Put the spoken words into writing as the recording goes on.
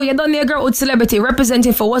You done your girl with celebrity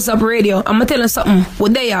representing for What's Up Radio. I'm gonna tell you something.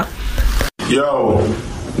 What they are? Yo,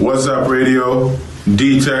 What's Up Radio?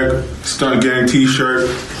 D-Tech, Stunt Gang T-shirt.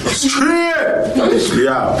 Straight!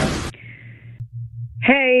 Yeah.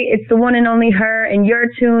 Hey, it's the one and only her, and you're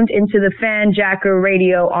tuned into the Fanjacker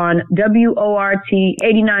Radio on WORT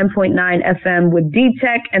 89.9 FM with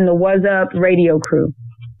D-Tech and the What's Up Radio crew.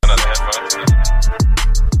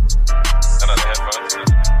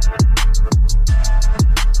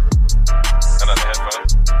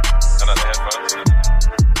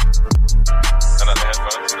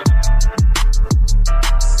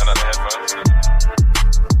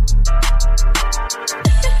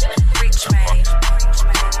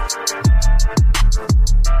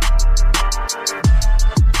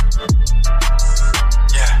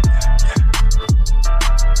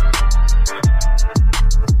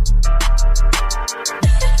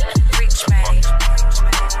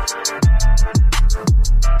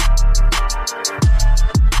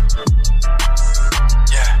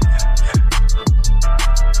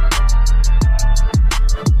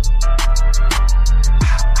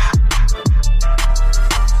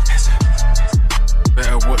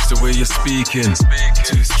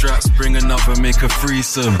 Two straps, bring another, make a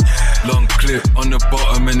threesome. Long clip on the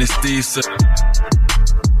bottom and it's decent.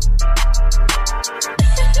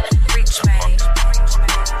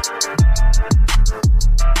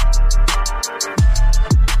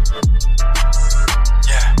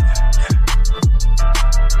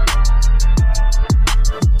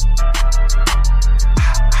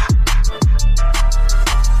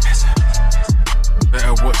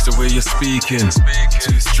 Better watch the way you're speaking.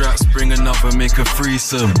 Two straps, bring another, make a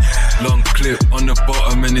threesome. Long clip on the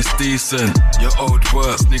bottom and it's decent. Your old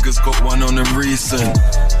works, niggas got one on them recent.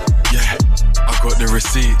 Yeah, I got the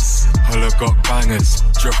receipts. Holla got bangers,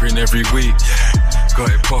 dropping every week. Got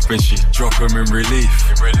it poppin', she drop them in relief.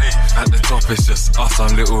 At the top it's just us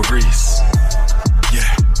and Little Reese. Yeah,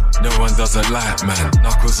 no one doesn't like, man.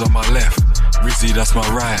 Knuckles on my left, Rizzy, that's my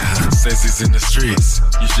right hand. Says he's in the streets,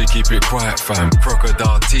 you should keep it quiet, fam.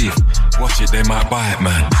 Crocodile teeth, watch it, they might buy it,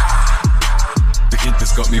 man. The kid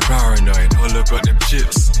just got me paranoid. Holla got them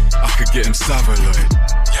chips, I could get him savaloid.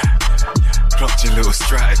 Yeah, clocked your little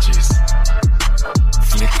strategies.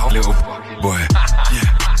 Flick out, little boy. Yeah,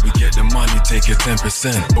 we get the money, take your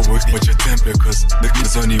 10%. But watch your temper, cause the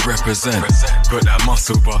kids only represent. Got that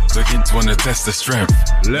muscle, but the kids wanna test the strength.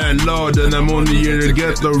 Landlord, and I'm only here to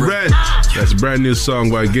get the rent. That's a brand new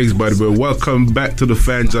song by Gigs, by the way. Welcome back to the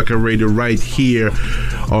Fanjacker Radio right here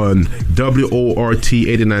on WORT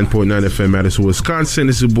 89.9 FM, Madison, Wisconsin.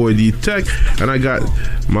 This is your boy D-Tech, and I got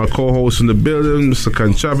my co-host in the building, Mr.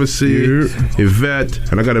 Controversy, Yvette,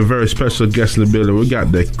 and I got a very special guest in the building. We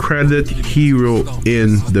got the credit hero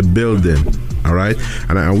in the building, all right?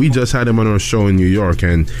 And we just had him on our show in New York,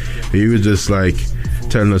 and he was just like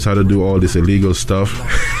telling us how to do all this illegal stuff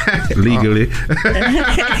legally.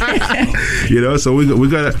 You know, so we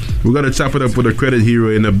gotta chop it up with a credit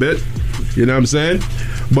hero in a bit. You know what I'm saying?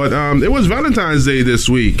 But it was Valentine's Day this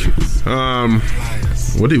week.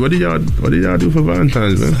 What did y'all do for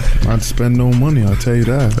Valentine's, man? I'd spend no money, I'll tell you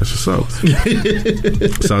that. That's what's up.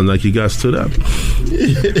 Sounds like you got stood up.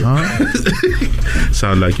 Huh?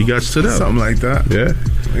 Sound like you got stood up. Something like that. Yeah.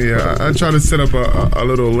 I tried to set up a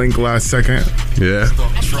little link last second. Yeah.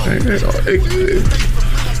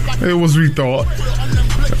 It was rethought.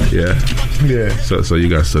 Yeah. So you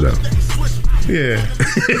got stood up. Yeah.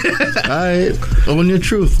 Alright, own your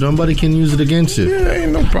truth. Nobody can use it against you. Yeah,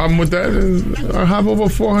 ain't no problem with that. I have over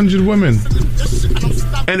 400 women.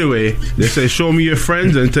 Anyway, they say show me your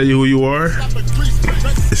friends and tell you who you are.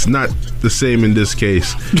 It's not the same in this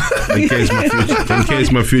case. In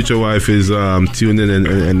case my future wife is tuning in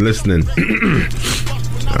and listening.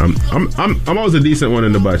 I'm always a decent one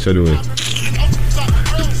in the batch anyway.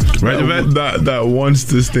 Right, Yvette? That wants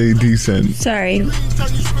to stay decent. Sorry.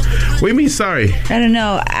 What do you mean, sorry? I don't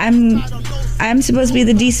know. I'm supposed to be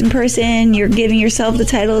the decent person. You're giving yourself the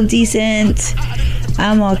title of decent.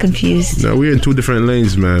 I'm all confused. No, we're in two different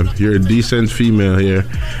lanes, man. You're a decent female here.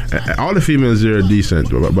 All the females here are decent,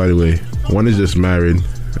 by the way. One is just married,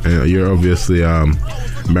 and you're obviously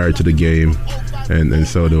married to the game, and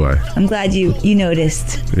so do I. I'm glad you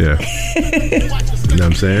noticed. Yeah. You know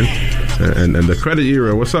what I'm saying? And the credit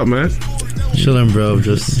era, what's up, man? Chillin', bro.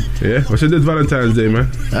 Just yeah. What you did Valentine's Day, man?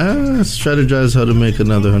 Strategize how to make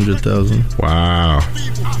another 100,000. Wow.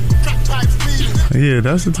 Yeah,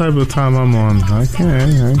 that's the type of time I'm on. I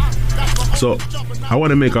can't. So I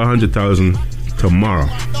want to make 100,000 tomorrow.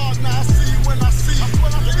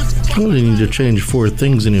 Well, you need to change 4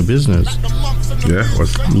 things in your business. Yeah.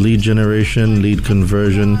 What's lead generation, lead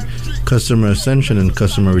conversion, customer ascension and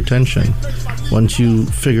customer retention. Once you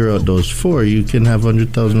figure out those 4, you can have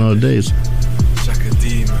 $100,000 days.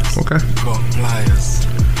 Okay.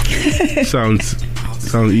 Sounds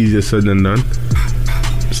easier said than done.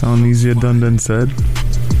 Sound easier done than said.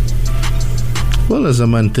 Well, as a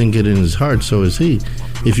man think it in his heart, so is he.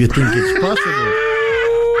 If you think it's possible,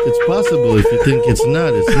 it's possible. If you think it's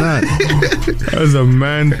not, it's not. As a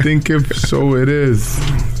man thinketh, so it is.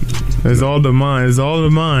 It's all the mind. It's all the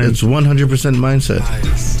mind. It's 100% mindset.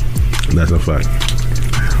 That's a fact.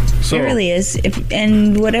 So, It really is.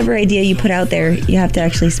 And whatever idea you put out there, you have to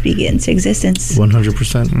actually speak it into existence.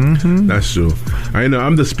 100%. That's true. I know.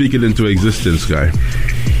 I'm the speak it into existence guy.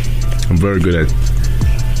 I'm very good at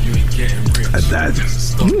that.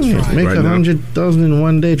 Make Right 100,000 in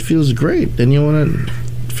one day. It feels great. Then you want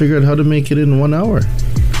to figure out how to make it in 1 hour.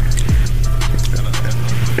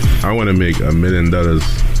 I want to make $1 million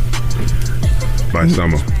by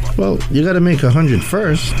summer. Well, you got to make 100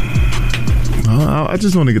 first. I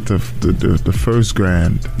just want to get the first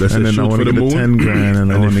grand. That's and a then I shoot want for to the get the moon? 10 grand,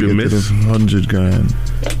 and I And want if to you get to miss? the 100 grand.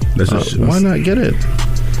 Why not get it?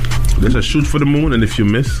 There's a shoot for the moon, and if you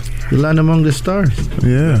miss, You land among the stars.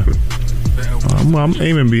 Yeah. I'm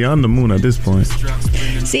aiming beyond the moon at this point.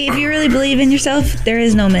 See, if you really believe in yourself, there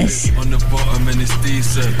is no miss.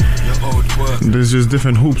 There's just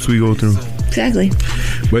different hoops we go through. Exactly.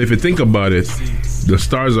 but if you think about it, the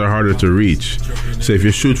stars are harder to reach. So if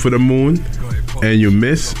you shoot for the moon and you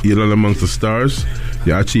miss, you land amongst the stars,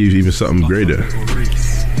 you achieve even something greater.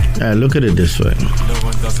 Look at it this way.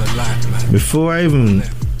 Before I even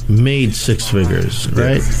made 6 figures,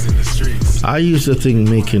 right? I used to think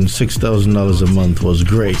making $6,000 a month was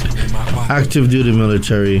great. Active duty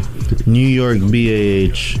military, New York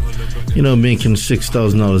BAH, making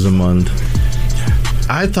 $6,000 a month.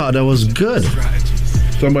 I thought that was good.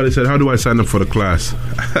 Somebody said, how do I sign up for the class?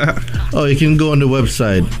 Oh, you can go on the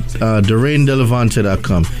website,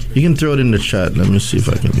 DorrainDelevante.com. You can throw it in the chat. Let me see if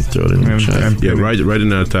I can throw it in the chat. Yeah, right in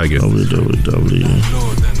there, tag it. www.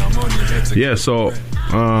 Yeah, so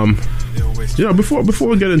before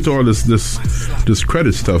we get into all this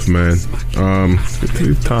credit stuff, man,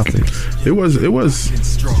 Topics. it was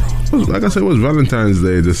like I said, it was Valentine's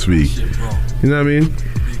Day this week. You know what I mean?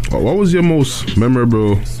 What was your most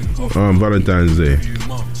memorable Valentine's Day?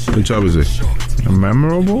 Which was it?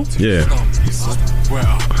 Memorable? Yeah.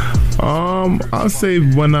 I'll say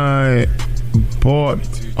when I bought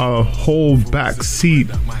a whole back seat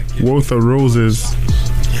worth of roses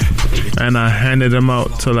and I handed them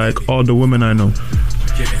out to like all the women I know.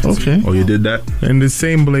 Okay. Oh, you did that? In the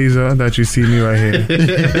same blazer that you see me right here.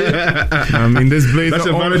 I mean, this blazer. That's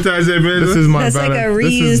a Valentine's Day blazer? This is my That's like a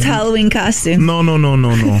reused Halloween costume. No.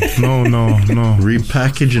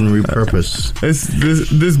 Repackage and repurpose.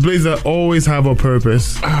 This blazer always have a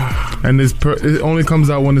purpose, and it only comes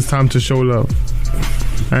out when it's time to show love.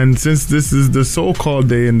 And since this is the so-called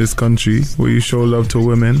day in this country where you show love to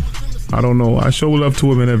women, I don't know. I show love to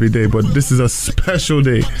women every day, but this is a special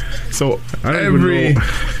day. So every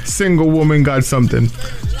single woman got something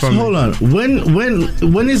from Hold on.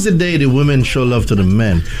 When is the day the women show love to the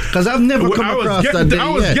men? Because I've never come across that day I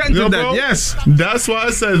was yet. getting to that, bro. yes. That's why I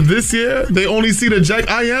said this year they only see the jacket.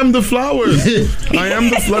 I am the flowers. I am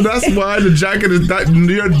the flower. That's why the jacket is that.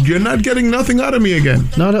 You're not getting nothing out of me again.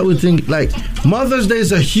 Now that we think, like, Mother's Day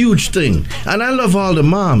is a huge thing. And I love all the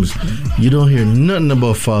moms. You don't hear nothing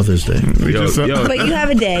about Father's Day. Yo, But you have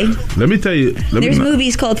a day. let me tell you. There's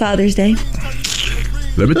movies called Father's Day.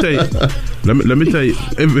 Let me tell you. Let me tell you.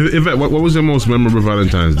 If what was your most memorable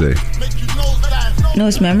Valentine's Day?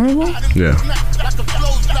 Most memorable? Yeah.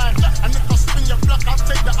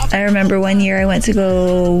 I remember one year I went to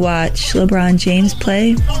go watch LeBron James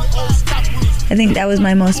play. I think that was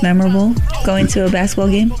my most memorable, going to a basketball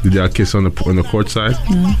game. Did y'all kiss on the court side?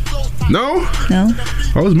 No. No?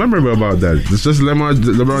 What was memorable about that? It's just LeBron It's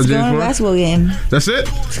going James. to a One? basketball game. That's it?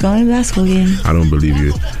 It's going to a basketball game. I don't believe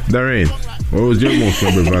you. Darren, what was your most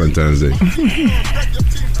memorable Valentine's Day?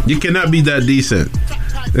 You cannot be that decent.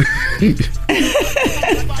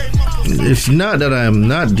 It's not that I am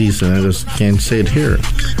not decent. I just can't say it here.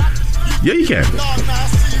 Yeah, you can.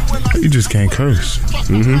 You just can't curse.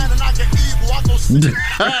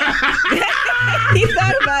 He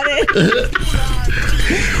thought about it.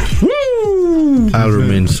 Woo! I'll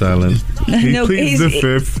remain silent. He No, pleads the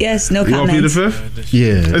fifth. Yes, no You want to be the comments. fifth?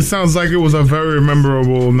 Yeah. It sounds like it was a very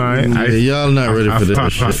memorable night. Yeah, y'all not ready for this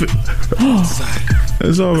shit.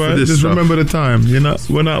 It's all right. this Just stuff. remember the time.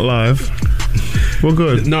 We're not live. We're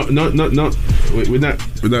good. No. We're not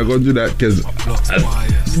going to do that because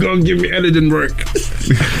it's going to give me editing work.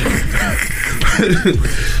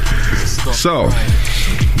 So,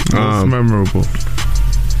 Most memorable.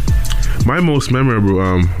 My most memorable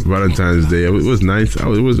Valentine's Day. It was ninth. It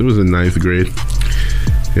was in ninth grade.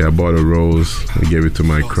 Yeah, I bought a rose. I gave it to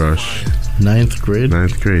my crush. Ninth grade?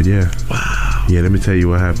 Ninth grade, yeah. Wow. Yeah, let me tell you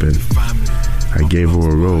what happened. I gave her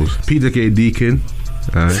a rose. Peter K. Deacon.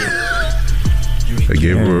 I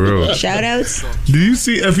gave her a rose. Shout outs. Do you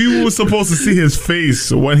see, if you were supposed to see his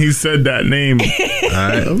face when he said that name?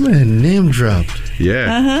 Oh man, name dropped.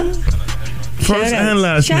 Yeah. First and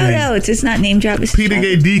last Shout name. outs. It's not name drop. It's Peter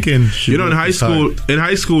K. Deacon. You know, in high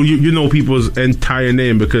school, you know people's entire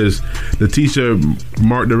name because the teacher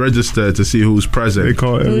marked the register to see who's present. They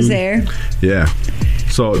call it Who's there? Yeah.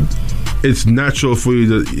 So it's natural for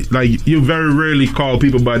you to, like, you very rarely call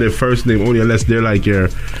people by their first name only unless they're like your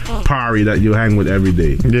pari that you hang with every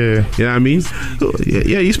day. Yeah. You know what I mean?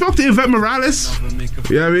 Yeah, you spoke to Yvette Morales.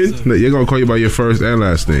 You know what I mean? They're going to call you by your first and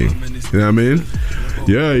last name. You know what I mean?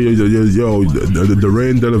 Yeah, the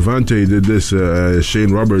Rain de Levante did this.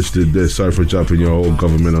 Shane Roberts did this. Sorry for dropping your whole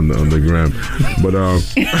government on the gram. But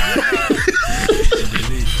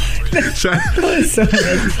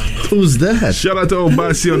Who's that? shout out to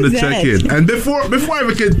Obasi on the check-in. And before I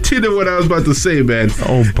even continue what I was about to say, man.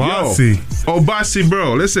 Obasi. Obasi,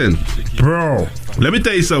 bro. Listen, Bro. let me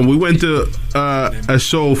tell you something. We went to a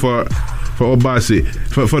show for Obasi.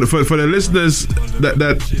 For the listeners that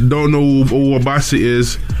don't know who Obasi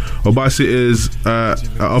is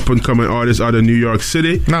an up and coming artist out of New York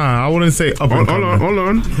City. Nah, I wouldn't say up and coming. Hold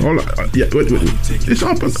on. Yeah, wait. It's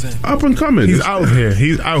up and coming. He's out here.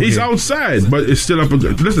 He's outside, but it's still up.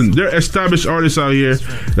 Listen, there are established artists out here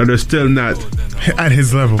that are still not at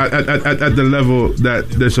his level. At the level that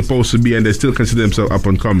they're supposed to be, and they still consider themselves up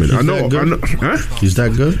and coming. I know. Huh? Is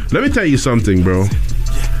that good? Let me tell you something, bro.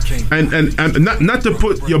 And not to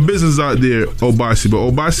put your business out there, Obasi, but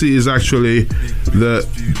Obasi is actually the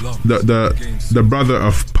brother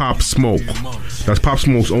of Pop Smoke. That's Pop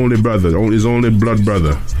Smoke's only brother, his only blood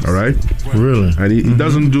brother. All right, Really? and he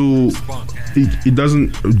doesn't do. He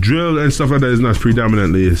doesn't drill and stuff like that is not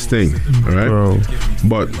predominantly his thing. All right, Bro.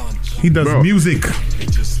 but He does music.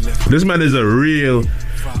 this man is a real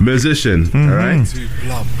musician. All right,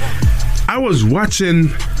 I was watching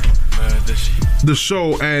the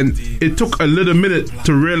show and it took a little minute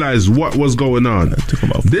to realize what was going on.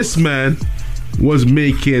 This man was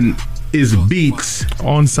making his beats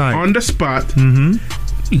On site. on the spot,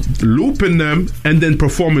 looping them and then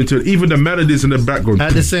performing to it, even the melodies in the background.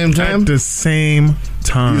 At the same time? At the same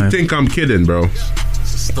time. You think I'm kidding, bro?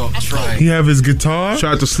 He have his guitar.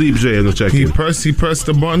 Shout out to Sleep J in the check He in. pressed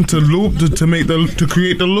the button to loop to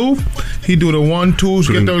create the loop. He do the 1 2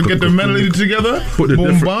 get the melody together. Put the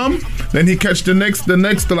Boom different- bam. Then he catch the next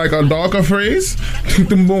like a darker phrase.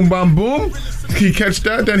 Boom bam boom. He catch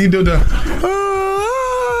that. Then he do the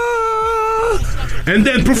And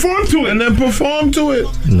then perform to it.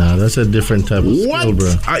 Nah, that's a different type of What? skill,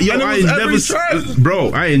 bro. I And it was ain't every never, track. bro.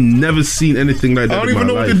 I ain't never seen anything like that. I don't in even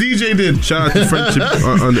my know what life. the DJ did. Shout out to Friendship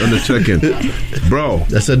on the check-in, bro.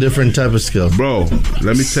 That's a different type of skill. Bro,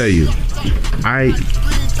 let me tell you, I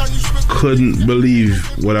couldn't believe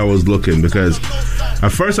what I was looking because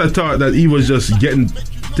at first I thought that he was just getting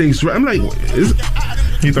things right. I'm like,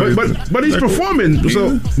 but he's performing.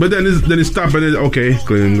 So, but then he stopped and then okay,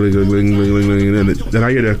 cling, cling, cling, cling, cling, cling, then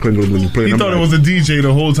I hear that cling, cling, cling, playing. He I'm thought like, it was a DJ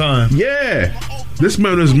the whole time. yeah, this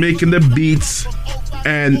man was making the beats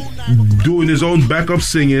and doing his own backup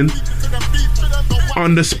singing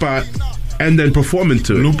on the spot and then performing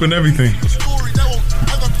to it. Looping everything.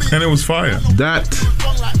 And it was fire. That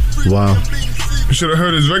Wow. You should have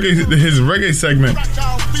heard his reggae segment.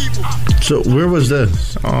 So where was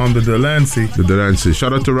this? On the Delancey. the Delancey.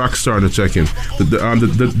 Shout out to Rockstar on the check-in.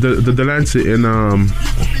 The Delancey in on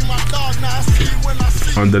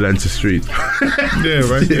Delancey Street. Yeah,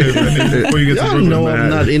 right there. Before you get to Y'all Brooklyn. know I'm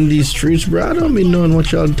not in these streets, bro. I don't be knowing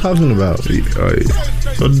what y'all talking about.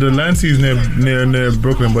 So the Delancey's near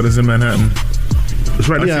Brooklyn, but it's in Manhattan. It's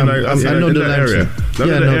right. Yeah, I know the that area. Yeah,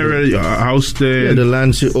 That's the area. House there. Yeah, the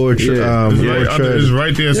Lancey Orchard. It's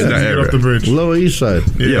right there as soon as you get off the bridge. Lower East Side.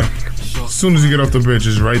 Yeah. As soon as you get off the bridge,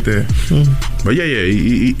 it's right there. But yeah,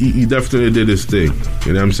 he definitely did his thing.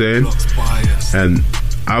 You know what I'm saying? And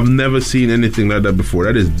I've never seen anything like that before.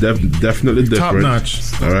 That is definitely different. Top notch.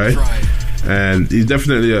 All right. And he's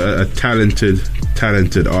definitely a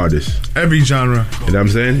talented artist. Every genre. You know what I'm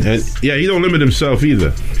saying? And yeah, he don't limit himself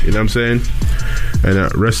either. You know what I'm saying?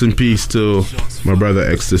 And rest in peace to my brother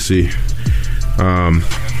Ecstasy.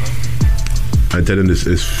 I attended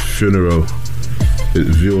his funeral, his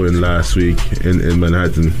viewing last week in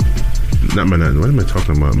Manhattan. Not Manhattan. What am I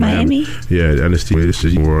talking about? Miami? Yeah, anesthesia. This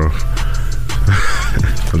is world.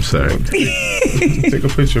 I'm sorry. Take a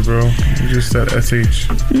picture, bro. You just said SH.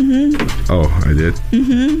 Oh, I did.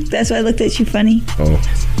 That's why I looked at you funny. Oh,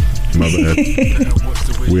 my bad.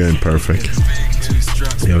 We ain't perfect.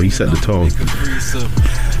 Yo, he set the tone.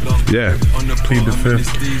 Yeah. Plead the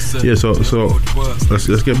fifth. Yeah, so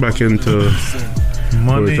let's get back into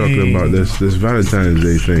what we're talking about this Valentine's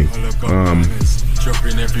Day thing.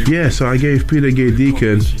 Yeah, so I gave Peter Gay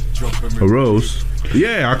Deacon a rose.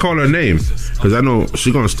 Yeah, I call her name because I know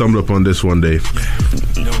she's gonna stumble upon this one day.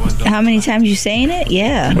 How many times you saying it?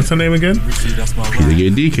 Yeah. What's her name again? Peter Gay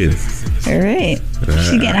Deacon. All right.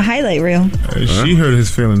 She's getting a highlight reel. She hurt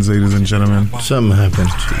his feelings, ladies and gentlemen. Something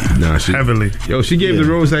happened. Nah, she Heavily. Yo, she gave the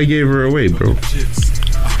rose I gave her away, bro.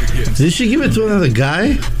 Did she give it to another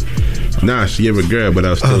guy? Nah, she gave a girl, but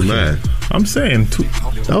I was still mad. I'm saying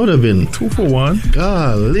that would have been 2 for 1.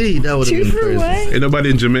 Golly, that would have been crazy. 2 for 1. Ain't nobody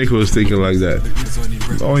in Jamaica was thinking like that.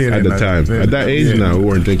 Oh yeah, at the time. At that age now, we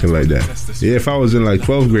weren't thinking like that. Yeah, if I was in like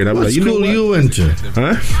 12th grade, I'd be What like, you know school what? you went to?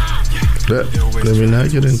 Huh? Let me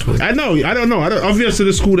not get into it. I know. I don't know. Obviously,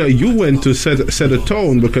 the school that you went to set a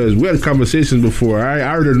tone because we had conversations before. I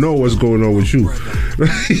already know what's going on with you.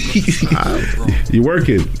 You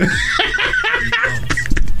working?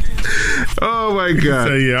 Oh my God!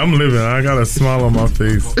 So, yeah, I'm living. I got a smile on my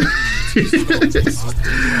face.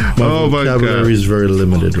 My vocabulary is very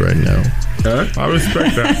limited right now. Huh? I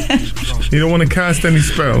respect that. You don't want to cast any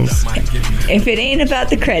spells. If it ain't about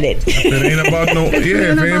the credit. If it ain't about if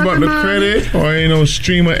it ain't about the credit or ain't no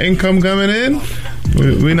stream of income coming in,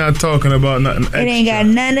 we're not talking about nothing extra. It ain't got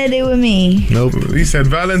nothing to do with me. Nope. He said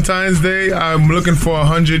Valentine's Day, I'm looking for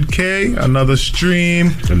 100K, another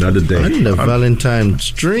stream. Another day. I need a Valentine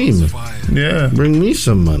stream. Yeah. Bring me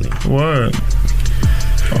some money. Word.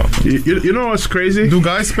 You know what's crazy? Do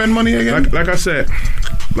guys spend money again? Like I said,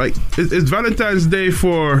 like it's Valentine's Day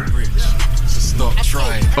for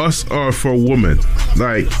us or for women.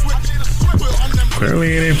 Like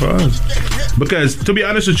clearly it ain't for us. Because to be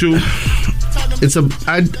honest with you, it's a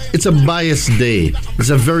biased day. It's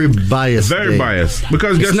a very biased day. Very biased.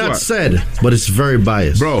 Because guess it's not what? said, but it's very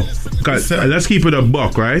biased. Bro, let's keep it a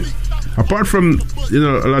buck, right? Apart from,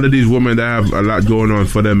 a lot of these women that have a lot going on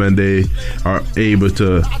for them and they are able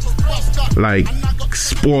to, like,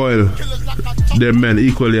 spoil their men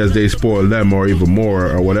equally as they spoil them or even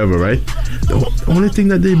more or whatever, right? The only thing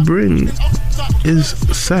that they bring is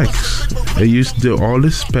sex. They used to do all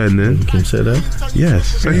this spending. You can say that? Yes.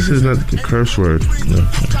 Sex is not a curse word. No.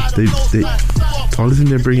 They all the thing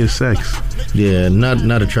they bring is sex. Yeah,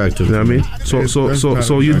 not attractive. You know what I mean?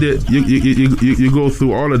 So you did you go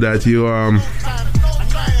through all of that.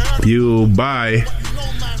 You buy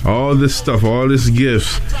all this stuff, all these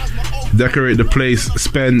gifts, decorate the place,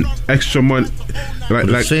 spend extra money.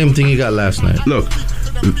 Like same thing you got last night. Look,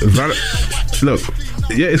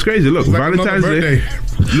 yeah, it's crazy. Look, like Valentine's Day.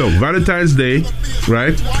 Look, Valentine's Day,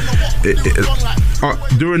 right?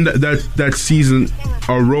 During that season,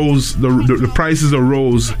 the prices of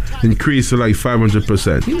rose increased to like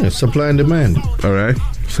 500%. Yeah, supply and demand. All right.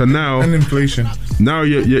 So now and inflation. Now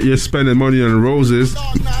you're spending money on roses.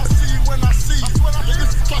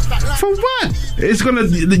 For what?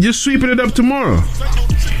 You're sweeping it up tomorrow.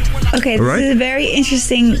 Okay, this is a very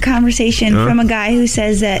interesting conversation from a guy who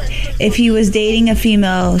says that if he was dating a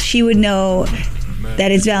female, she would know that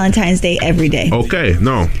it's Valentine's Day every day. Okay,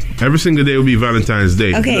 no. Every single day will be Valentine's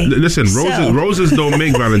Day. Okay. Listen, roses don't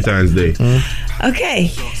make Valentine's Day. Okay,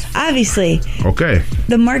 obviously. Okay.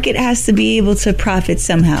 The market has to be able to profit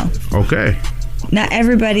somehow. Okay. Not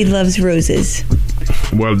everybody loves roses.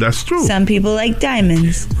 Well, that's true. Some people like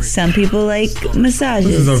diamonds. Some people like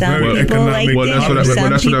massages. Some people like dinner.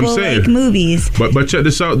 Some people like movies. But check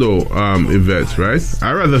this out though, Yvette, right?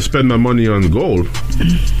 I'd rather spend my money on gold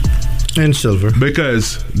and silver.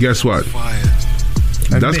 Because guess what?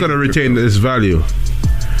 That's gonna retain its value.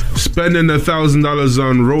 Spending $1,000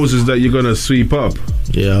 on roses that you're gonna sweep up.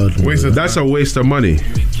 Yeah, that's a waste of money.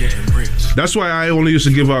 That's why I only used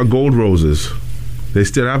to give out gold roses. They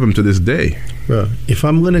still have them to this day. Bro, if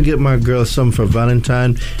I'm gonna get my girl something for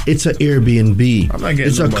Valentine, it's an Airbnb.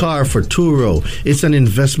 It's a car for Turo. It's an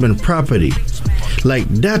investment property. Like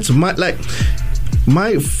that's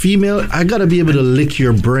my female. I gotta be able to lick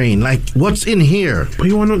your brain. Like what's in here? But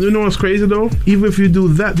you know what's crazy though? Even if you do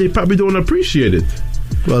that, they probably don't appreciate it.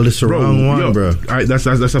 Well, it's the wrong one, bro. That's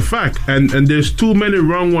a fact. And there's too many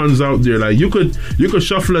wrong ones out there. Like you could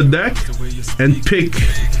shuffle a deck and pick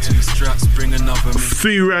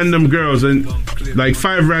 3 random girls and like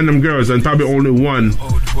 5 random girls, and probably only one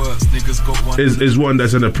is one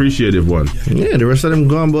that's an appreciative one. Yeah, the rest of them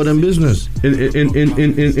go about them business.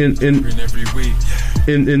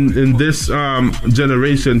 in this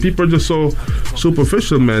generation, people are just so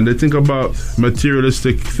superficial, man. They think about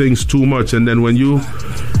materialistic things too much, and then when you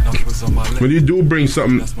do bring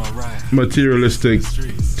something materialistic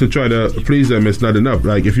to try to please them, it's not enough.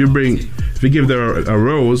 Like if you give them a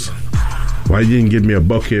rose, why didn't you give me a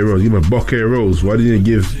bouquet of roses? Give me a bouquet of roses. Why didn't you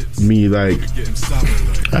give me like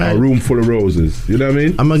a room full of roses? You know what I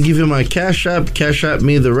mean? I'm gonna give you my cash app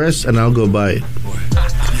me the rest, and I'll go buy it.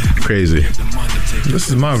 Crazy. This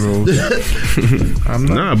is my role. I'm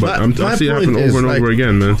not. I see it happen over and over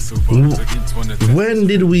again, man. When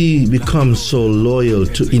did we become so loyal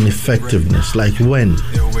to ineffectiveness? Like when?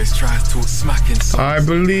 I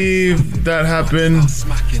believe that happened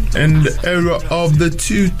in the era of the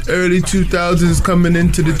early 2000s coming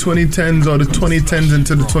into the 2010s, or the 2010s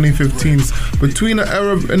into the 2015s. Between the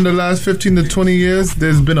era in the last 15 to 20 years,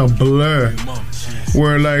 there's been a blur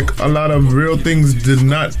where like a lot of real things did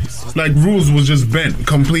not, like rules was just bent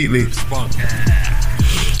completely.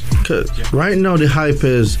 Right now the hype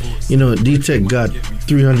is, D-Tech got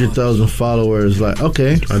 300,000 followers. Like,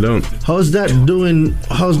 okay, I don't. How's that doing?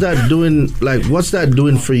 Like, what's that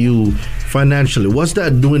doing for you financially? What's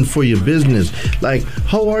that doing for your business? Like,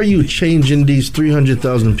 how are you changing these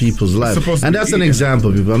 300,000 people's lives? And that's an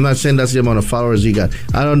example, people. I'm not saying that's the amount of followers he got.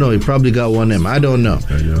 I don't know. He probably got 1M. I don't know.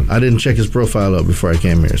 I didn't check his profile up before I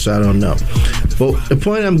came here, so I don't know. But the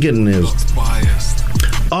point I'm getting is,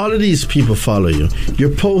 all of these people follow you.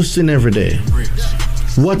 You're posting every day.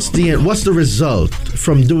 What's the result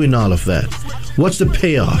from doing all of that? What's the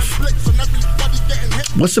payoff?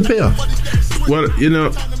 What's the payoff? Well,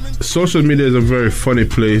 social media is a very funny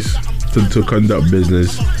place to conduct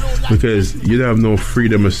business, because you have no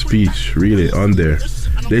freedom of speech really on there.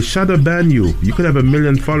 They shadow ban you. You could have 1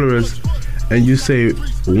 million followers and you say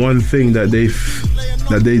one thing that they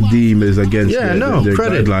deem is against their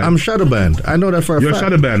credit. guideline. I'm shadow banned. I know that for a fact. You're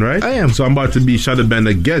shadow banned, right? I am. So I'm about to be shadow banned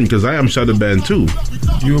again, because I am shadow banned too.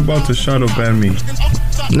 You about to shadow ban me?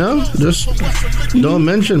 No, just don't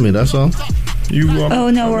mention me. That's all. We're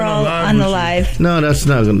all on the live. No, that's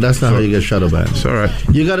not how you get shadow banned. It's all right.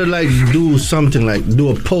 You gotta do something, like do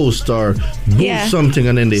a post or boost something,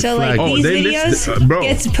 and then they flag. So like these videos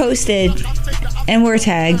gets posted and we're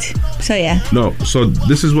tagged. So yeah. No, so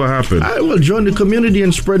this is what happened. I will join the community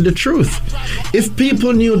and spread the truth. If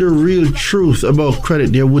people knew the real truth about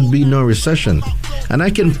credit, there would be no recession. And I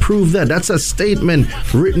can prove that. That's a statement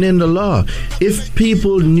written in the law. If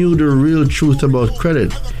people knew the real truth about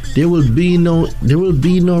credit, there will be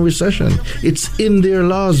no recession. It's in their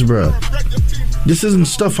laws, bro. This isn't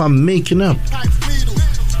stuff I'm making up.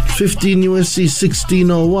 15 USC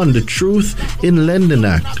 1601, the Truth in Lending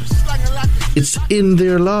Act. It's in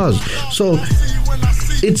their laws. So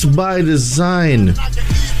it's by design.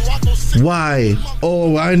 Why?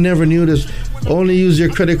 Oh, I never knew this. Only use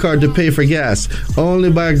your credit card to pay for gas.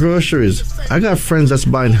 Only buy groceries. I got friends that's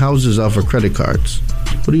buying houses off of credit cards.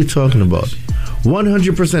 What are you talking about?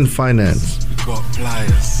 100% finance.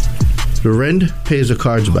 The rent pays the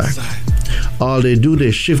cards back. All they do,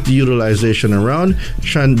 they shift the utilization around,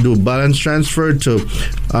 do balance transfer to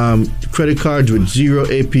credit cards with 0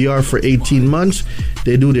 APR for 18 months.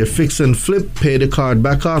 They do their fix and flip, pay the card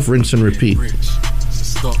back off, rinse and repeat.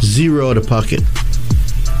 0 out of pocket.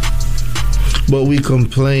 But we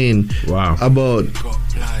complain about,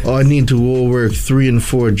 I need to go work 3 and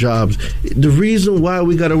 4 jobs. The reason why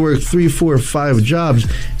we got to work 3, 4, 5 jobs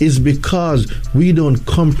is because we don't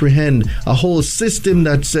comprehend a whole system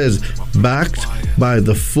that says backed by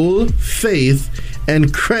the full faith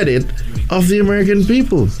and credit of the American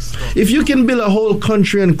people. If you can build a whole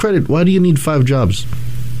country on credit, why do you need 5 jobs?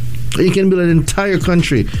 You can build an entire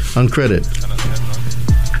country on credit.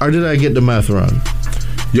 Or did I get the math wrong?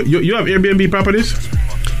 You have Airbnb properties?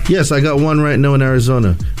 Yes, I got one right now in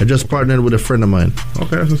Arizona. I just partnered with a friend of mine.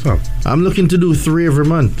 Okay, that's what's up. I'm looking to do 3 every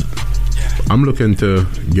month. I'm looking to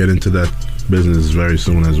get into that business very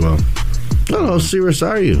soon as well. Oh, how serious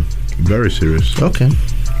are you? Very serious. Okay.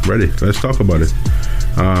 Ready. Let's talk about it.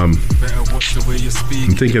 I'm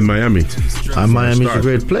thinking Miami. Miami's a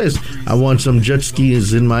great place. I want some jet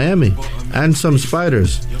skis in Miami, and some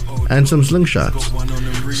spiders, and some slingshots.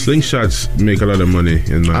 Slingshots make a lot of money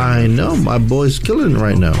in Miami. I know. My boy's killing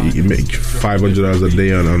right now. You make $500 a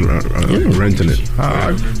day on renting it.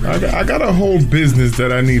 I got a whole business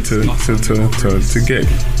that I need to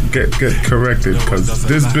get corrected, because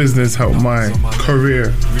this business helped my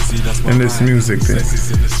career in this music thing.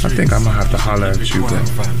 I think I'm gonna have to holler at you, bro.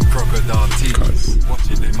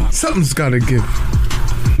 Something's gotta give.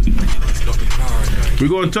 We're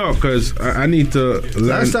gonna talk, because I need to learn.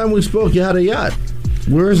 Last time we spoke, you had a yacht.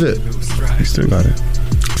 Where is it? You still got it.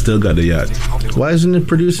 Still got the yacht. Why isn't it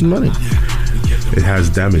producing money? It has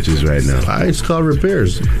damages right now. It's called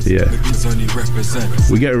repairs. Yeah.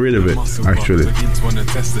 We get rid of it, actually.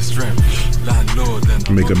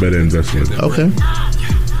 Make a better investment. Okay.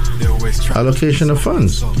 Allocation of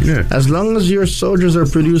funds. Yeah. As long as your soldiers are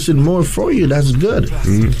producing more for you, that's good.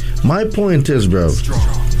 My point is, bro,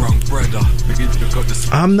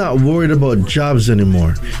 I'm not worried about jobs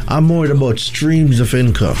anymore. I'm worried about streams of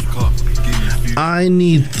income. I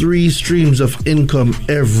need 3 streams of income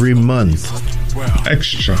every month.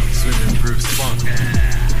 Extra.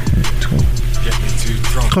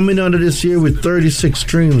 Coming out of this year with 36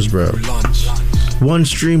 streams, bro. 1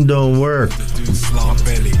 stream don't work.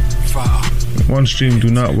 1 stream do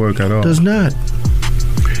not work at all. Does not.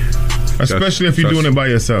 Especially if you're doing it by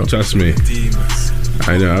yourself. Trust me.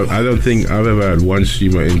 I know. I don't think I've ever had 1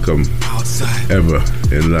 stream of income ever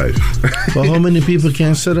in life. But how many people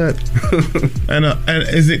can say that? And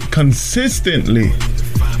is it consistently?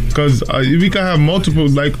 Because we can have multiple.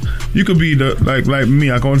 Like you could be the like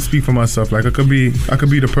me. I can only speak for myself. Like I could be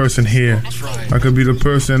the person here. I could be the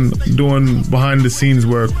person doing behind the scenes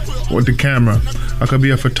work with the camera. I could be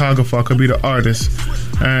a photographer. I could be the artist,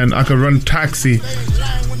 and I could run taxi.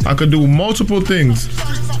 I could do multiple things.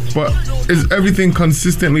 But is everything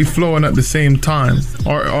consistently flowing at the same time,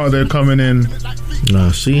 or are they coming in?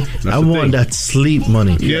 No, see, I want that sleep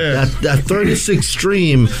money. Yeah. That 36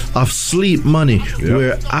 stream of sleep money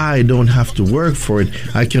where I don't have to work for it.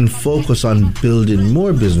 I can focus on building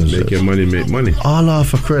more businesses. Make your money, make money. All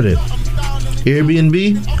off a credit.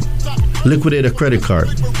 Airbnb, liquidate a credit card.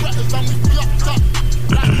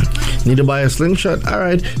 Need to buy a slingshot? All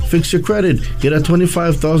right, fix your credit. Get a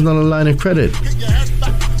 $25,000 line of credit.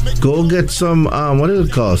 Go get some, what is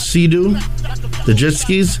it called? Sea-Doo? The jet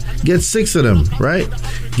skis? Get 6 of them, right?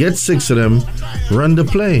 Get 6 of them. Run the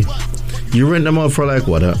play. You rent them out for like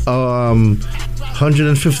what?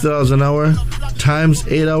 $150 an hour times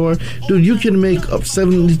 8 hours. Dude, you can make up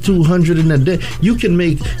 $7,200 in a day. You can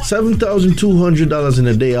make $7,200 in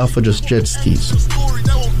a day off of just jet skis.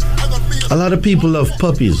 A lot of people love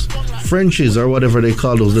puppies. Frenchies or whatever they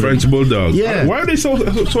call those little French bulldogs. Yeah. Why are they so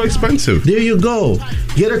expensive? There you go.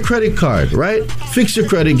 Get a credit card, right? Fix your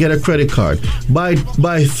credit, get a credit card. Buy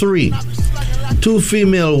 3. 2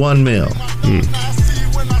 female, 1 male.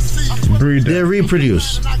 Breed. They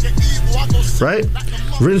reproduce. Right?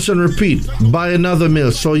 Rinse and repeat. Buy another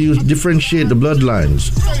male so you differentiate the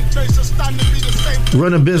bloodlines.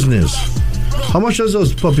 Run a business. How much does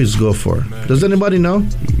those puppies go for? Does anybody know?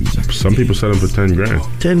 Some people sell them for 10 grand.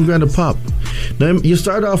 10 grand a pop. Now you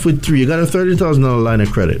start off with 3. You got a $30,000 line of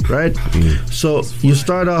credit, right? So you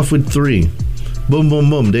start off with 3. Boom, boom,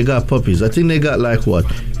 boom. They got puppies. I think they got like what?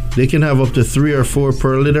 They can have up to 3 or 4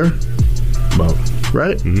 per litter. Wow.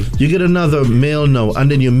 Right? You get another male now, and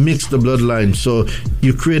then you mix the bloodlines. So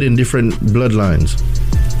you're creating different bloodlines.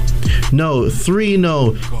 Now 3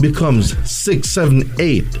 now becomes 6, 7,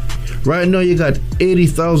 8. Right now you got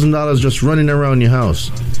 $80,000 just running around your house.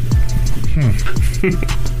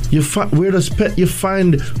 You find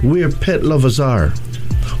where pet lovers are.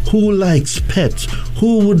 Who likes pets?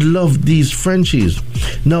 Who would love these Frenchies?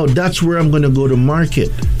 Now that's where I'm going to go to market.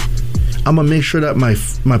 I'm going to make sure that my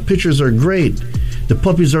pictures are great. The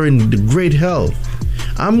puppies are in the great health.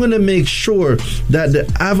 I'm going to make sure that the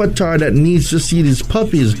avatar that needs to see these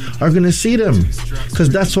puppies are going to see them. Because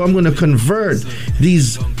that's how I'm going to convert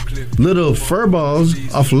these little fur balls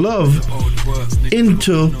of love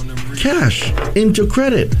into cash, into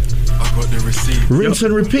credit. Rinse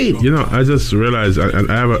and repeat. You know, I just realized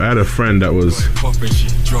I had a friend that was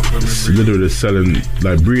literally selling,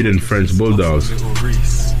 like breeding French bulldogs.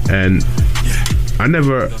 And I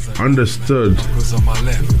never understood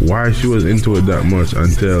why she was into it that much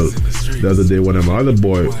until the other day when my other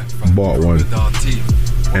boy bought one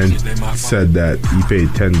and said that he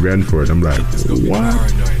paid 10 grand for it. I'm like, what?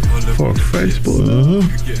 For a French bulldog?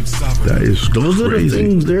 That is Those crazy. are the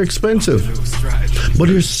things, they're expensive. But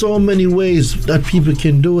there's so many ways that people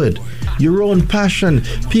can do it. Your own passion.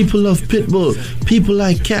 People love pit bull. People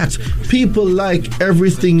like cats. People like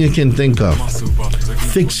everything you can think of.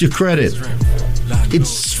 Fix your credit.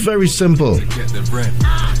 It's very simple.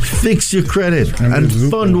 Fix your credit and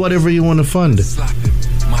fund whatever you want to fund.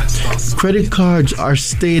 Credit cards are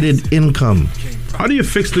stated income. How do you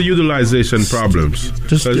fix the utilization problems?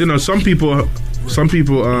 Because you know, some people,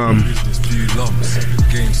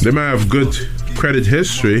 they might have good credit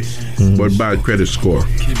history, but bad credit score.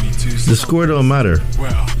 The score don't matter.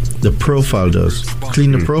 The profile does.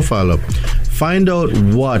 Clean the profile up. Find out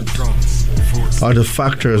what are the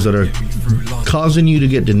factors that are causing you to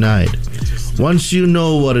get denied. Once you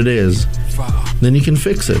know what it is, then you can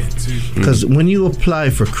fix it. Because when you apply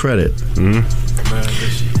for credit,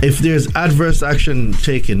 if there's adverse action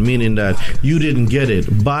taken, meaning that you didn't get it,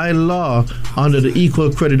 by law, under the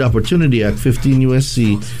Equal Credit Opportunity Act, 15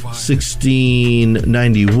 U.S.C.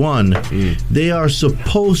 1691, they are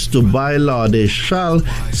supposed to, by law, they shall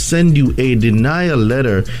send you a denial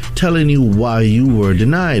letter telling you why you were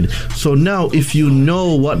denied. So now, if you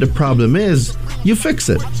know what the problem is, you fix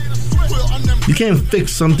it. You can't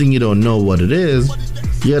fix something you don't know what it is.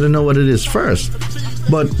 You got to know what it is first.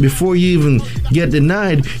 But before you even get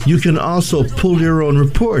denied, you can also pull your own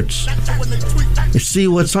reports and see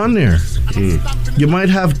what's on there. You might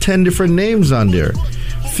have 10 different names on there,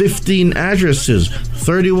 15 addresses,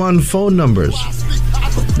 31 phone numbers.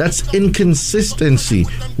 That's inconsistency.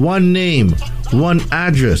 One name, one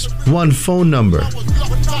address, one phone number.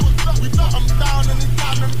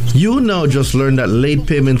 You now just learned that late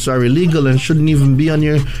payments are illegal and shouldn't even be on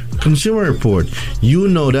your consumer report. You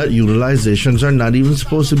know that utilizations are not even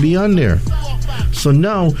supposed to be on there. So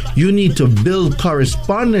now you need to build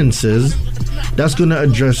correspondences that's going to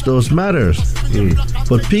address those matters.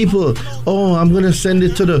 But people, I'm going to send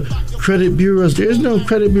it to the credit bureaus. There's no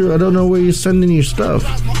credit bureau. I don't know where you're sending your stuff.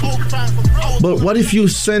 But what if you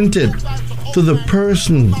sent it to the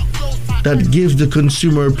person that gives the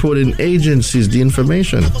consumer reporting agencies the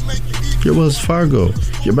information? Your Wells Fargo,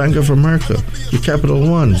 your Bank of America, your Capital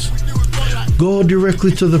Ones. Go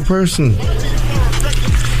directly to the person.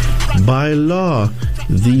 By law,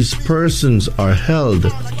 these persons are held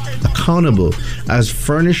accountable as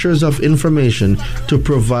furnishers of information to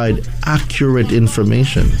provide accurate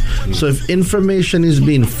information. So if information is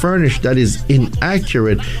being furnished that is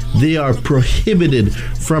inaccurate, they are prohibited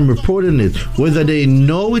from reporting it. Whether they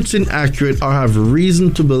know it's inaccurate or have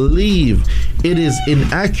reason to believe it is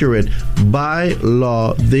inaccurate, by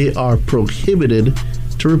law, they are prohibited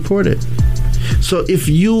to report it. So if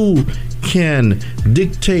you can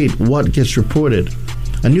dictate what gets reported,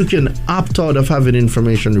 and you can opt out of having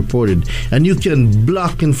information reported, and you can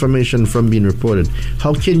block information from being reported,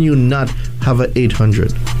 how can you not have an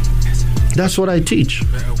 800? That's what I teach.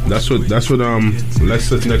 That's what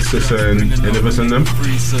Lexus, Nexus, and Innovis and them.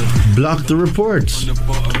 Block the reports.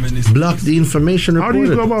 Block the information reported. How do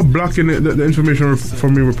you go about blocking the information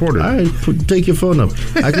from being reported? All right, take your phone up.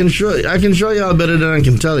 I can show y'all better than I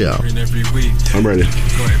can tell y'all. I'm ready.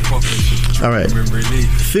 All right.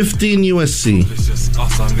 15 USC.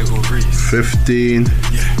 15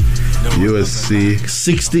 USC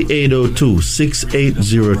 6802.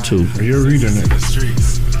 6802. You're reading it.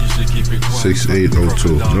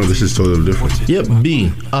 6802. No, this is totally different. Yep,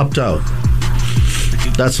 B, opt out.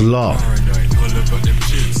 That's law.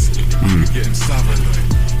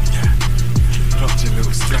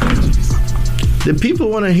 The people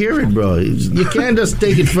want to hear it, bro. You can't just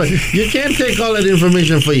take it for. You can't take all that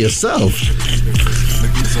information for yourself.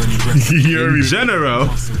 In general,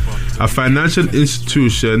 a financial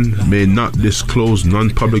institution may not disclose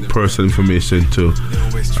non-public personal information to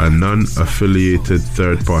a non-affiliated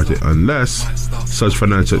third party unless such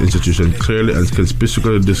financial institution clearly and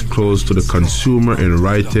conspicuously disclosed to the consumer in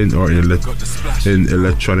writing or in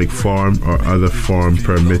electronic form or other form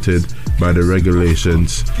permitted by the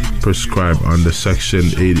regulations prescribed under Section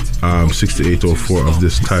 6804 of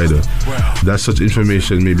this title, that such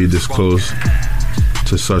information may be disclosed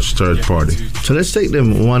to such third party. So let's take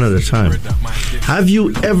them one at a time. Have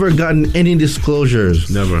you ever gotten any disclosures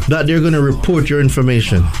Never. that they're going to report your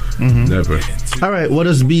information? Never. All right, what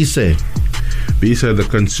does B say? B said the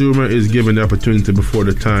consumer is given the opportunity before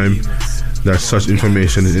the time that such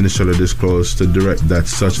information is initially disclosed to direct that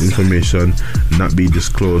such information not be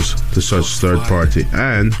disclosed to such third party.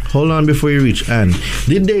 And hold on before you reach and.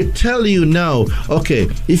 Did they tell you now, okay,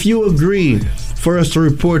 if you agree for us to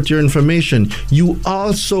report your information, you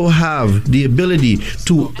also have the ability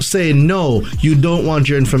to say no, you don't want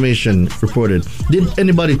your information reported? Did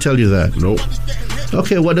anybody tell you that? Nope.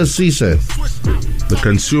 Okay, what does C say? The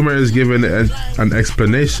consumer is given an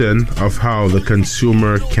explanation of how the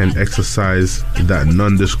consumer can exercise that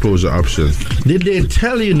non-disclosure option. Did they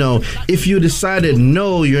tell you now, if you decided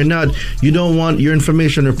no, you don't want your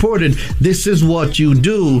information reported, this is what you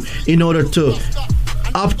do in order to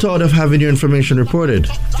opt out of having your information reported?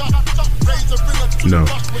 No.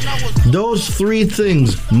 Those three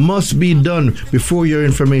things must be done before your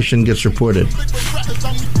information gets reported.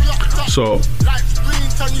 So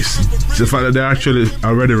the fact that they're actually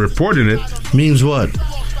already reporting it means what?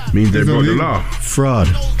 Means they broke the law. Fraud.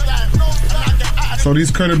 So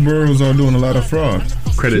these credit bureaus are doing a lot of fraud.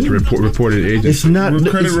 Credit reporting agencies. It's not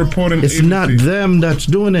credit reporting It's agencies. not them that's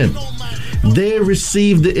doing it. They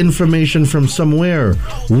receive the information from somewhere.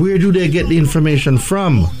 Where do they get the information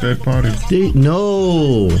from? Third party.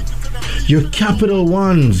 No. Your Capital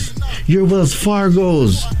Ones, your Wells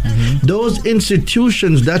Fargos, those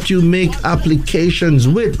institutions that you make applications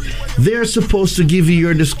with, they're supposed to give you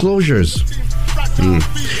your disclosures.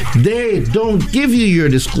 They don't give you your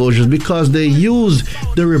disclosures because they use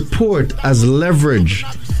the report as leverage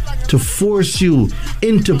to force you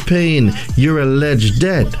into paying your alleged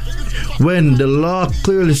debt, when the law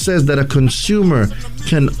clearly says that a consumer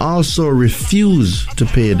can also refuse to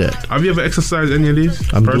pay a debt. Have you ever exercised any of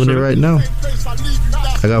these? I'm doing it right now.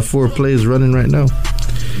 I got 4 plays running right now.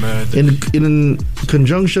 In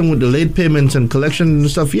conjunction with the late payments and collection and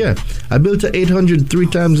stuff, yeah. I built a 800 3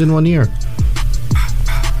 times in 1 year.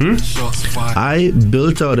 I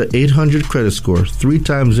built out an 800 credit score 3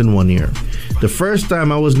 times in 1 year. The first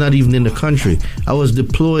time I was not even in the country. I was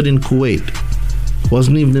deployed in Kuwait.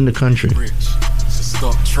 Wasn't even in the country.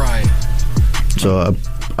 So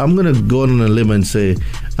I'm going to go on a limb and say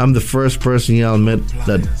I'm the first person y'all met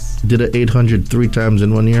that did an 800 3 times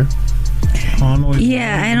in 1 year.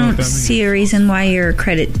 Yeah, I don't see a reason why your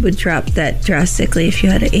credit would drop that drastically if you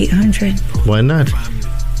had an 800. Why not?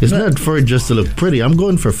 It's not for it just to look pretty. I'm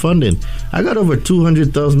going for funding. I got over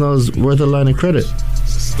 $200,000 worth of line of credit.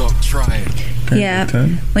 Stop trying. Yeah,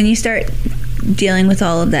 when you start dealing with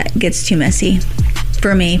all of that, it gets too messy.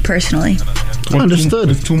 For me, personally. Understood.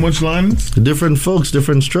 It's too much lines? Different folks,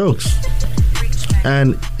 different strokes.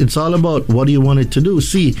 And it's all about what do you want it to do.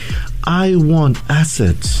 See, I want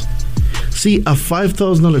assets. See, a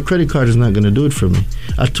 $5,000 credit card is not going to do it for me.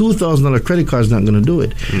 A $2,000 credit card is not going to do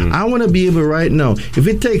it. I want to be able right now, if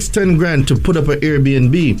it takes 10 grand to put up an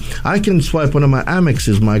Airbnb, I can swipe one of my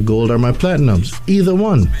Amexes, my gold or my platinums. Either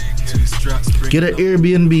one. Get an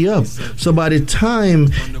Airbnb up. So by the time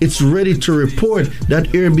it's ready to report, that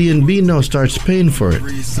Airbnb now starts paying for it.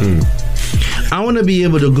 I want to be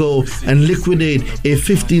able to go and liquidate a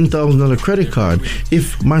 $15,000 credit card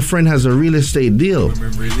if my friend has a real estate deal.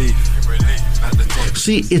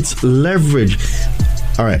 See, it's leverage.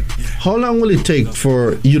 All right. How long will it take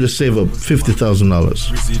for you to save up $50,000?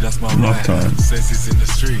 Enough time.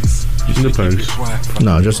 It depends.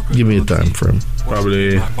 No, just give me a time frame.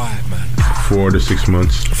 Probably 4 to 6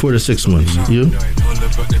 months. 4 to 6 months. You?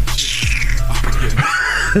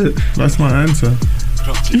 That's my answer.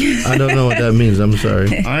 I don't know what that means. I'm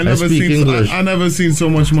sorry. I speak English. I never seen so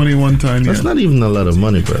much money one time. That's not even a lot of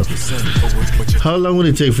money, bro. How long would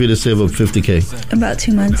it take for you to save up $50K? About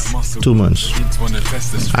 2 months. 2 months.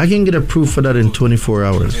 I can get approved for that in 24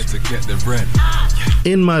 hours.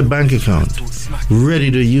 In my bank account, ready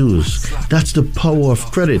to use. That's the power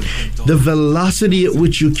of credit. The velocity at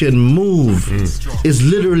which you can move is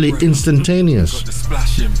literally instantaneous.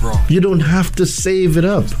 You don't have to save it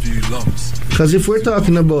up. Because if we're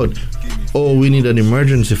talking about, oh, we need an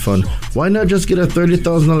emergency fund, why not just get a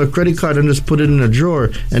 $30,000 credit card and just put it in a drawer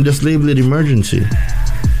and just label it emergency?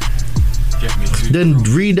 Then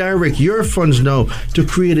redirect your funds now to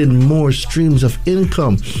creating more streams of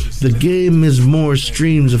income. The game is more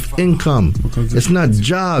streams of income. It's not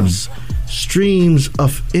jobs, streams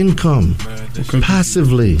of income.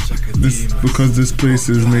 Passively. Because this place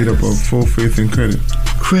is made up of full faith and credit.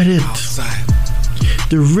 Credit.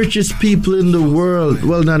 The richest people in the world,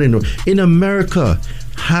 well, not in America,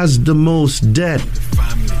 has the most debt.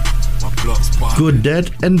 Good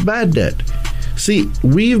debt and bad debt. See,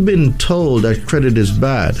 we've been told that credit is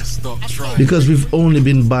bad because we've only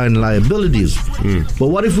been buying liabilities. But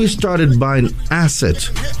what if we started buying assets?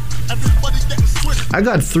 I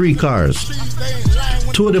got 3 cars.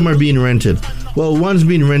 2 of them are being rented. Well, one's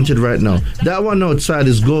being rented right now. That one outside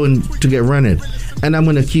is going to get rented. And I'm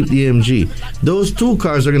going to keep the AMG. Those 2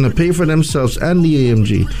 cars are going to pay for themselves and the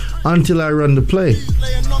AMG until I run the play.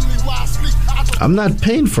 I'm not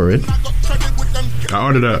paying for it. I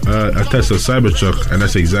ordered a Tesla Cybertruck, and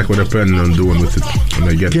that's exactly what I'm planning on doing with it. I'm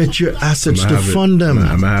gonna get your assets to fund them.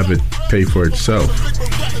 I'm going to have it pay for itself.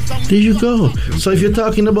 There you go. So if you're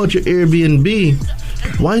talking about your Airbnb,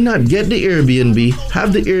 why not get the Airbnb,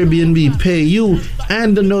 have the Airbnb pay you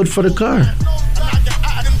and the note for the car?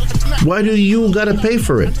 Why do you got to pay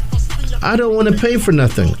for it? I don't want to pay for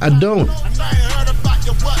nothing. I don't.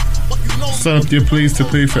 Set up your place to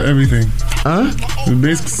pay for everything. Huh? You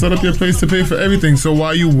basically set up your place to pay for everything. So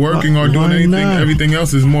while you working or doing anything, everything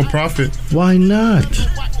else is more profit. Why not?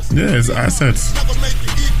 Yeah, it's assets.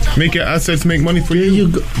 Make your assets make money for you.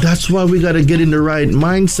 That's why we got to get in the right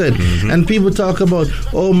mindset. And people talk about,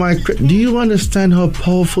 oh, do you understand how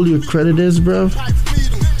powerful your credit is, bro?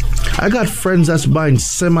 I got friends that's buying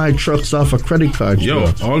semi trucks off a credit card.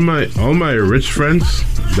 Yo, all my rich friends,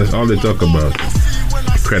 That's all they talk about.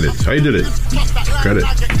 Credit. How you did it? Credit.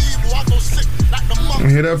 You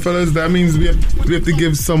hear that, fellas? That means we have to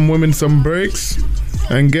give some women some breaks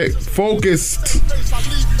and get focused.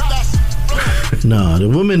 Nah, the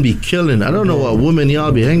women be killing. I don't know what women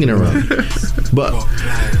y'all be hanging around. But,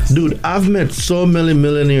 dude, I've met so many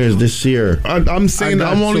millionaires this year. I'm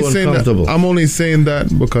only saying that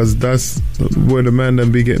because that's where the men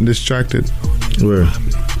then be getting distracted.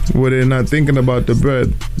 Where they're not thinking about the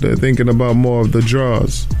bread, they're thinking about more of the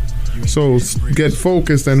draws. So get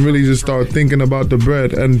focused and really just start thinking about the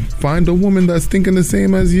bread and find a woman that's thinking the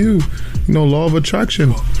same as you. You know, law of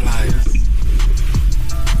attraction.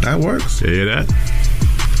 That works. You hear that?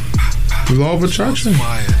 Law of attraction.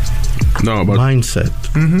 No, but mindset.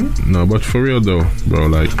 Mm-hmm. No, but for real though, bro,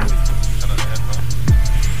 like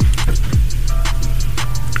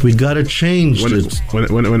we gotta change this.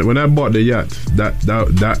 When I bought the yacht, that's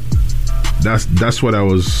what I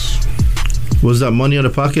was. Was that money in the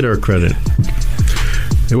pocket or credit?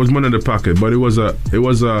 It was money in the pocket, but it was a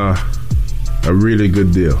really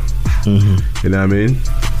good deal. Mm-hmm. You know what I mean?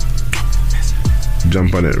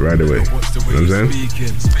 Jump on it right away. You know what I'm saying?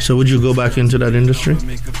 So would you go back into that industry?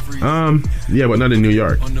 Yeah, but not in New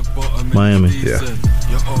York. Miami. Yeah.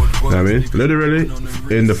 You know what I mean? Literally,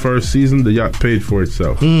 in the first season, the yacht paid for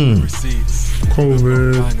itself.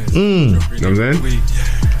 COVID. You know what I'm saying?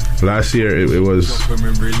 Last year, it was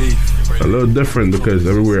a little different because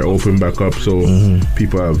everywhere opened back up, so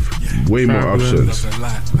people have way more options.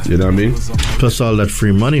 You know what I mean? Plus all that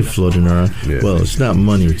free money floating around. Yeah. Well, it's not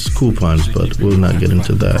money, it's coupons, but we'll not get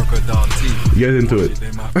into that. Get into it.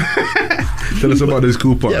 Tell us about this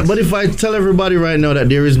coupon. Yeah, but if I tell everybody right now that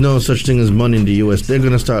there is no such thing as money in the U.S., they're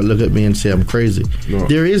going to start looking at me and say I'm crazy. No.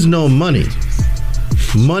 There is no money.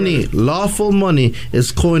 Money, lawful money,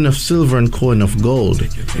 is coin of silver and coin of gold.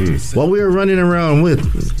 What we are running around with,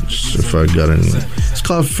 if I got any, it's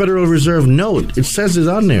called Federal Reserve Note. It says it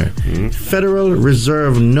on there. Federal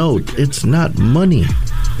Reserve Note. It's not money.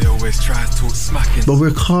 They always try to talk smacking. But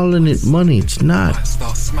we're calling it money. It's not.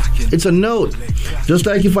 It's a note. Just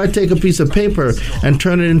like if I take a piece of paper and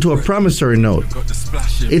turn it into a promissory note.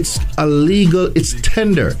 It's a legal, it's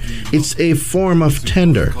tender. It's a form of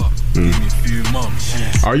tender.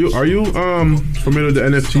 Are you familiar with the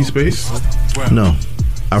NFT space? No.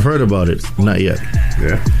 I've heard about it. Not yet.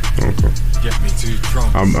 Yeah. Okay.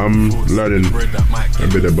 I'm learning a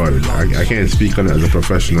bit about it. I can't speak on it as a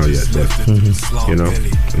professional yet, but you know,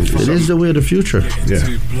 it is the way of the future. Yeah.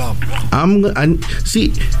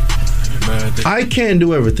 I can't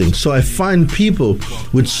do everything, so I find people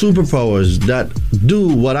with superpowers that do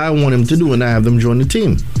what I want them to do, and I have them join the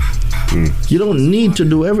team. You don't need to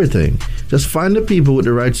do everything. Just find the people with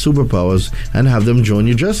the right superpowers and have them join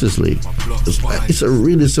your Justice League. It's a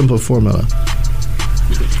really simple formula.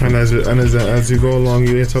 And as you go along,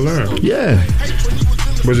 you get to learn. Yeah.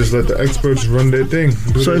 But just let the experts run their thing.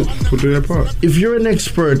 Do their part. If you're an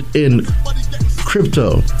expert in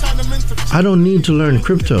crypto, I don't need to learn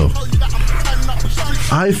crypto.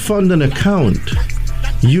 I fund an account.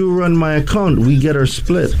 You run my account. We get our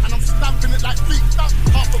split.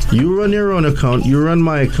 You run your own account, you run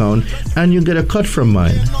my account, and you get a cut from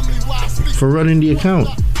mine for running the account.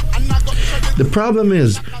 The problem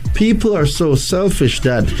is, people are so selfish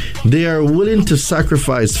that they are willing to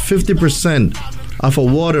sacrifice 50% of a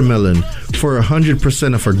watermelon for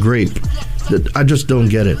 100% of a grape. I just don't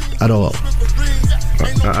get it at all.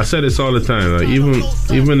 I say this all the time. Like even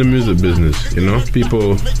in the music business, you know,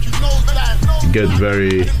 people get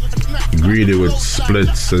very greedy with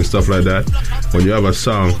splits and stuff like that. When you have a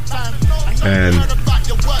song and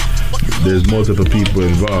there's multiple people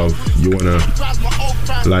involved, you wanna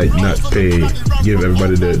like not give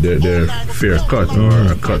everybody their fair cut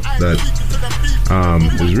or a cut that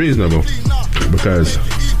is reasonable, because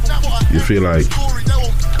you feel like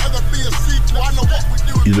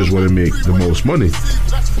you just want to make the most money,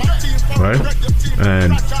 right?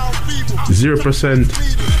 And 0%.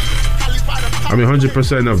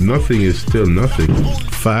 100% of nothing is still nothing.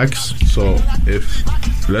 Facts. So if,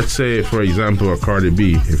 let's say, for example, a Cardi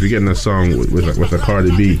B, if you're getting a song with a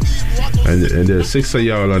Cardi B, and there's 6 of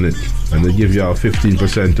y'all on it, and they give y'all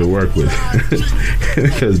 15% to work with,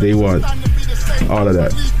 because they want all of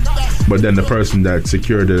that. But then the person that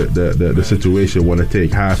secured the situation want to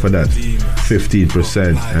take half of that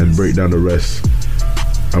 15% and break down the rest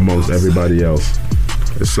amongst everybody else.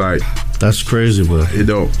 It's like, that's crazy, bro. It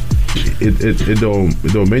don't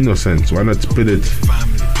make no sense. Why not split it?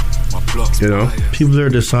 You know, people are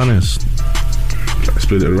dishonest.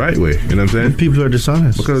 Split it the right way. You know what I'm saying? People are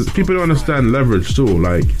dishonest because people don't understand leverage too.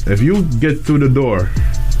 Like if you get through the door,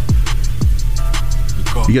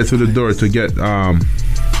 you get through the door to get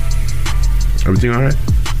everything all right?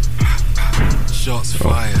 Shots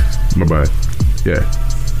fired. My bad. Yeah.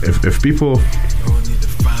 If people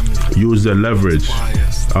use the leverage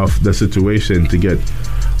of the situation to get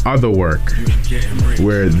other work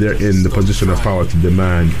where they're in the position of power to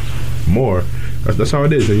demand more, that's how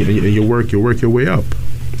it is. And you work your way up.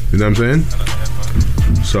 You know what I'm saying?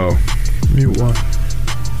 So, mute one.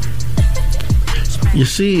 You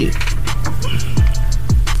see,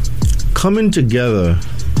 coming together,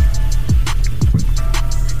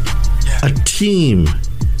 a team.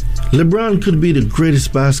 LeBron could be the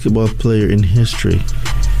greatest basketball player in history.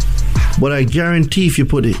 But I guarantee if you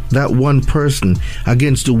put that one person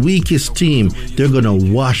against the weakest team, they're going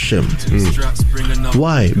to wash him.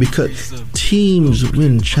 Why? Because teams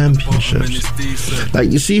win championships.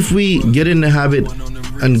 Like, you see, if we get in the habit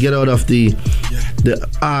and get out of the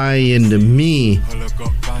I and the me,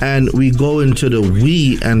 and we go into the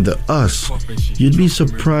we and the us, you'd be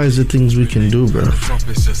surprised the things we can do, bro.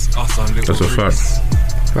 That's a fact.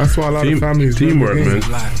 That's why a lot of families teamwork, man.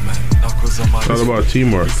 It's all about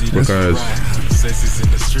teamwork because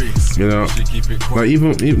you know, like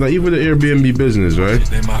even the Airbnb business, right?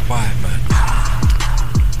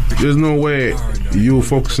 There's no way you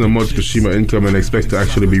focus on multiple income and expect to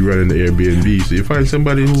actually be running the Airbnb. So you find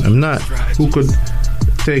somebody who could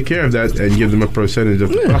take care of that and give them a percentage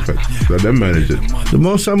of the profit. Let them manage it. The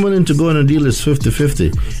most I'm willing to go on a deal is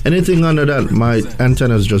 50-50. Anything under that, my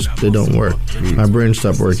antennas they don't work. My brain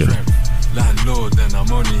stopped working.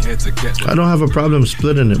 I don't have a problem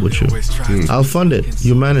splitting it with you. I'll fund it.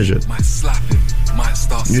 You manage it.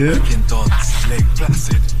 Yeah.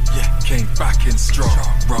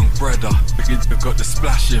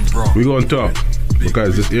 We're going to talk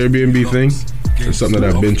because this Airbnb thing is something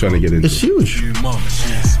that I've been trying to get into. It's huge.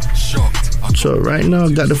 So right now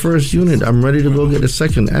I got the first unit. I'm ready to go get the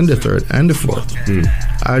second and the third and the fourth.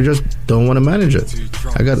 I just don't want to manage it.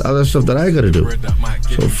 I got other stuff that I got to do.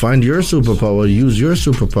 So find your superpower, use your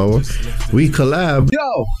superpower. We collab.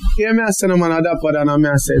 Yo, hear me say no man adapter and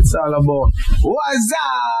I say it's all about what's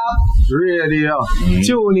up radio.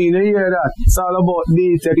 Tune in, you hear that? It's all about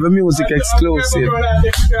D-Tech, the music exclusive.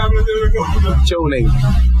 Tune in.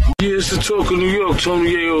 Yeah, it's the Talk of New York.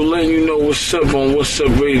 Tony Yayo letting you know what's up on What's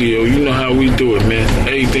Up Radio. You know how we do it, man.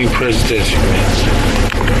 Everything presidential,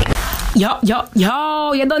 man. Yo,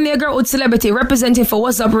 you done there, girl with celebrity representing for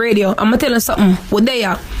What's Up Radio. I'm gonna tell you something. What they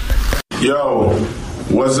are? Yo,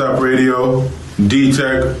 What's Up Radio?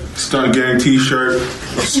 D-Tech, Stunt Gang T-shirt.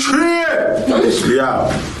 Straight!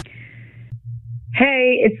 Yeah.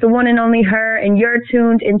 Hey, it's the one and only her, and you're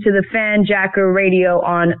tuned into the Fanjacker Radio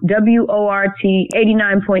on WORT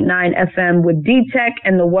 89.9 FM with D-Tech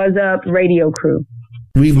and the What's Up Radio crew.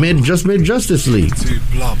 We just made Justice League. It's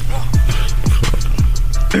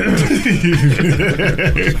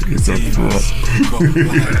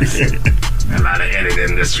a lot of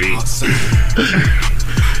editing this week.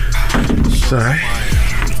 Sorry.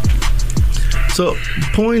 So,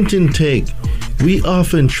 point and take. We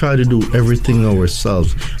often try to do everything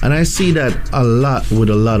ourselves. And I see that a lot with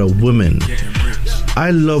a lot of women. I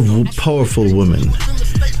love powerful women.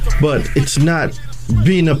 But it's not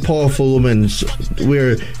being a powerful woman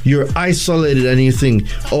where you're isolated and you think,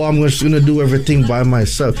 oh, I'm just going to do everything by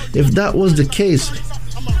myself. If that was the case,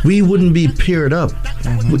 we wouldn't be paired up.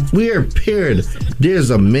 We are paired. There's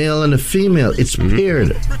a male and a female. It's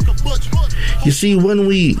paired. You see, when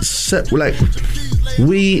we set, like,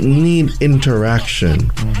 we need interaction.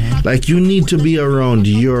 Like, you need to be around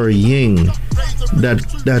your yin.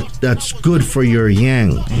 That's good for your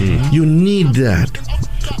yang. You need that.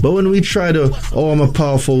 But when we try to, oh, I'm a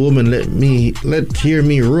powerful woman, let hear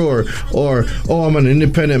me roar, or oh, I'm an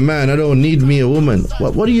independent man, I don't need me a woman.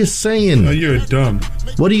 What are you saying? Oh, you're dumb.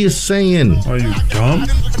 What are you saying? Are you dumb?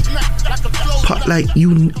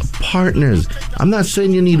 You partners. I'm not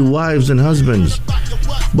saying you need wives and husbands,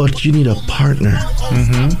 but you need a partner.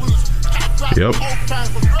 Yep.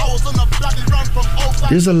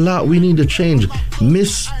 There's a lot we need to change.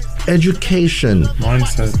 Miseducation.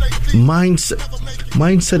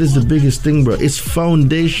 Mindset is the biggest thing, bro. It's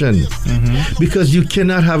foundation. Because you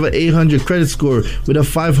cannot have an 800 credit score with a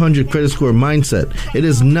 500 credit score mindset. It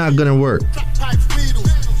is not gonna work.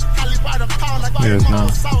 Yeah, it's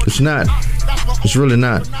not. It's not. It's really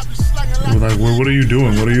not. Like, what are you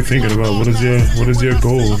doing? What are you thinking about? What is your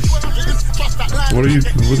goals? What are you?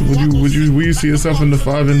 Will you see yourself in the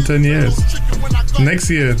 5 and 10 years? Next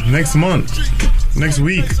year, next month, next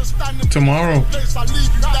week, tomorrow.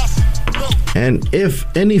 And if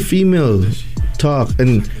any female talk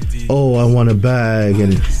and, oh, I want a bag,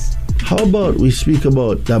 and How about we speak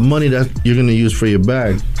about that money that you're going to use for your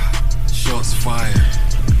bag? Shots fired.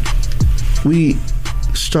 We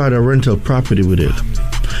start a rental property with it.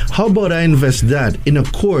 How about I invest that in a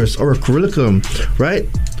course or a curriculum, right?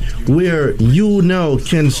 Where you now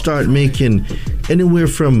can start making anywhere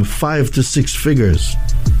from 5 to 6 figures.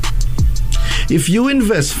 If you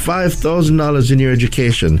invest $5,000 in your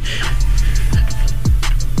education,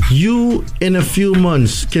 you in a few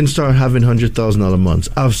months can start having $100,000 months.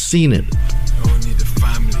 I've seen it.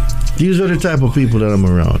 These are the type of people that I'm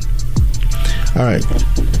around. All right.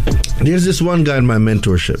 There's this one guy in my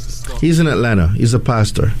mentorship. He's in Atlanta. He's a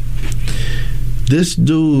pastor. This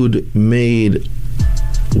dude made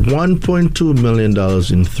 $1.2 million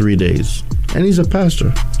in 3 days. And he's a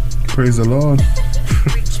pastor. Praise the Lord.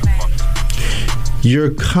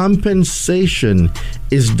 Your compensation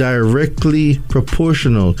is directly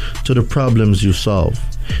proportional to the problems you solve.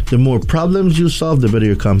 The more problems you solve, the better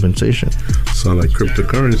your compensation. Sound like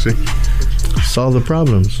cryptocurrency. Solve the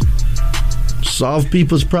problems. Solve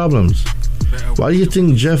people's problems. Why do you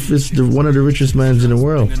think Jeff is one of the richest men in the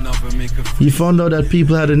world? He found out that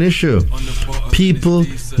people had an issue. People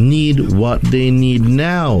need what they need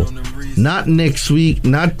now. Not next week,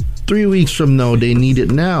 not 3 weeks from now. They need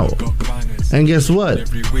it now. And guess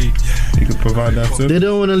what? You can provide that too. They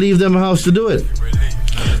don't want to leave them house to do it.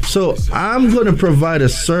 So I'm going to provide a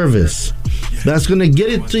service that's going to get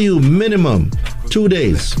it to you minimum 2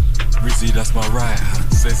 days. Rizzy, that's my right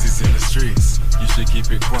hand. Says he's in the streets. You should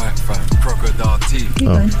keep it quiet, fam. Crocodile teeth.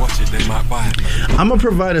 Watch it, they might buy it. I'm going to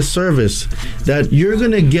provide a service that you're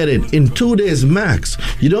going to get it in 2 days max.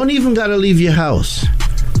 You don't even got to leave your house.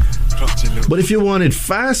 But if you want it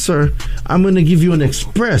faster, I'm going to give you an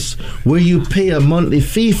express where you pay a monthly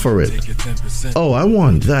fee for it. Oh, I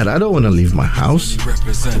want that. I don't want to leave my house.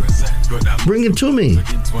 Bring it to me.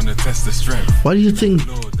 Why do you think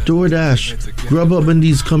DoorDash, Grubhub, and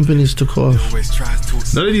these companies took off?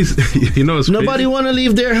 None of these, you know, it's nobody want to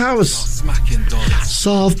leave their house.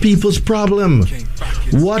 Solve people's problem.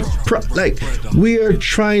 We are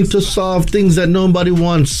trying to solve things that nobody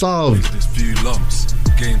wants solved.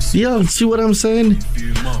 Yeah, see what I'm saying?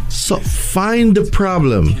 So find the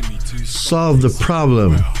problem, solve the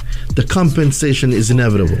problem. The compensation is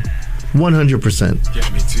inevitable, 100%.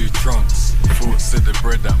 Get me 2 trunks, thoughts of the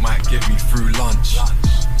bread that might get me through lunch.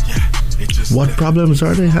 What problems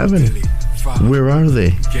are they having? Where are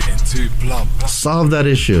they? Solve that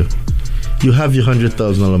issue. You have your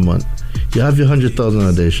 $100,000 a month. You have your $100,000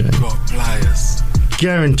 a day, Shane.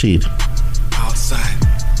 Guaranteed. Outside.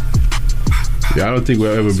 Yeah, I don't think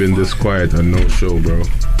we've ever been this quiet on no show, bro.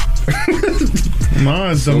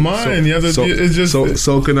 Man, it's the mind. It's just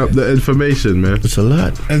soaking up the information, man. It's a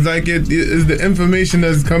lot. It's like it's the information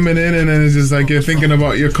that's coming in, and then it's just like you're thinking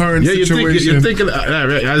about your current situation. You're thinking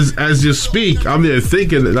as you speak. I'm there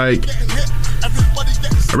thinking like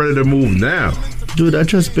I'm ready to move now. Dude, I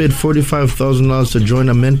just paid $45,000 to join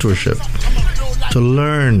a mentorship to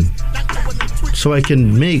learn, so I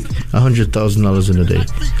can make $100,000 in a day.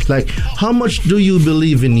 Like, how much do you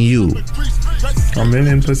believe in you?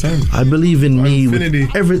 1,000,000%. I believe in me. Infinity.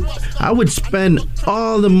 I would spend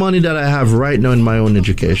all the money that I have right now in my own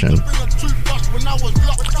education,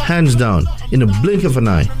 hands down, in a blink of an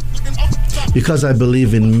eye, because I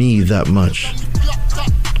believe in me that much.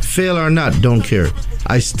 Fail or not, don't care.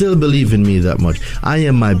 I still believe in me that much. I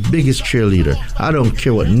am my biggest cheerleader. I don't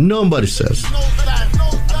care what nobody says.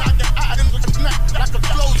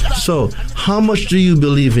 So, how much do you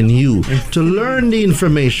believe in you to learn the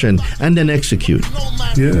information and then execute?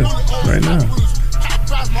 Yeah, right now.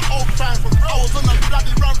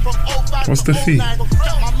 What's the fee?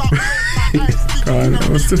 God,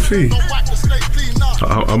 what's the fee?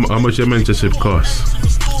 How much your mentorship costs?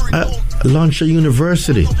 I launched a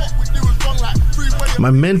university.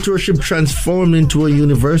 My mentorship transformed into a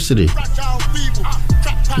university.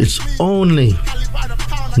 It's only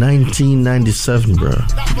 $19.97, bro.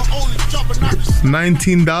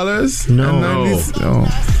 $19? No.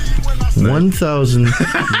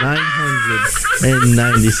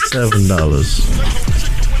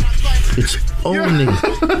 $1,997. It's only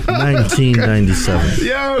 $19.97.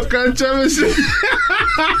 Yo, controversy.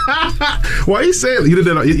 Why you say it? You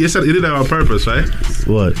said you did that on purpose, right?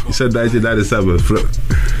 What? You said 1997.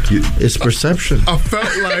 It's perception. I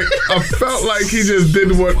felt like he just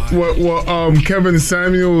did what Kevin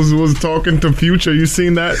Samuels was talking to Future. You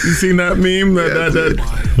seen that? You seen that meme?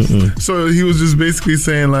 So he was just basically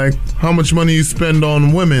saying like, how much money you spend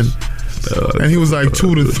on women, and he was like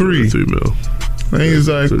 2 to 3. 3 mil. And he was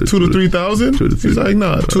like 2 to 3,000. He's like,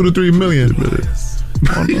 nah, 2 to 3 million.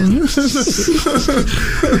 So he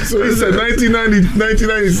said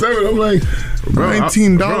 1997. I'm like,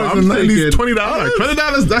 $19 and $20.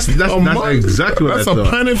 $20. That's exactly what That's I a thought.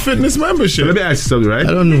 Planet Fitness membership. Let me ask you something, right?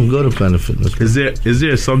 I don't even go to Planet Fitness. Is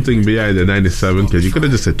there something behind the 97? Because you could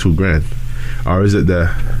have just said $2,000, or is it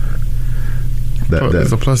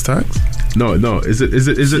Is it plus tax? No. Is it?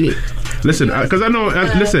 Listen, because I know.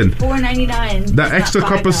 Listen, $4.99. that extra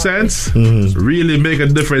couple cents really make a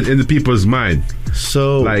difference in the people's mind.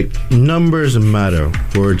 So, like, numbers matter,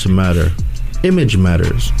 words matter, image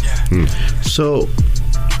matters. So,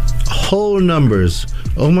 whole numbers.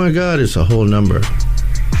 Oh my God, it's a whole number.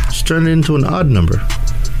 It's turned into an odd number.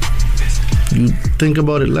 You think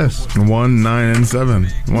about it less. 1, 9, and 7.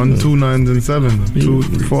 1, 2 9s and 7. 2,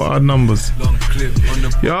 4 odd numbers.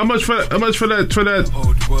 Yo, how much for that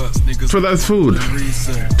food?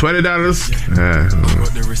 $20.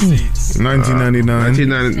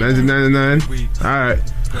 $19.99. All right.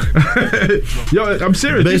 Yo, I'm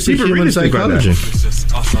serious. Basic People human really think about psychology.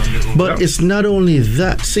 that. But it's not only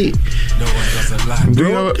that. See,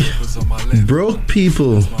 broke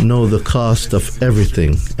people know the cost of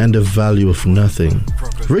everything and the value of nothing.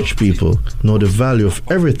 Rich people know the value of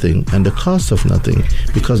everything and the cost of nothing,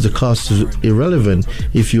 because the cost is irrelevant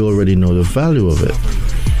if you already know the value of it.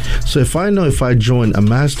 So if I join a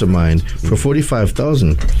mastermind for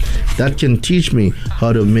 $45,000, that can teach me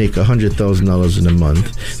how to make $100,000 in a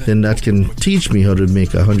month. Then that can teach me how to make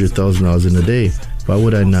 $100,000 in a day. Why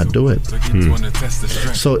would I not do it?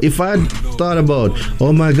 So if I thought about,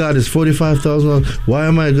 oh my God, it's $45,000. Why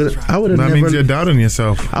am I good? I would have never. That means you're doubting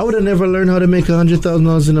yourself. I would have never learned how to make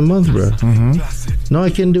 $100,000 in a month, bro. No, I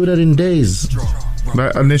can do that in days.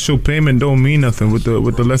 That initial payment don't mean nothing with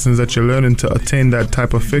the lessons that you're learning to attain that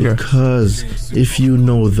type of figure. Because if you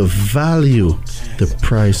know the value, the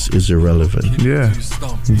price is irrelevant. Yeah,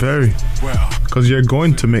 very. Because you're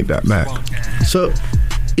going to make that back. So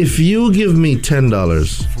if you give me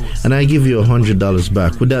 $10 and I give you $100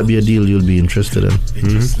 back, would that be a deal you'll be interested in?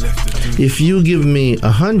 If you give me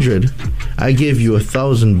 100, I gave you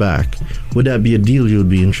 1,000 back, would that be a deal you'd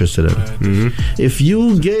be interested in? If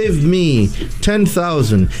you gave me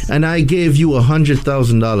 10,000 and I gave you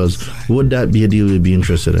 $100,000, would that be a deal you'd be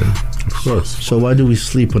interested in? Of course. So why do we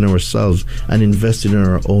sleep on ourselves and invest in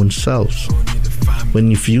our own selves? When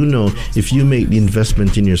if you make the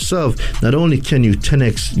investment in yourself, not only can you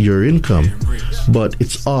 10x your income, but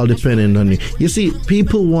it's all dependent on you. You see,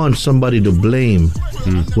 people want somebody to blame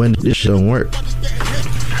when this don't work.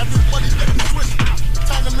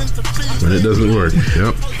 When it doesn't work.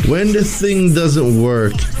 Yep. When the thing doesn't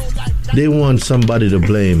work, they want somebody to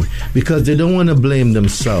blame because they don't want to blame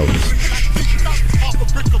themselves.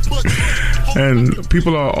 And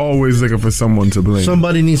people are always looking for someone to blame.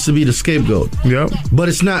 Somebody needs to be the scapegoat. Yep. But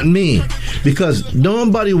it's not me, because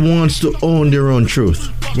nobody wants to own their own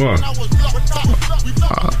truth. What?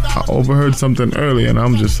 I overheard something earlier, and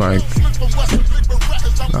I'm just like,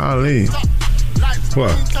 Ali.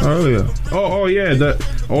 What? Earlier. Oh yeah.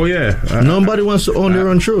 Nobody wants to own their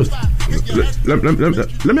own truth. Let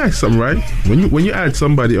me ask something, right? When you add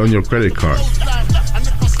somebody on your credit card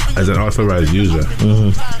as an authorized user,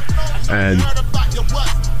 and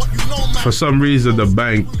for some reason the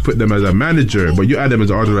bank put them as a manager, but you add them as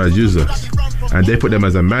an authorized user, and they put them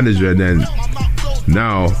as a manager, and then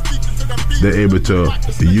now they're able to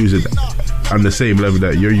use it on the same level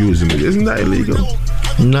that you're using it. Isn't that illegal?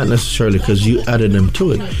 Not necessarily, because you added them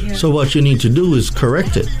to it. So what you need to do is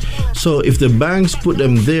correct it. So if the banks put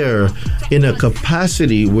them there in a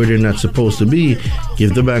capacity where they're not supposed to be,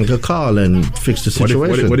 give the bank a call and fix the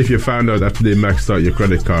situation. What if you found out after they maxed out your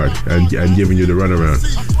credit card and giving you the runaround?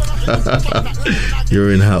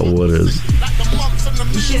 You're in hot waters.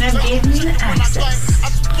 You should have given me the access.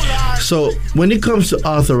 So when it comes to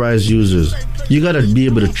authorized users, you got to be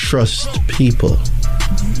able to trust people.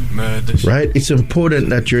 Right? It's important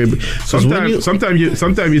that you're able.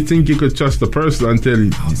 Sometimes you think you could trust the person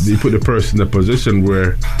until you put the person in a position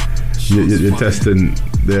where you're testing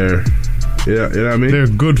their, you know what I mean? Their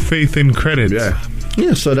good faith in credit.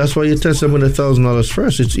 Yeah, so that's why you test them with $1,000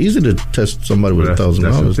 first. It's easy to test somebody with $1,000.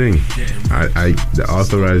 That's the thing.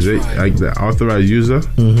 The authorized user.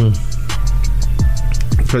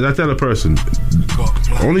 Because I tell a person,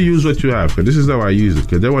 only use what you have. Because this is how I use it.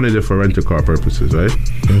 Because they wanted it for rental car purposes, right?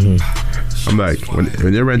 I'm like,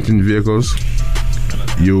 when you're renting vehicles,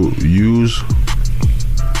 you use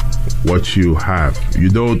what you have. You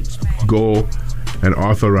don't go and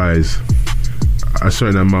authorize a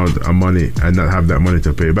certain amount of money and not have that money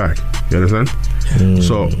to pay back. You understand?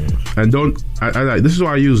 So, and this is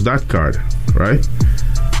why I use that card, right?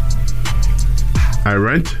 I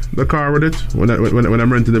rent. the car with it when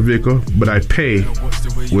I'm renting the vehicle, but I pay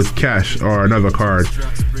with cash or another card.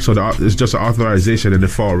 So it's just an authorization and they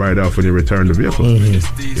fall right off when you return the vehicle.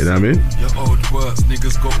 Mm-hmm. You know what I mean?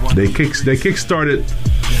 They kickstarted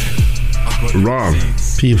wrong.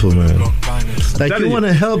 People, man. Like you want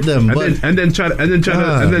to help them, but and then try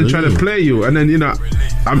to play you, and then you know,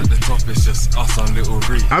 I'm the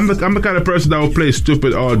kind of person that will play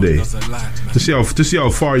stupid all day to see how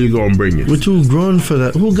far you go and bring it. We're too grown for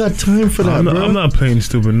that. Who got time for that, bro? I'm not playing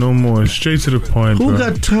stupid no more. Straight to the point. Who bro.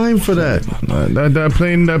 got time for that?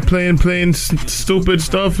 That playing stupid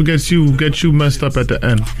stuff gets you messed up at the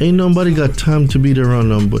end. Ain't nobody got time to beat around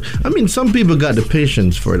them. But I mean, some people got the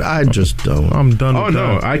patience for it. I just don't. I'm done. Oh with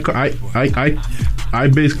no, that. I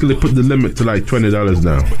basically put the limit to like $20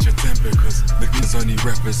 now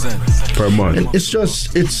per month. And it's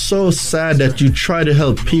so sad that you try to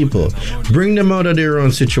help people, bring them out of their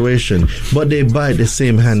own situation, but they bite the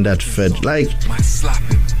same hand that fed. Like,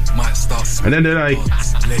 and then they're like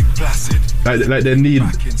they need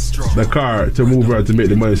the car to move around to make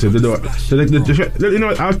the money. So they don't. You know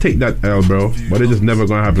what? I'll take that L, bro. But it's just never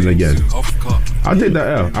gonna happen again. I'll take that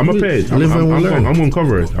L. I'm gonna pay it. I'm gonna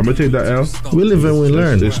cover it. I'm gonna take that L. We live and we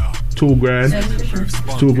learn. It's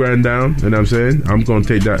 $2,000 down. You know what I'm saying? I'm gonna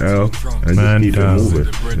take that L and just need to move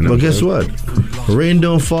it. You know but guess what? Rain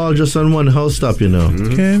don't fall just on one house top, you know.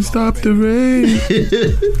 Mm-hmm. Can't stop the rain.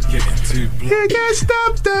 You can't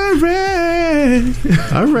stop the rain.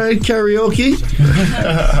 All right, karaoke.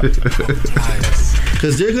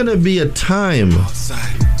 Because there's gonna be a time.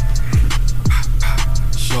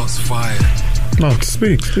 Shots fired. No,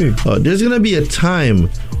 speak. Oh, there's gonna be a time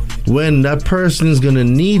when that person's gonna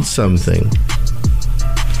need something,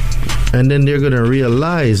 and then they're gonna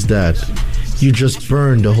realize that you just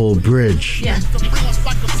burned the whole bridge. Yeah.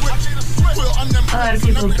 A lot of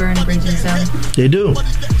people burn bridges down. They do.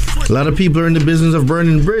 A lot of people are in the business of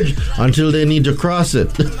burning bridge until they need to cross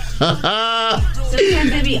it.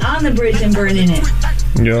 Sometimes they be on the bridge and burning it.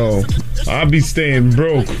 Yo, I be staying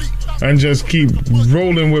broke and just keep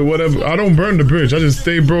rolling with whatever. I don't burn the bridge. I just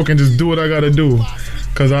stay broke and just do what I gotta do.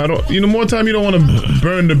 Cause I don't, more time you don't want to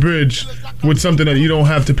burn the bridge with something that you don't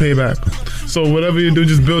have to pay back. So whatever you do,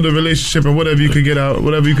 just build a relationship, and whatever you could get out,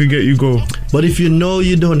 whatever you could get, you go. But if you know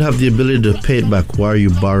you don't have the ability to pay it back, why are you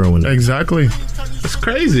borrowing it? Exactly. It's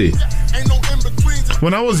crazy.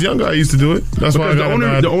 When I was younger, I used to do it. That's why the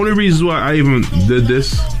only reason why I even did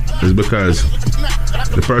this is because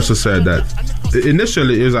the person said that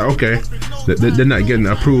initially it was like, okay, they're not getting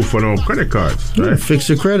approved for no credit cards, right? Yeah, fix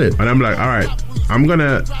your credit. And I'm like, all right, I'm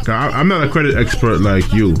not a credit expert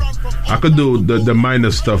like you. I could do the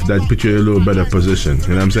minor stuff that put you in a little better position. You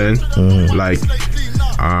know what I'm saying? Like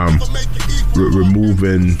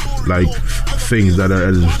removing like things that are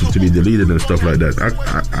eligible to be deleted and stuff like that.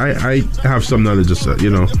 I have some knowledge of,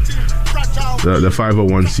 the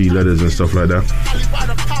 501c letters and stuff like that.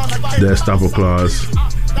 The estoppel clause.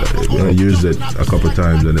 I used it a couple of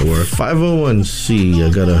times and it worked. 501c, I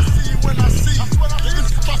gotta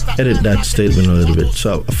edit that statement a little bit.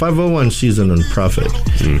 So 501c is a non-profit.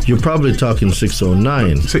 You're probably talking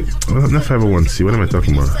 609. Not 501c. What am I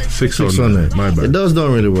talking about? 609. My bad. Those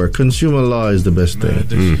don't really work. Consumer law is the best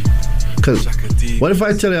thing. Because what if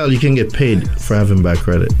I tell y'all you can get paid for having bad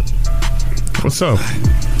credit? What's up?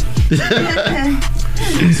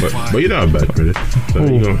 But you don't have bad credit. So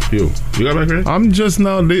you got bad credit? I'm just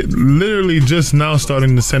now, literally just now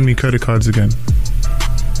starting to send me credit cards again.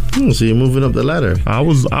 So you're moving up the ladder. I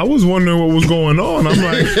was wondering what was going on. I'm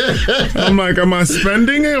like, am I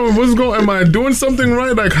spending it? Am I doing something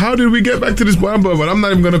right? Like, how did we get back to this point? But I'm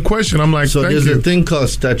not even gonna question. I'm like, so there's a thing called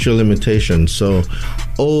statute of limitations. So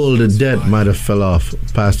all the debt might have fell off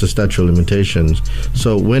past the statute of limitations.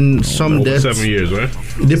 So when some debts, 7 years, right?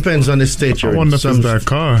 It depends on the state you're in. I wonder if it's that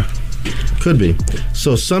car. Could be.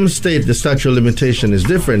 So some state the statute of limitation is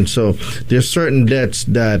different. So there's certain debts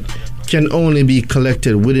that can only be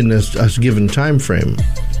collected within a given time frame.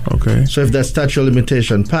 Okay. So if that statute of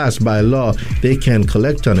limitation passed by law, they can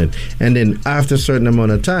collect on it. And then after a certain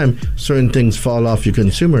amount of time, certain things fall off your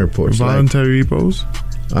consumer reports. Voluntary repos?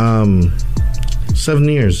 7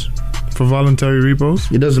 years. For voluntary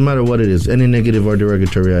repos? It doesn't matter what it is, any negative or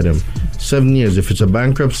derogatory item. 7 years. If it's a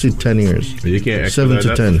bankruptcy, 10 years. You can't 7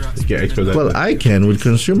 to 10. You can't expedite Well, that. I can with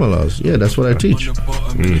consumer laws. Yeah, that's what I teach.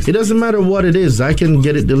 It doesn't matter what it is. I can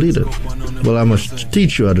get it deleted. Well, I must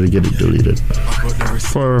teach you how to get it deleted.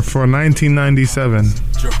 For 1997.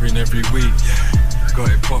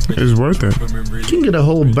 It's worth it. You can get a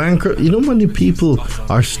whole bankruptcy. You know how many people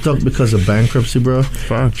are stuck because of bankruptcy, bro?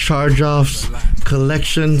 Fuck. Charge-offs,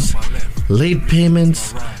 collections. late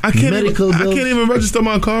payments, medical bills. I can't even register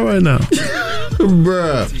my car right now.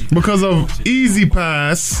 Bruh. Because of Easy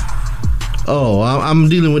Pass. Oh, I'm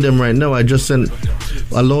dealing with them right now. I just sent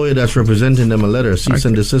a lawyer that's representing them a letter, cease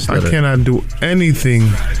and desist letter. I cannot do anything.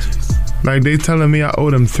 Like, they telling me I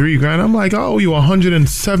owe them $3,000. I'm like, I owe you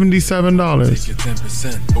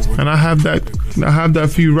 $177, and I have that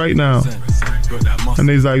for you right now. And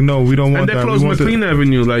they's like, no, we don't want that. And they closed McLean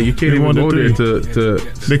Avenue. Like, you can't even go there to.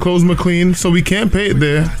 They closed McLean, so we can't pay it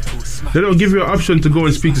there. They don't give you an option to go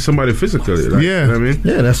and speak to somebody physically. Like, yeah, you know what I mean,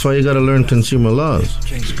 yeah, that's why you got to learn consumer laws.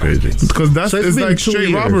 It's crazy because that's it's like straight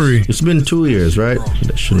years. Robbery. It's been 2 years, right?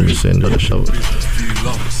 That shouldn't be saying another show.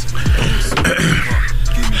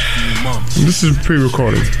 This is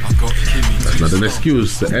pre-recorded. That's not an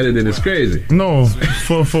excuse. The editing is crazy. No,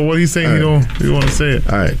 for what he's saying, right. You want to say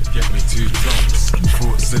it. All right.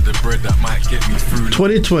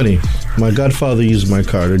 2020, my godfather used my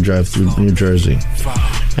car to drive through New Jersey,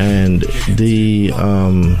 and the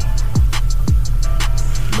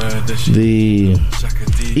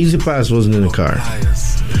Easy Pass wasn't in the car,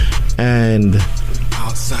 and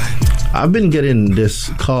I've been getting this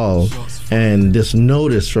call and this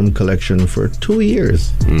notice from collection for 2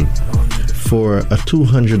 years for a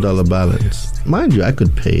 $200 balance. Mind you, I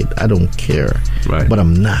could pay it. I don't care. Right. But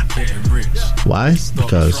I'm not. Why?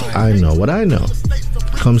 Because I know what I know.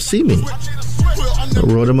 Come see me. I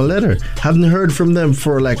wrote them a letter. Haven't heard from them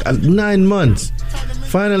for like 9 months.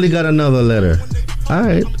 Finally got another letter. All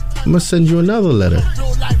right, I'm going to send you another letter.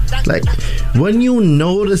 Like, when you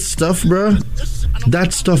know the stuff, bro,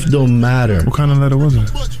 that stuff don't matter. What kind of letter was it?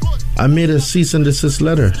 I made a cease and desist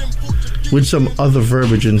letter with some other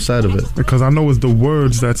verbiage inside of it. Because I know it's the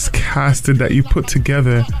words that's casted that you put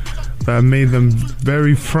together that made them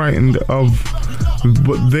very frightened of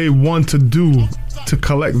what they want to do to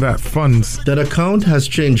collect that funds. That account has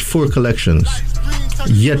changed 4 collections,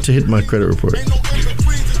 yet to hit my credit report.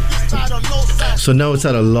 So now it's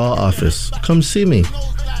at a law office. Come see me.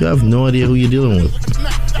 You have no idea who you're dealing with.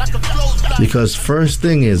 Because first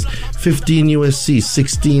thing is 15 USC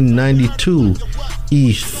 1692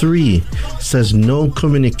 E3 says no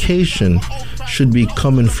communication should be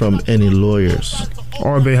coming from any lawyers.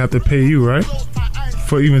 Or they have to pay you, right?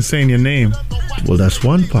 For even saying your name. Well, that's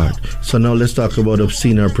one part. So now let's talk about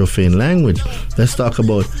obscene or profane language. Let's talk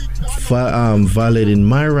about violating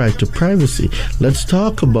my right to privacy. Let's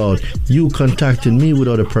talk about you contacting me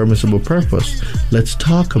without a permissible purpose. Let's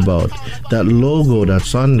talk about that logo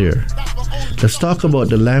that's on there. Let's talk about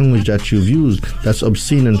the language that you've used that's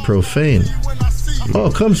obscene and profane.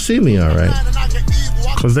 Oh, come see me, all right?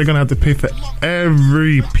 Because they're going to have to pay for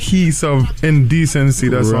every piece of indecency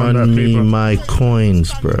that's on that paper. Run me my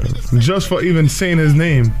coins, bro. Just for even saying his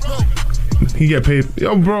name. He get paid.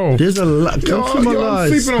 Yo, bro. There's a lot. I'm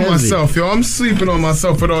sleeping on myself, yo. I'm sleeping on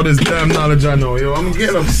myself with all this damn knowledge I know, yo. I'm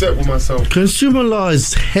getting upset with myself. Consumer law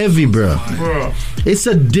is heavy, bro. Bro. It's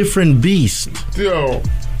a different beast. Yo.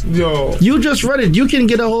 You just read it. You can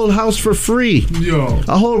get a whole house for free. Yo.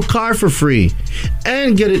 A whole car for free.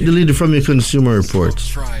 And get it deleted from your consumer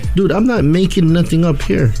reports. Dude, I'm not making nothing up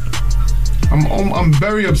here. I'm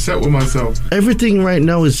very upset with myself. Everything right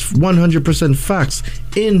now is 100% facts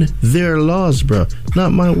in their laws, bro.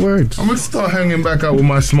 Not my words. I'm gonna start hanging back out with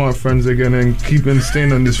my smart friends again and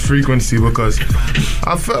staying on this frequency because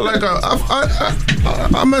I felt like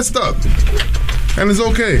I messed up. And it's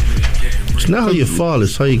okay. It's not how you fall,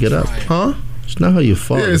 it's how you get up. Huh? It's not how you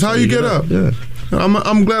fall. Yeah, it's how you get up. Yeah.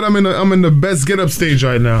 I'm glad I'm in the best get up stage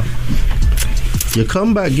right now. Your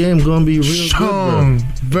comeback game gonna be real strong, good,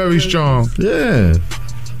 bro. Very strong. Yeah.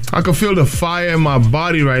 I can feel the fire in my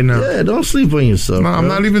body right now. Yeah, don't sleep on yourself. I'm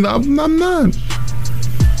not.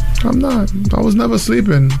 I was never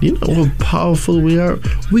sleeping. You know how powerful we are?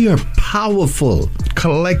 We are powerful.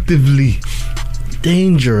 Collectively.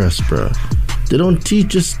 Dangerous, bro. They don't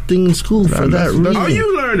teach us things in school for that reason. How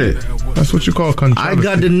you learn it? That's what you call controversy. I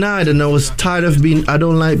got denied and I was tired of I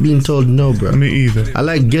don't like being told no, bro. Me either. I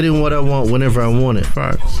like getting what I want whenever I want it.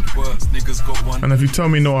 Facts. And if you tell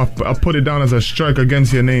me no, I put it down as a strike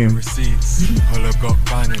against your name.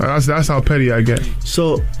 That's how petty I get.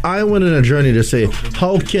 So I went on a journey to say,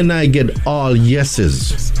 how can I get all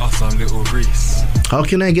yeses? How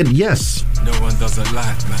can I get yes? No one doesn't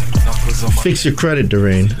like, man. Fix your credit,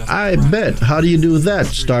 Daraine. I bet. How do you do that?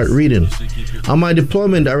 Start reading. On my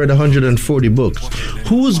deployment, I read 140 books.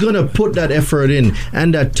 Who's going to put that effort in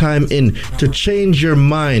and that time in to change your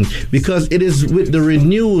mind? Because it is with the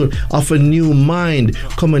renewal of a new mind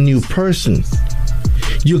come a new person.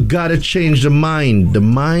 You gotta change the mind. The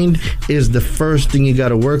mind is the first thing you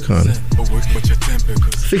gotta work on.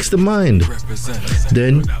 fix the mind.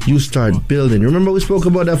 Then you start building. Remember we spoke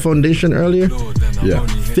about that foundation earlier? Yeah.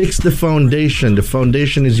 Fix the foundation. The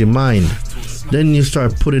foundation is your mind. Then you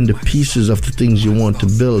start putting the pieces of the things you want to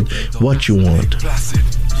build, what you want.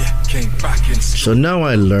 So now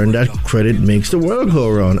I learned that credit makes the world go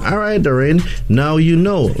around. All right, Doreen, now you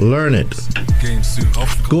know. Learn it.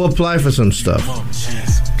 Go apply for some stuff.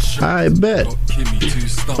 I bet.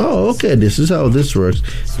 Oh, okay, this is how this works.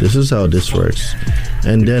 This is how this works.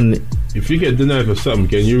 And then... If you get denied for something,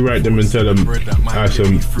 can you write them and tell them, ask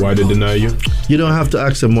them why they deny you? You don't have to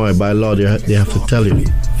ask them why. By law, they have to tell you.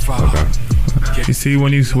 Okay. You see,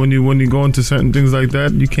 when you go into certain things like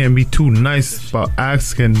that, you can't be too nice about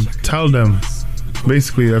asking. Tell them.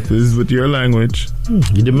 Basically, if this is with your language.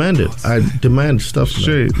 You demand it. I demand stuff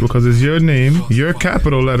straight because it's your name, your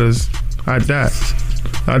capital letters at that.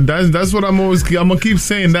 That's what I'm gonna keep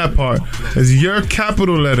saying. That part is your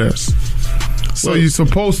capital letters. So you're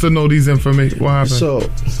supposed to know these information. What happened? So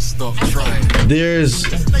there's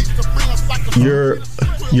your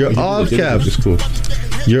all caps.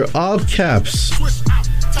 Your all caps.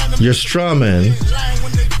 Your straw man.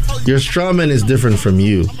 Your straw man is different from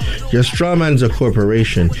you. Your straw man's a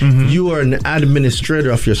corporation. Mm-hmm. You are an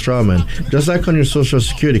administrator of your straw man. Just like on your social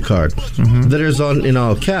security card. Mm-hmm. That is in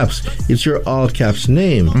all caps. It's your all caps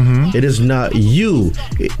name. Mm-hmm. It is not you.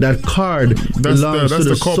 That card belongs to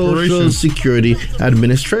the Social Security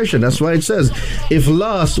Administration. That's why it says, if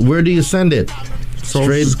lost, where do you send it?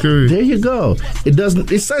 Straight. There you go. It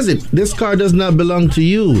doesn't. It says it. This card does not belong to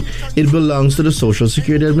you. It belongs to the Social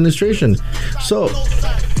Security Administration. So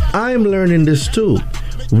I'm learning this too.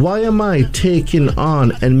 Why am I taking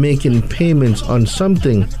on and making payments on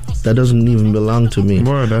something that doesn't even belong to me?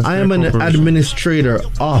 I am an administrator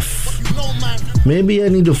of. Maybe I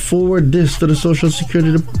need to forward this to the Social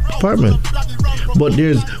Security Department. But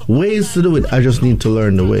there's ways to do it. I just need to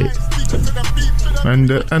learn the way. And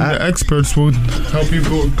the experts will help you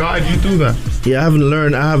guide you through that. Yeah, I haven't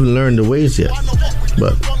learned the ways yet.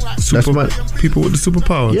 But that's my people with the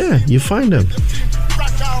superpowers. Yeah, you find them.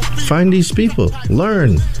 Find these people.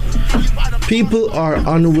 Learn. People are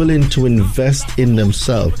unwilling to invest in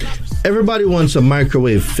themselves. Everybody wants a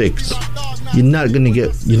microwave fix. You're not gonna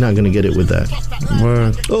get it with that.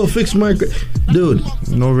 Word. Oh, fix micro, dude.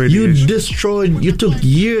 No radiation. You took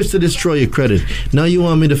years to destroy your credit. Now you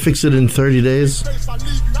want me to fix it in 30 days?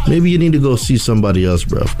 Maybe you need to go see somebody else,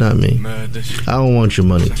 bro. Not me. I don't want your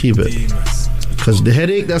money. Keep it. Because the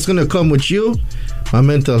headache that's gonna come with you, my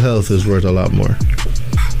mental health is worth a lot more.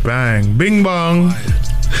 Bang, bing bong.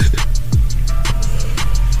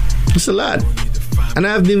 It's a lot. And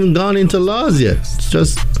I haven't even gone into laws yet.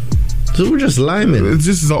 We're just liming. It's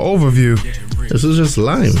just an overview. This is just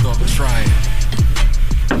lime.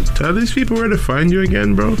 Tell these people where to find you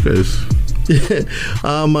again, bro. Cause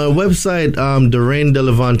my website,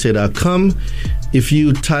 DorrainDeLevante.com. If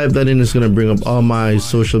you type that in, it's going to bring up all my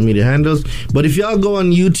social media handles. But if y'all go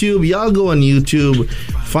on YouTube,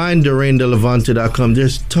 find DorrainDeLevante.com.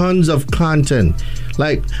 There's tons of content.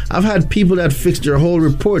 Like, I've had people that fixed their whole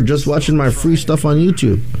report just watching my free stuff on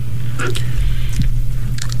YouTube.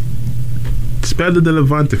 Spell the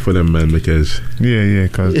Levante for them, man, because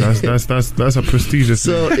because that's a prestigious.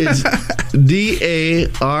 So it's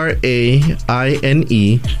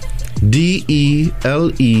DARAINEDELEVANTE.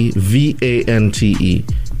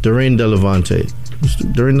 Dorrain DeLevante.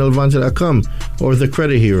 DorrainDeLevante.com or the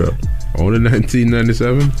Credit Hero. Only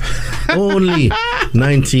 1997. Only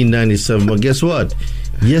 1997. But guess what?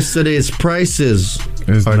 Yesterday's prices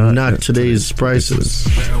are not today's prices.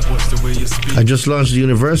 I just launched the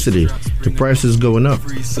university. The price is going up.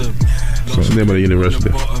 What's the name of the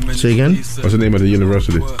university? Say again? What's the name of the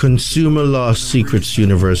university? Consumer Law Secrets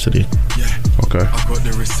University. Okay.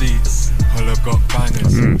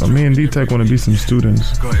 Me and D-Tech want to be some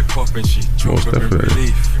students. Most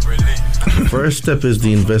definitely. First step is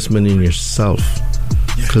the investment in yourself.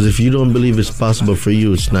 Because if you don't believe it's possible for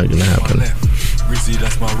you, it's not going to happen.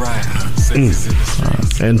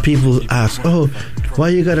 And people ask, oh, why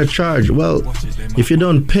you got to charge? Well, if you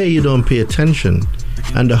don't pay attention.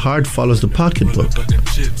 And the heart follows the pocketbook.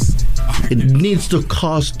 It needs to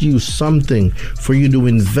cost you something for you to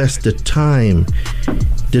invest the time,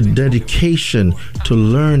 the dedication to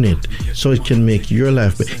learn it so it can make your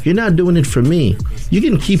life better. You're not doing it for me. You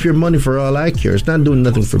can keep your money for all I care. It's not doing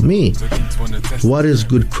nothing for me. What is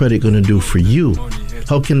good credit going to do for you?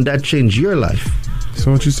 How can that change your life?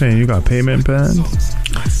 So what you saying? You got payment plans?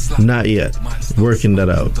 Not yet. Working that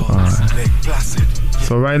out. All right.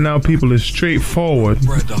 So right now, people is straightforward.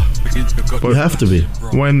 But you have to be.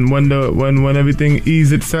 When everything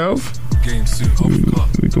ease itself,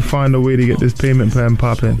 We could find a way to get this payment plan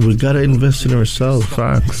popping. We gotta invest in ourselves.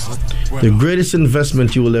 Facts. The greatest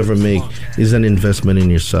investment you will ever make is an investment in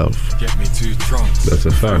yourself. That's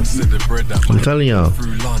a fact. I'm telling y'all,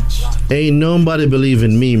 ain't nobody believe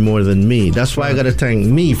in me more than me. That's why I gotta thank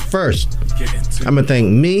me first. I'm gonna thank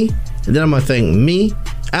me, and then I'm gonna thank me.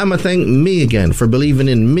 I'm gonna thank me again for believing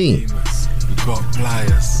in me.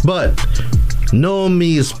 But no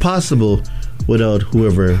me is possible without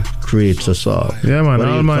whoever creates us all. Yeah, man.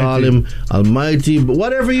 Whether Almighty. you call him Almighty, but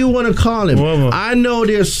whatever you want to call him, I know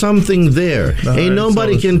there's something there. Ain't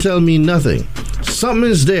nobody can tell me nothing. Something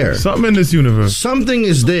is there. Something in this universe. Something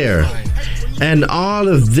is there. And all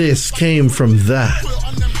of this came from that.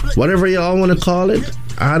 Whatever y'all want to call it,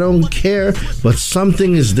 I don't care, but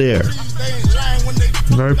something is there.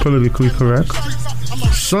 Very politically correct.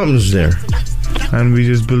 Something's there. And we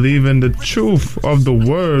just believe in the truth of the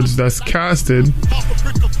words that's casted.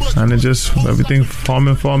 And it just, everything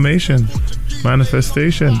formation,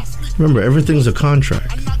 manifestation. Remember, everything's a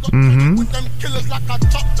contract. Mm-hmm.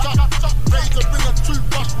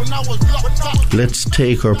 Let's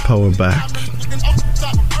take our power back.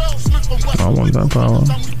 I want that power.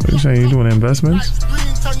 What are you saying? You doing investments?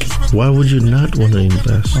 Why would you not want to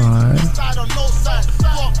invest? All right.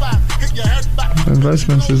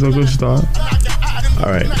 Investments is a good start. All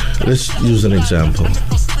right, let's use an example.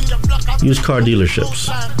 Use car dealerships.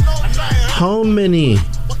 How many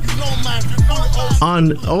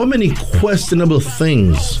questionable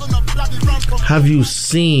things have you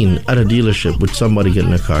seen at a dealership with somebody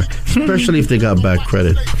getting a car, especially if they got bad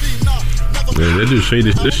credit? Yeah, they do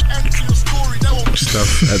shady stuff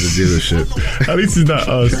at the dealership. At least it's not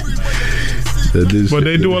us. But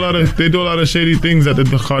they do a lot of shady things at the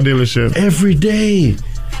car dealership every day.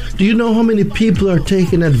 Do you know how many people are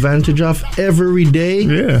taken advantage of every day?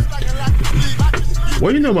 Yeah.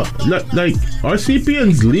 What do you know about, like, are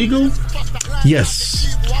CPNs legal?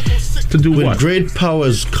 Yes. To do With what? great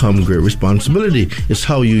powers come great responsibility. It's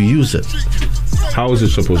how you use it. How is it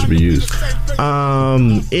supposed to be used?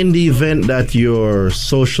 In the event that your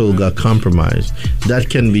social got compromised, that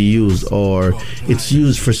can be used, or it's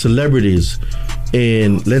used for celebrities.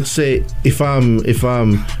 Let's say if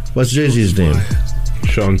I'm what's Jay-Z's name?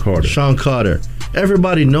 Sean Carter.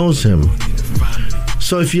 Everybody knows him.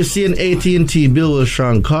 So if you see an AT&T bill with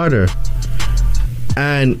Sean Carter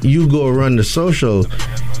and you go run the social,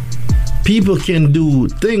 people can do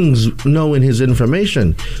things knowing his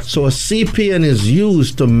information. So a CPN is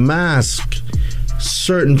used to mask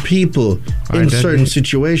certain people in certain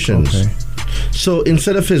situations. Okay. So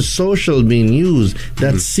instead of his social being used,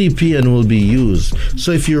 that CPN will be used.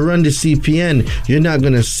 So if you run the CPN, you're not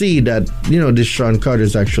going to see that, this Sean Carter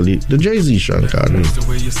is actually the Jay-Z Sean Carter.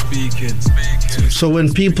 So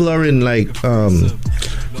when people are in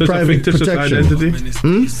private protection,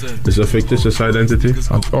 It's a fictitious identity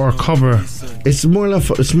or a cover. It's more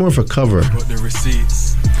of a cover.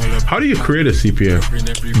 How do you create a CPN?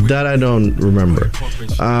 That I don't remember.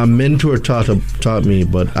 Mentor taught me,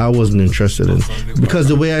 but I wasn't interested in, because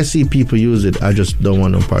the way I see people use it, I just don't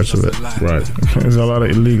want no parts of it. Right. There's a lot of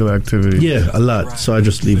illegal activity. Yeah, a lot. So I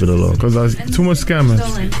just leave it alone. Because there's too much scammers.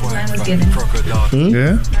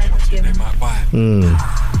 Yeah.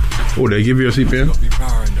 Oh, they give you a CPN?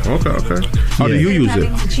 Okay. How do you use it?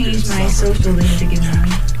 To change my social, they had to give me.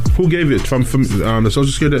 Who gave it? From the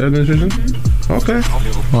Social Security Administration? Okay.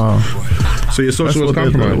 Wow. So your social was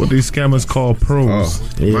compromised? What these scammers call pros. Oh.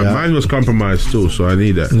 Yeah. Mine was compromised too, so I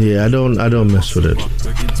need that. Yeah, I don't mess with it.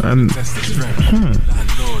 And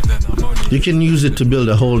you can use it to build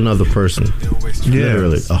a whole nother person. Yeah.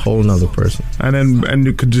 Literally, a whole nother person. And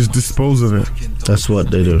you could just dispose of it. That's what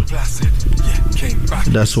they do.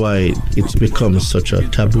 That's why it's become such a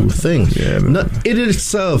taboo thing. Yeah, it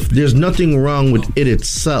itself, there's nothing wrong with it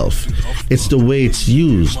itself. It's the way it's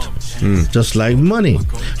used. Just like money,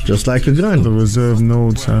 just like a gun. The reserve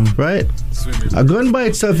notes, right? A gun by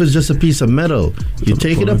itself is just a piece of metal. You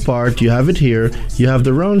take it apart, you have it here, you have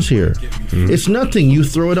the rounds here. It's nothing. You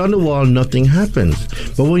throw it on the wall, nothing happens.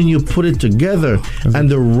 But when you put it together and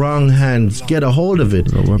the wrong hands get a hold of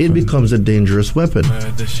it, it becomes a dangerous weapon.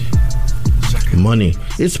 Money.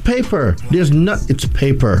 It's paper. It's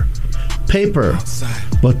paper. Paper.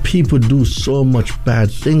 But people do so much bad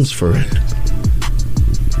things for it.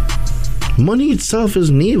 Money itself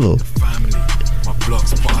isn't evil.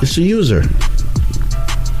 It's a user.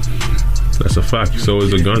 That's a fact. So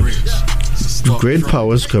is a gun. With great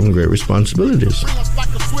powers come great responsibilities.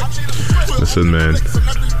 Listen, man.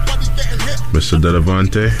 Mr.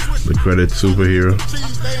 Delavante, the credit superhero.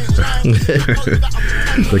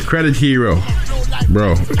 The credit hero.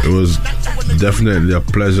 Bro, it was definitely a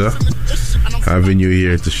pleasure having you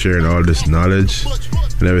here to share all this knowledge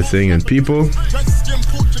and everything. And people,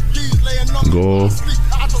 go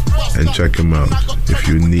and check him out. If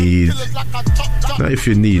you need, not if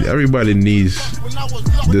you need, everybody needs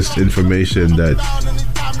this information that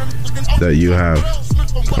you have.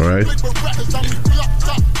 All right.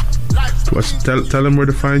 Tell them where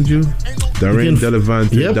to find you.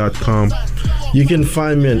 DarrenDelevante.com. You can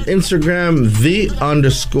find me on Instagram,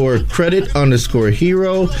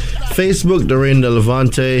 _credit_hero, Facebook, Darren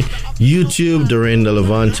Delevante, YouTube, Darren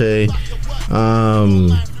Delevante,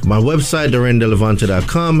 my website,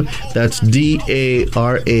 DarrenDelevante.com. That's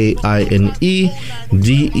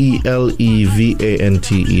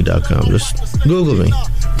DarrenDelevante.com. Just Google me.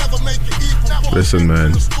 Listen,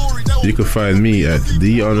 man, you can find me at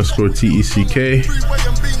 _TECK.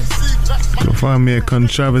 You can find me at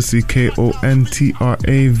Controversy,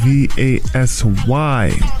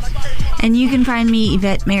 KONTRAVASY. And you can find me,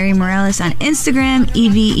 Yvette Mary Morales, on Instagram,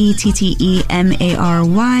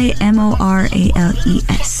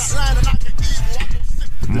 EVETTEMARYMORALES.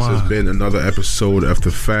 This has been another episode of the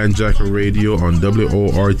Fanjacker Radio on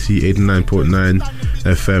WORT 89.9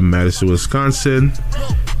 FM, Madison, Wisconsin.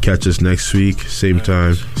 Catch us next week, same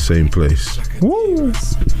time, same place. Woo!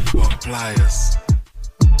 Pliers.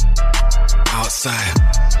 Outside.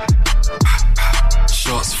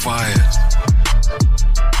 Shots fired.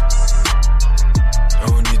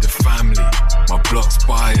 Only the family. My block's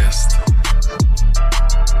biased.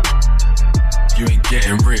 You ain't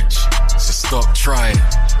getting rich, so stop trying.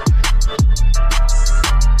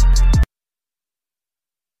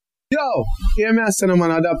 Yo, hear me say no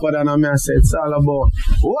man a dapper than me say it's all about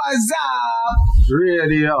what's up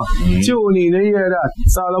radio. Tune in, you hear that?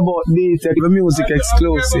 It's all about D-Tech, the music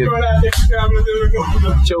exclusive.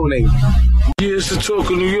 Tune in. Yeah, it's the talk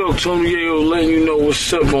of New York. Tony Yayo letting you know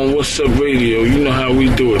what's up on What's Up Radio. You know how we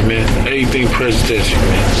do it, man. Everything presidential,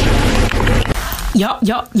 man. Yo,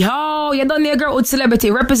 you done there, girl with celebrity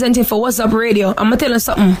representing for What's Up Radio. I'ma tell you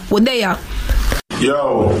something. What they are?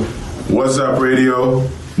 Yo, What's Up Radio?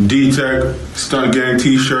 D-Tech, Stunt Gang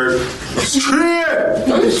T-shirt. Straight!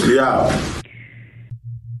 Yeah.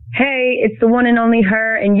 Hey, it's the one and only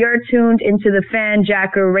her, and you're tuned into the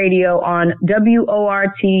Fanjacker Radio on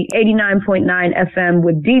WORT 89.9 FM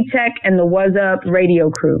with D-Tech and the What's Up Radio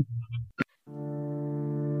crew.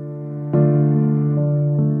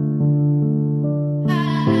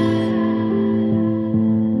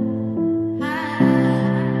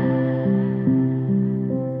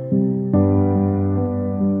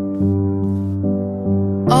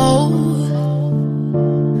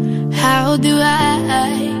 How do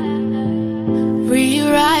I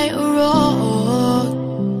rewrite a wrong?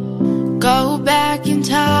 Go back in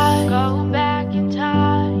time.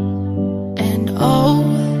 And oh,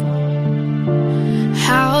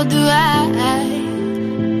 how do I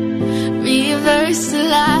reverse the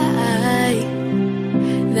lie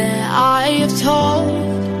that I have told?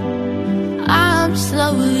 I'm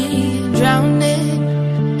slowly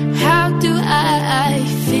drowning. How do I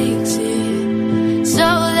fix it so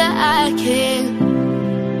that I can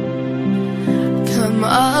come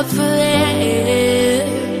up for it?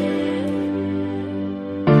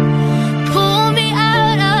 Pull me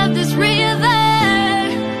out of this river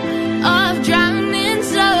of drowning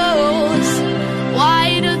souls,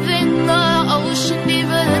 wider than the ocean, deeper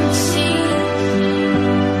than the sea.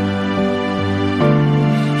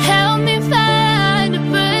 Help me find a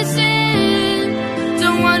person,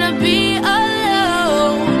 don't wanna be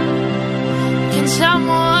alone. Can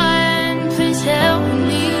someone please help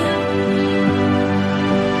me?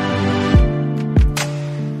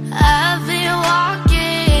 I've been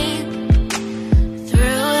walking through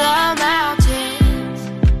the mountains,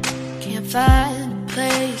 can't find a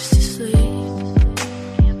place to sleep,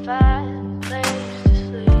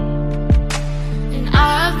 and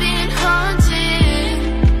I've been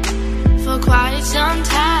hunting for quite some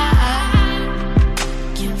time,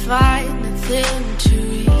 can't find nothing to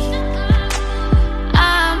eat.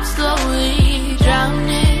 I'm slowly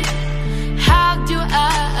drowning. How do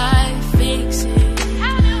I fix it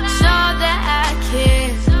so that I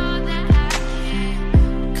can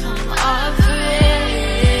come up for it?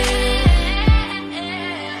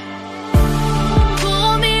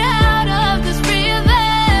 Pull me out of this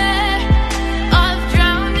river of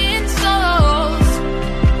drowning souls,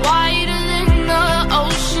 wider than the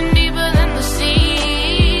ocean, deeper than the sea.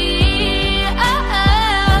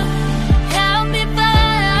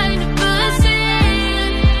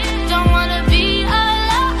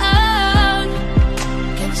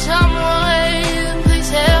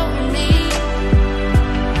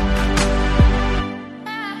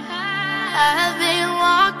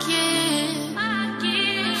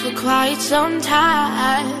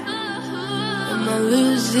 sometimes. Am I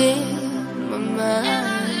losing my mind?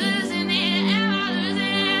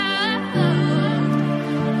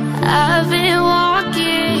 I've been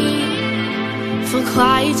walking for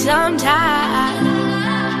quite some time.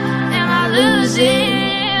 Am I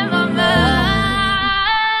losing my mind?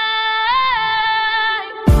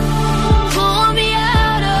 Pull me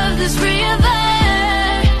out of this river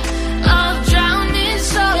of drowning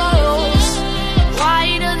souls,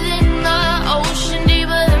 wider than the ocean,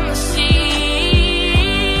 deeper than the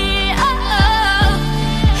sea. Oh,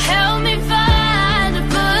 help me find a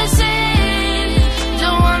person.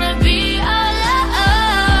 Don't wanna be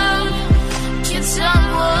alone. Can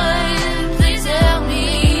someone please help me?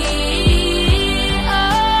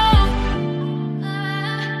 Oh,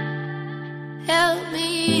 help me.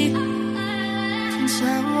 Can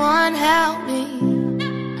someone help me?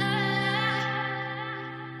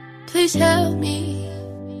 Please help me.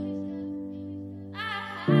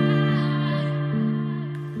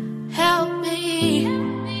 Help me.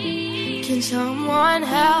 Can someone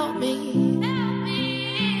help me?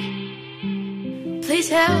 Please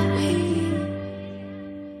help me.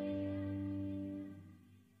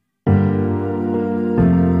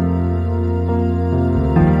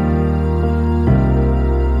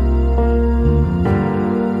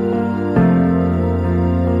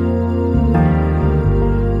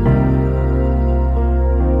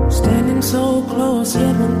 Standing so close,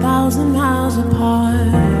 yet 1,000 miles apart.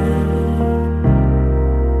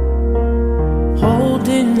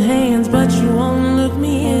 Holding hands, but you won't look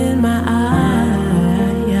me in my eyes.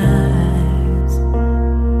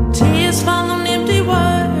 Tears fall on empty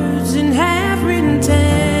words and half-written text.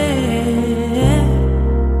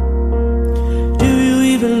 Do you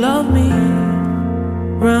even love me?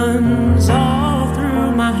 Runs all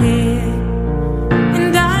through my head.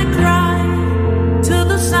 And I cry to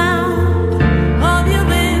the sound of your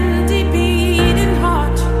empty beating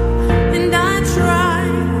heart. And I try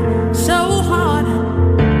so hard,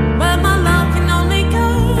 but my love can only go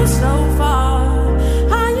so far.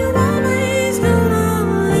 Are you always gonna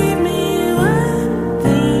leave me when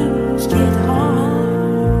things get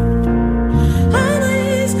hard?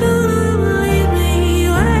 Always gonna leave me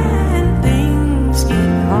when things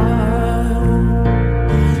get hard.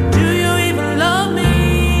 Do you even love me?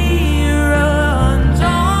 Runs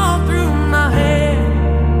all through my head.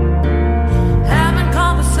 Having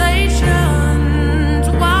conversations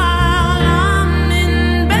while I'm in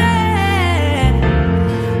bed.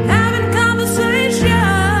 Having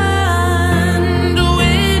conversations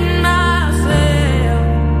with myself.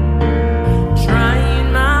 Trying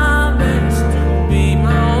my best to be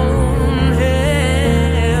my own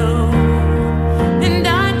hell. And I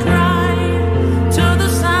cry to the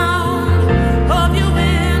sound of your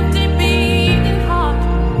empty beating heart.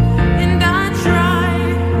 And I try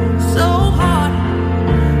so hard,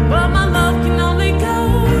 but my love can only go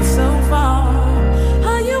so far.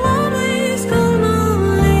 Are you always gonna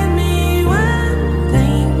leave me when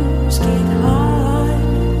things get hard?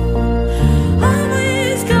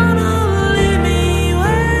 Always gonna leave me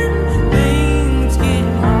when things get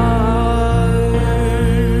hard.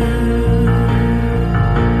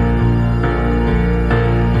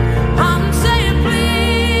 I'm saying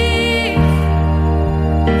please,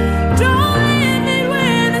 don't leave me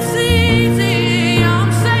when it's easy. I'm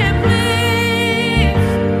saying please,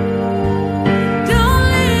 don't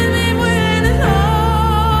leave me when it's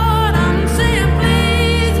hard. I'm saying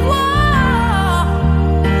please, whoa,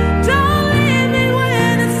 don't leave me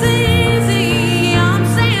when it's easy. I'm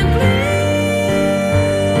saying please.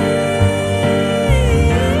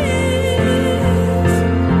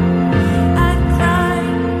 I cry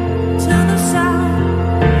to the sound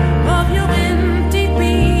of your empty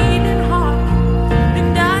beating heart.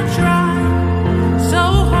 And I try so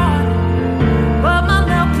hard, but my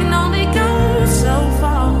love can only go so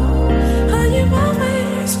far. Are you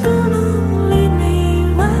always gonna leave me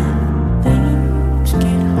when things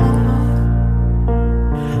get hard?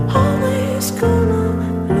 Always gonna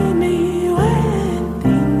leave me when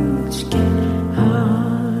things get hard.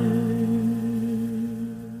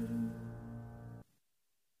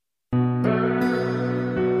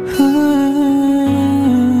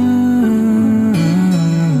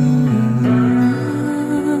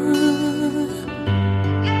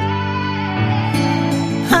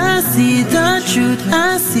 I see the truth,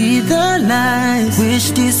 I see the lies.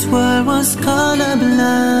 Wish this world was colorblind.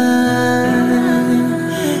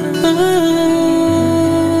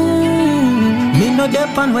 Me no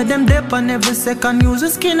dep on where them dep on every second. Use the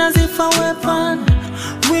skin as if a weapon.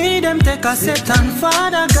 We them take a set on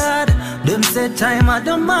Father God. Them say time at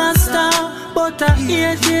the master, but I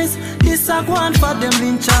hear this. This a go on for them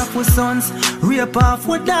lynch off with sons, rape off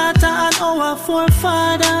with daughter and our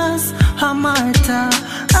forefathers. A martyr.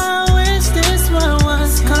 I wish this world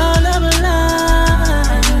was called a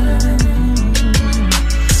blind.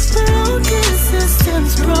 Broken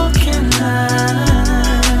systems, broken lives.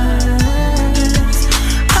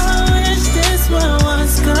 I wish this world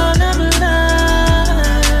was called a blind.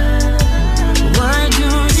 Why do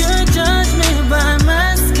you judge me by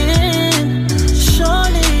my skin?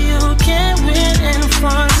 Surely you can't win, and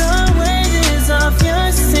for the wages of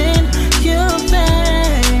your sin you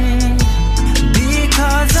pay.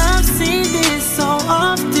 Because I've seen this so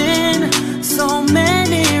often. So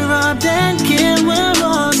many robbed and killed, we're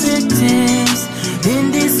all victims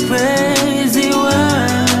in this crazy world.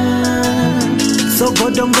 So go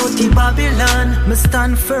down, go to Babylon. Me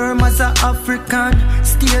stand firm as a African.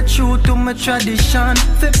 Stay true to my tradition.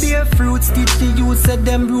 For bear fruits, teach the youth, said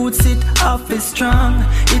them roots, it off is strong.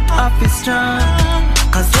 It off is strong.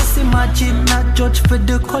 Cause just imagine, not judge for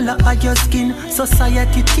the color of your skin.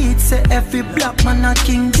 Society teach say every black man a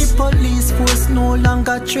king. The police force no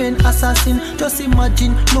longer train assassin. Just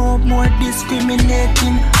imagine, no more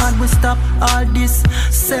discriminating. And we stop all this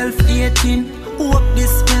self-hating. Hope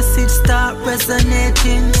this message start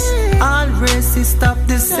resonating. All races stop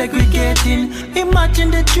this segregating.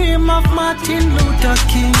 Imagine the dream of Martin Luther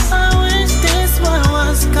King. I wish this one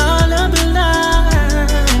was called a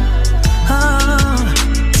blind. Oh,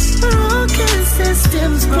 broken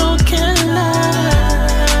systems, broken lives.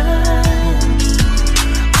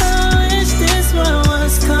 I wish this one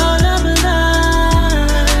was called a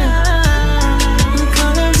blind.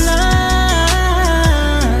 Called a blind.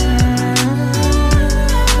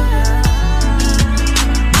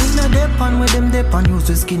 We no depend with them, depend use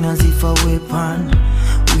the skin as if a weapon.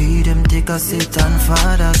 We them take a Satan,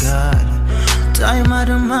 Father God. Time of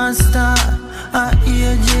the master. Our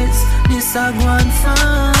ages, this a one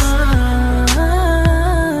fun.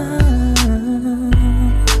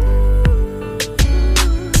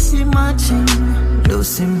 Imagine,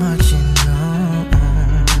 just imagine.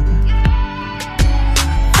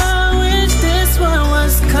 I wish this one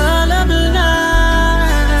was called a blind.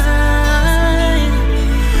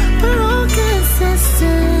 Broken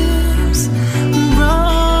systems,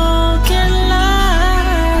 broken lives.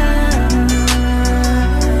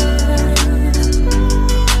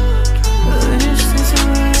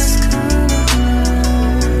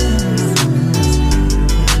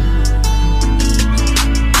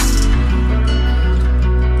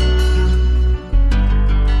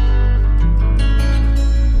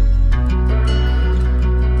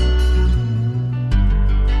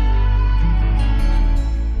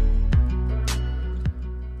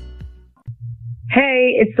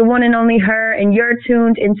 Hey, it's the one and only her, and you're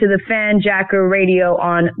tuned into the Fanjacker Radio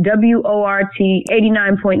on WORT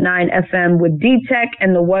 89.9 FM with D-Tech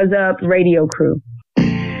and the Was Up radio crew.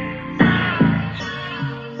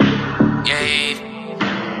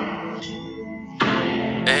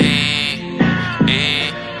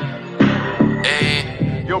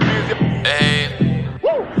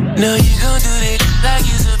 No, you gon' do it like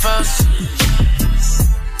you supposed to.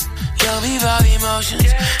 Don't be about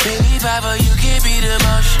emotions. Baby Papa, you can't be the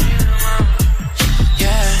motion.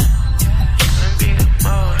 Yeah.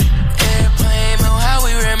 Airplane mode, how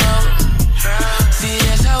we remote. See,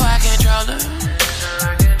 that's how I control her.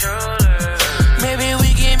 Maybe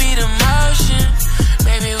we can be the motion.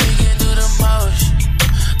 Maybe we can do the motion.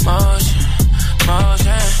 Motion.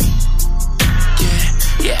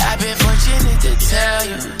 Yeah, I've been fortunate to tell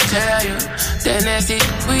you. That nasty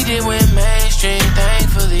we did went mainstream,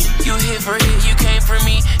 thankfully. You hit for hit, you came for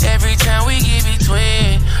me. Every time we get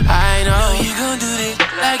between, I know you gon' do this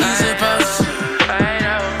like you supposed to. I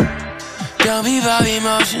know. Don't be about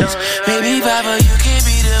emotions. Baby Papa, you can't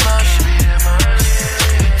be the motion.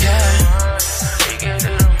 Yeah.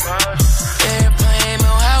 Airplane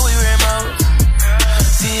mode, how we remote.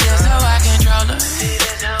 See, that's how I control her.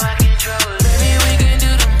 Maybe we can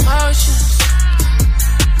do the motions.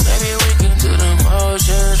 Maybe we can do the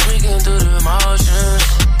motions. We can do the motions.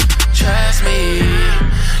 Trust me,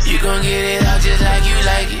 you gon' get it out just like you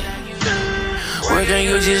like it. Work on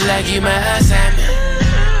you just like you my assignment.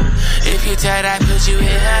 If you tired, I put you in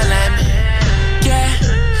alignment. Yeah,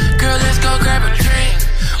 girl, let's go grab a drink.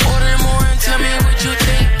 Order more and tell me what you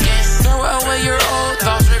thinking. Throw away your old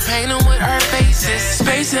thoughts, repaint them with our faces.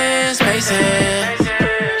 Spacing.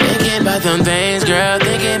 Thinking about them things, girl.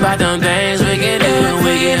 Thinking about them things we can do when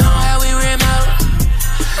we get home. How we remote.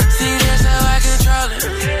 See, that's how I control it.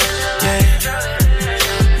 Yeah.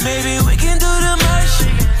 Maybe we can do the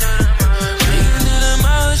motion. We can do the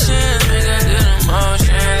motion. We can do the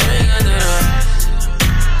motion. We can do the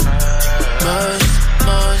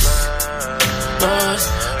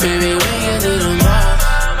Baby, we can do the most.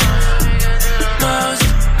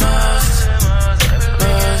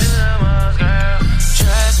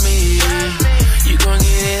 Trust me, you gon'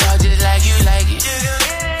 get it all just like you like it.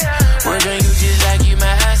 Work on you just like you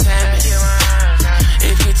my assignment.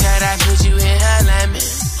 If you tired, I put you in alignment.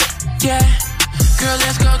 Yeah, girl,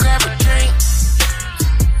 let's go grab a drink.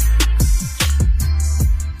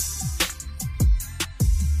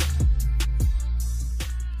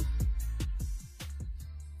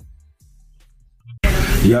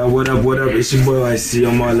 Yo, what up, what up? It's your boy IC,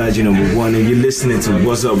 I'm all Legend #1, and you're listening to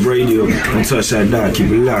What's Up Radio. Don't touch that dial, keep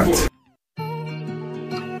it locked.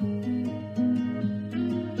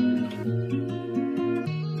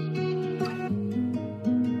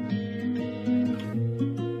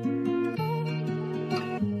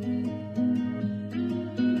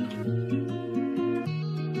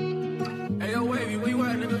 Hey, yo, Wavy, where you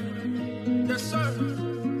at, nigga? Yes, sir.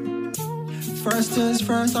 First things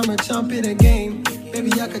first, I'ma jump in the game.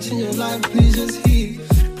 Baby, I could change your life, please just heat.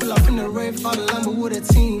 Pull up in the rave, fall the Lambo with a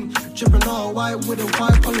team. Dripping all white with a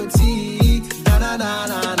white polo tee. Da da da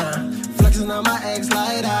da da. Flexing on my ex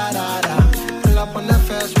like da da da. Pull up on that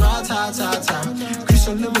fast ride, ta ta ta.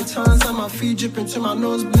 Christian Louboutins on my feet, dripping to my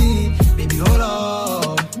nose bleed. Baby, hold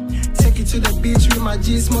up. Take you to the beach with my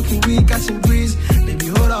G, smoking weed, catching breeze. Baby,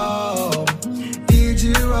 hold up. Need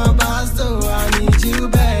you run past, I need you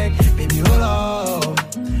back. Baby, hold up.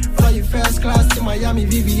 Fly you first class to Miami,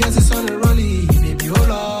 VVS is on the rollie. Baby, hold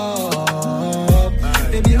up.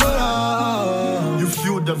 Baby, hold up. You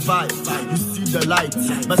feel the vibe, you see the light.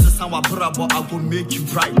 Message sound bravo, I go make you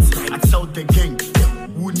bright. I tell the gang,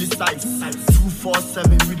 who need size?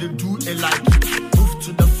 247, we dey do it like. Move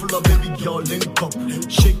to the floor, baby girl, link up.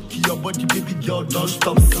 Shake your body, baby girl, don't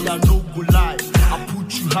stop. See, I no go lie, I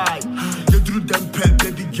put you high. You do them pet,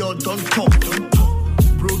 baby girl, don't talk.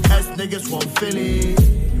 Broke ass niggas won't feel it.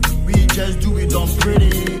 We just do it on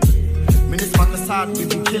pretty. Minutes on the side, we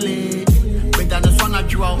can kill it. When that is one I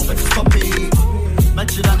drew out, let's stop it.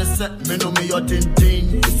 Match it on the set, me no me your ding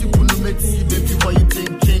ding. If you put no me see, baby, what you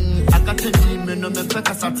thinking? I got 10 me no me peck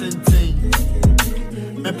a satin ting.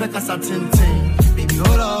 Me peck a satin ting. Baby,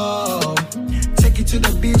 hold up. Take you to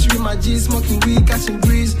the beach with my G, smoking weed, catching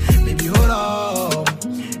breeze. Baby, hold up.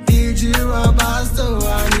 Need you run past, I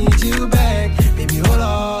need you back. Baby, hold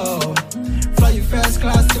up. Fly you first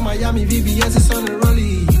class to Miami, VVS is on the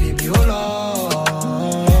rollie. Baby, hold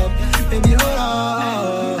up. Baby, hold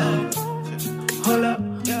up. Hold up.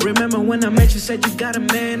 Remember when I met you, said you got a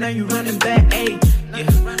man, now you running back, ayy. Yeah.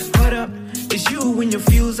 Hold up. It's you and your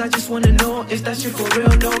views, I just wanna know if that shit for real,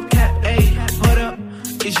 no cap, ayy. Hold up.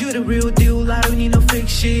 Is you the real deal? I don't need no fake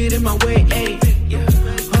shit in my way, ayy. Yeah.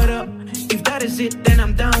 Hold up. If that is it, then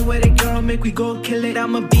I'm down with it, girl. Make we go kill it.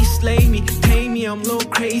 I'm a beast, slay me, tame me. I'm low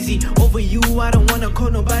crazy over you. I don't wanna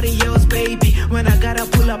call nobody else, baby. When I gotta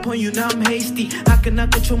pull up on you, now I'm hasty. I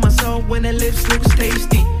cannot control myself when the lips looks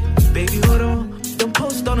tasty. Baby, hold on. Don't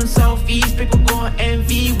post on the southeast. People gon'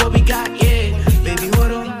 envy what we got, yeah. Baby,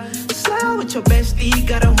 hold on. Slide with your bestie.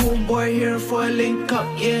 Got a homeboy here for a link up,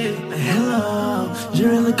 yeah. Hello, you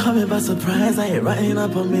really caught me by surprise. I ain't writing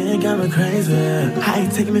up on me, got me crazy. How you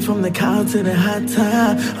taking me from the car to the hot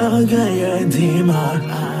tub? Oh girl, you're a demon.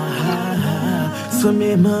 Some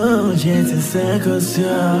emojis and circles,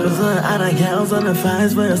 yeah. There's other girls on the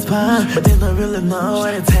fires for a spot, but they don't really know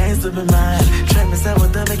what it takes to be mine. Try me out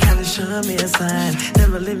with them, they kinda show me a sign.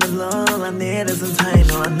 Never leave me alone, all I need is some time.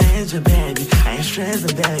 No, I need you, baby. I ain't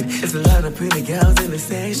stressing, baby. It's a lot of pretty girls in the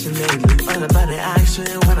station lately. All about the action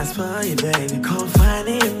when I spoil you, baby.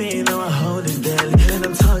 Confiding me, know I hold it daily. And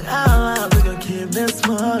I'm talking out loud, we gon' keep this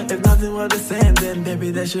small. If nothing was the same, then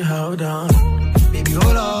baby, they should hold on. Baby,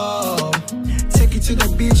 hold up. Take you to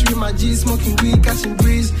the beach with my G, smoking weed, catching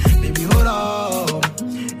breeze. Baby, hold up.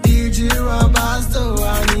 Need you run past,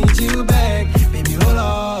 I need you back. Baby, hold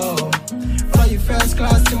up. Fly you first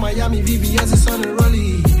class to Miami, VVS is on the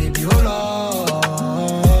rollie. Baby, hold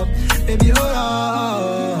up. Baby, hold up.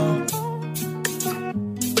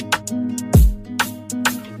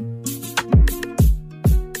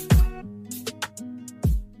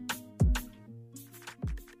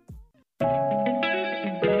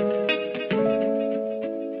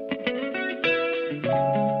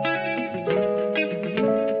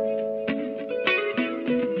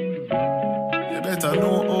 Better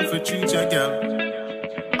know how to treat your girl.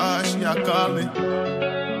 She a call me.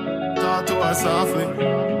 Talk to her softly.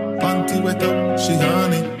 Panty wet up, she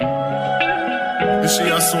honey. She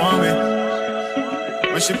a swami.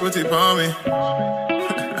 When she put it on me.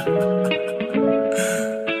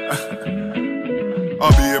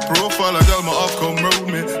 I'll be a profile, a girl my off come round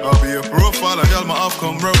me. I'll be a profile, a girl my off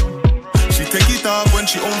come round. She She take it off when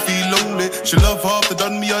she don't feel lonely. She love half the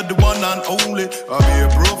done, me are the one and only. I be a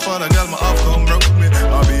profile, girl, my have come round me.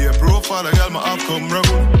 I be a profile, girl, my have come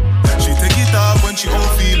round. She take it off when she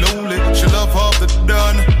don't feel lonely. She love half the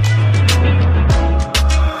done.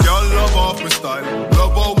 Y'all love off my style,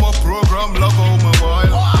 love all my program, love all my while.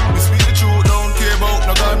 Me speak the truth, don't care about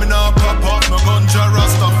no guy, me nah pop off no gunja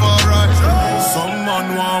Rastafari. Some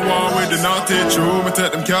man want war with the naughty true, me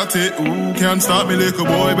take them cat it, ooh, can't stop me little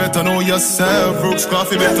boy, better know yourself. Brooks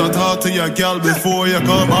Coffee, better talk to your gal before you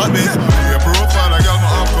come at me. I be a profile, gal, my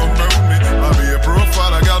have come round me. I be a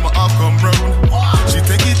profile, gal, my have come round. She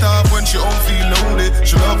take it off when she don't feel lonely.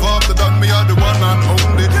 She love half the done, me are the one and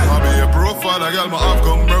only. I be a profile, gal, my have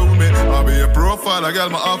come round me. I be a profile, gal,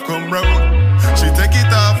 my have come round. She take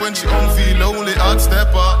it off when she don't feel lonely. I'd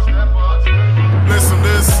step up. Listen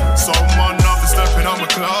this, someone off the stepping on my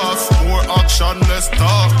class. More action, less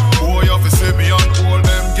talk. Boy off the see me on all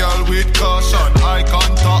them gal with caution. I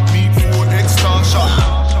can't talk me for extortion.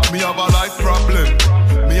 Me have a life problem.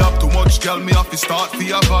 Me have too much gal, me have to start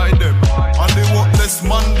to avoid them. And they worthless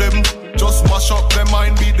man them. Just mash up them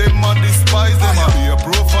mind, be them and despise them. I be a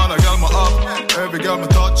profile, a gal my up. Every gal me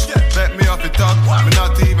touch, let me have it talk. Me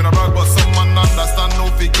not even a brag, but some man understand.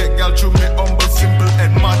 No fi get gal through me humble, simple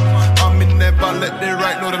and mad. And me never let the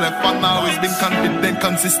right know the left. And always been confident,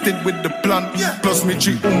 consistent with the plan. Plus me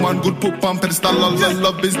treat woman good, put on pedestal. All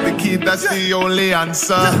love is the key, that's the only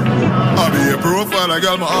answer. I be a profile, a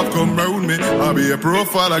gal my have come round me. I be a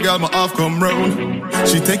profile, a gal my have come round.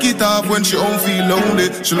 She take it off when she don't feel lonely.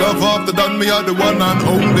 She love half the done, me are the one and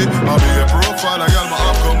only. I be a profile, a gal my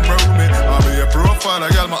have come round me. I be a profile, a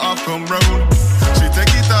gal my have come round. She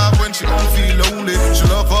take it off when she don't feel lonely. She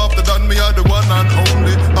love half the done, me are the one and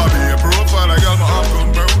only. I be a profile, a gal my have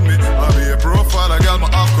come round me. I be a profile, a gal my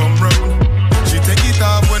have come round. She take it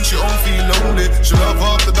off when she don't feel lonely. She love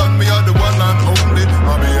half the done, me are the one and only.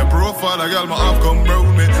 I be a profile, a gal my have come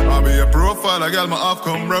round me. I be a profile, a gal my have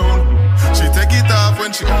come round. She take it off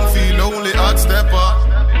when she don't feel lonely. I'd step up.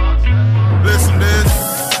 Listen this.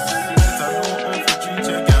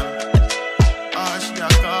 She a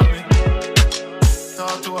call me.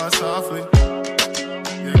 Talk to her softly.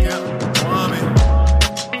 You get want me.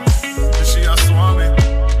 She a swan me.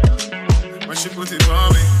 When she put it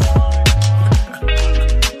on me.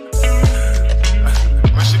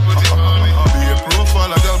 When she put it on me. I'll be a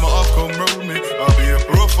profile, a girl my have come round me. I'll be a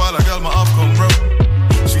profile, a girl my have come round.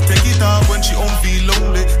 She take it off when she don't feel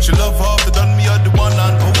lonely. She love half the done, me are the one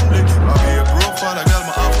and only. I'll be a profile, a girl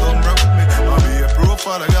my have come round me. I'll be a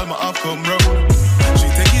profile, a girl my have come round. She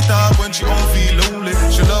take it off when she don't feel lonely.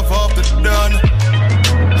 She love half the done.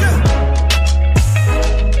 Yeah.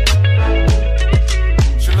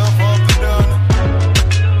 She love half the done.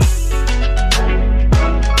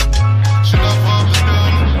 She love half the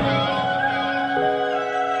done.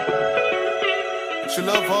 She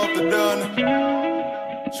love half the done.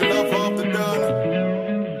 She love half the done.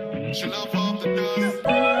 She love half the done.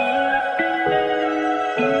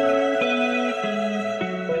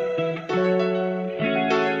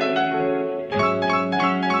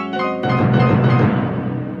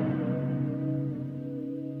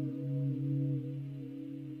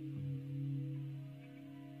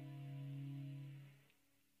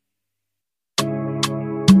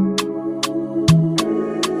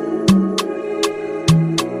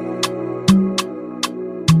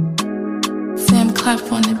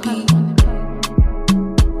 Clap on the beat.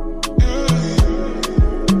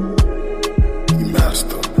 You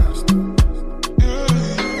master.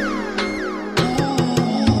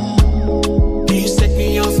 You set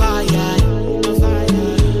me on fire.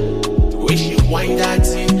 The way she wind that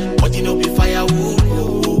thing, but you know be firewood.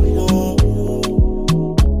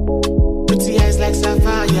 Pretty eyes like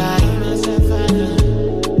sapphire.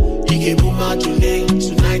 You can boom out your leg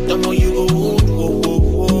tonight. The more you go.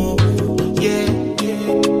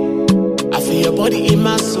 Your body in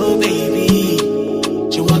my soul, baby.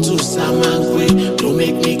 She want to salmon quick. Don't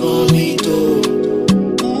make me go me too.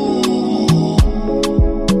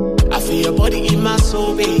 I feel your body in my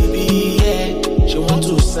soul, baby. Yeah. She want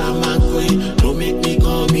to salmon quick. Don't make me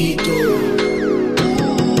go me too.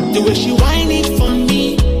 The way she whine it for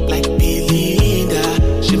me, like Belinda.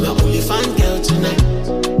 She my only fan girl tonight.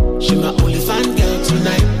 She my only fan girl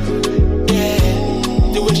tonight. Yeah.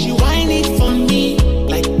 The way she whine it for me,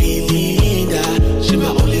 like Belinda. She my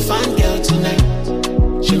only fan girl tonight.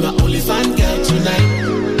 She my only fan girl tonight.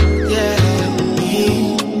 Yeah.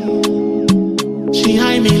 She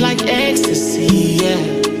high me like ecstasy, yeah.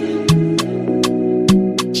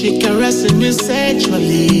 She caressing me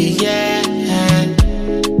sexually, yeah.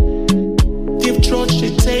 Deep throat,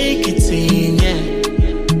 she take it in, yeah.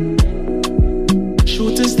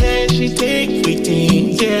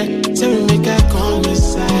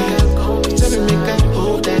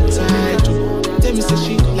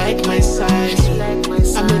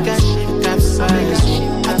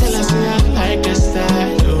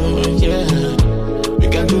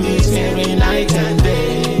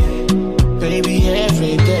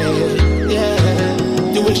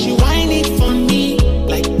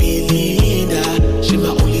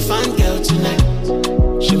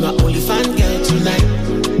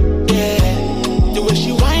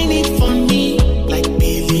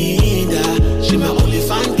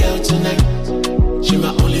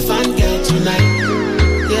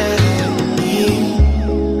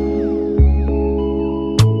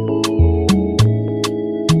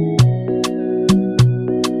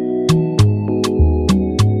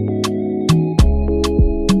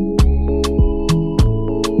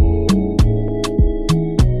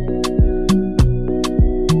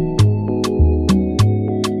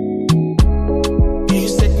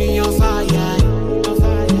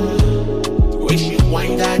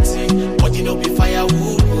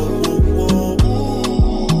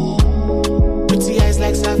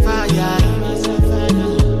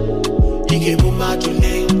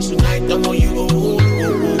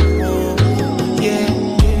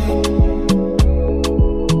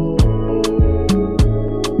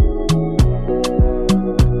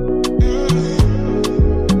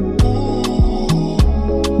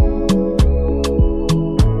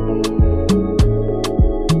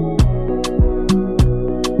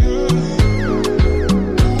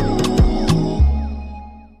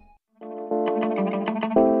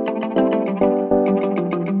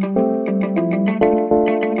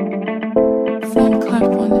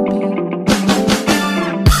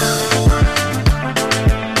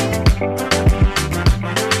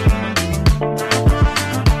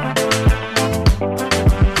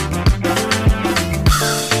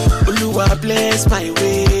 Oluwa bless my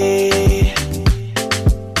way.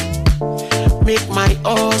 Make my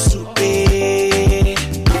hustle pay.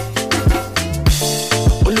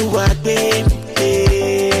 Oluwa dey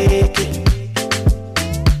take it.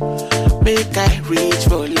 Make I reach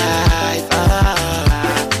for life.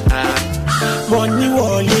 Money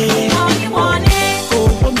wallet.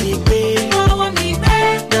 Owó mi gbé.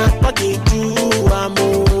 Na what they do, I'm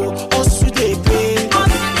hustle dey pay.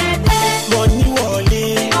 Money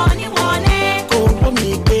wallet. Owó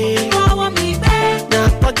mi gbé. Na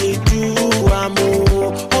what they do, I'm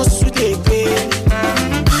hustle dey pay.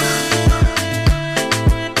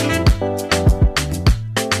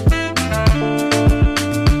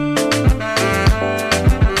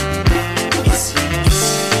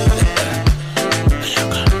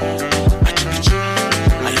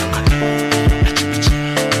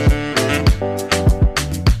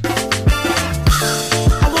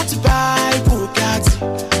 I want to buy Bugatti.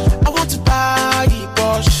 I want to buy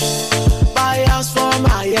Porsche. Buy house for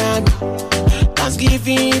Miami.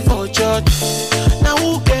 Thanksgiving for church. Now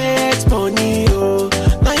who gets money? Oh,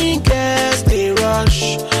 now he gets the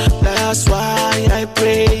rush. That's why I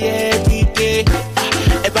pray every day.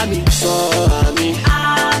 Eba mi so ami.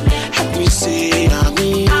 Help me say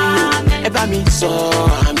ami. Eba mi so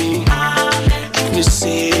ami. Help me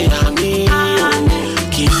say ami.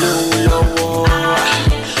 Kilo lowo.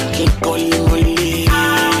 Kikoli mole.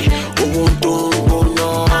 Owo to gbona.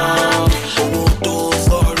 Owo to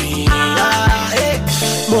foreign.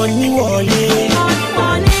 Money wallet.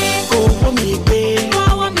 Owó mi gbé.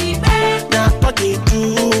 Na what they do,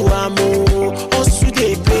 I'm hustle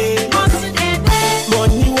dey pay.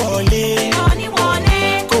 Money wallet.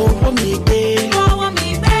 Owó mi gbé.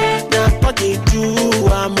 Na what they do,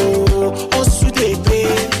 I'm hustle dey pay.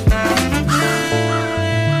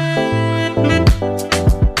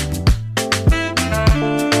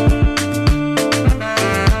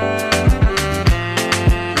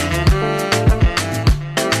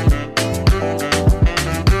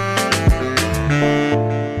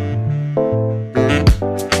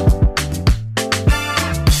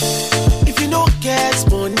 If you no get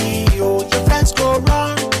money, oh, your friends go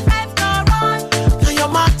run. Now your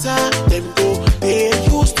matter, them go, they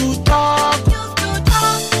used to talk.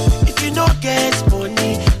 If you no get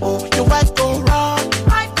money, oh, your wife go run.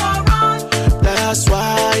 That's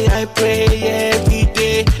why I pray every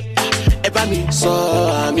day. Eba mi so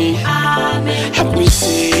ami. Help me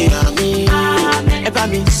say ami. Eba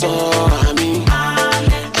mi so ami.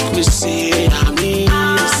 Help me say ami.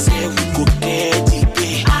 Say we go get the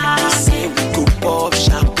pay. Say we go pop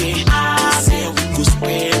champagne. Say we go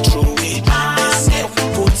spend throw it. Say we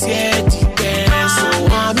go tear the best. So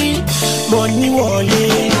ami, money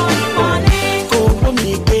wallet. Owó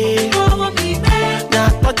mi gbé. Na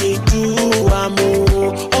what they do, I'm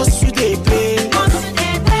hustle dey pay.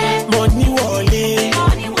 Money wallet.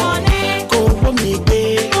 Owó mi gbé.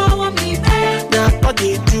 Na what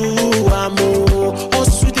they do, I'm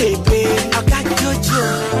hustle dey pay. I got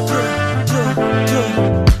Jojo.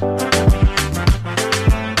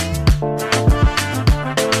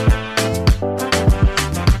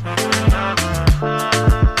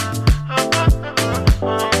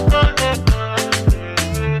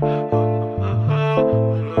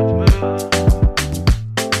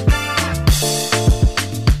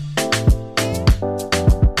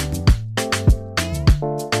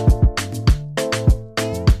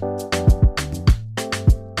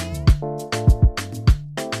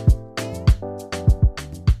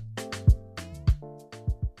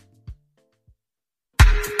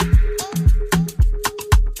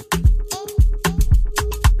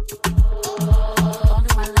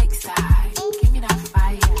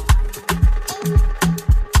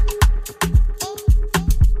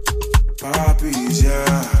 Papis,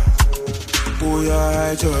 yeah. Oh, yeah,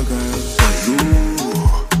 I juggle. Hello.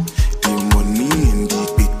 The money in the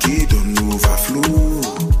picket don't overflow.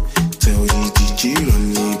 Tell the DJ run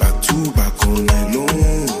me back to back all night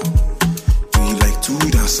long. We like to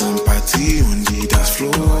dance and party on the dance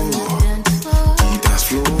floor. The dance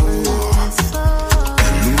floor.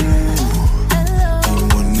 Hello. The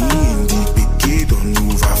money in the picket don't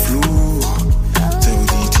overflow. Tell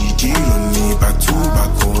the DJ run me back to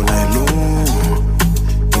back all night long.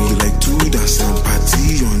 We like to dance and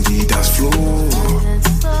party on the dance floor.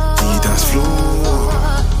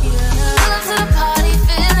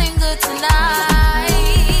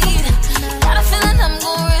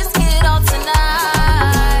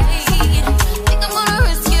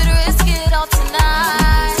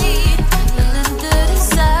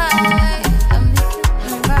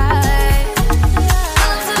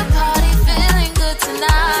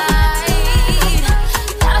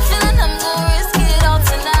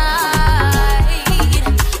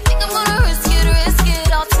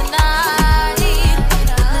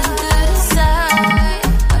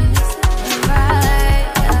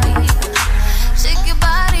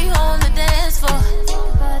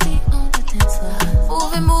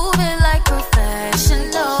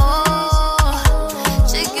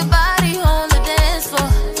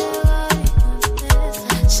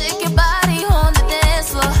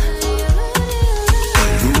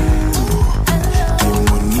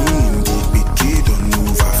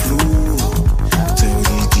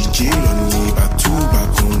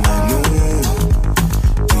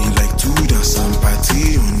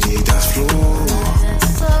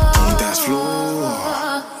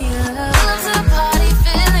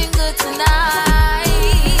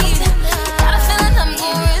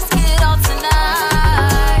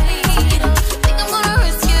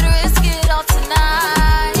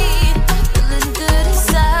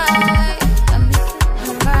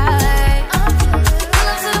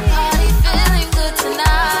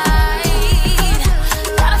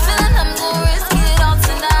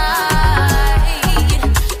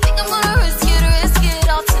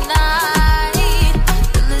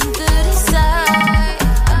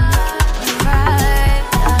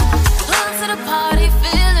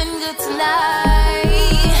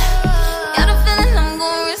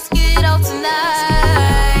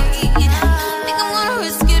 Think I'm gonna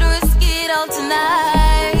risk it all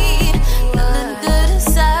tonight. Feeling good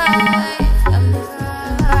inside. I'm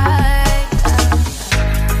feeling right.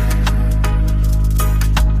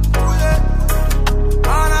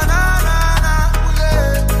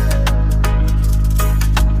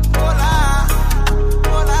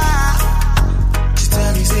 She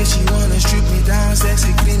tell me, say she wanna strip me down,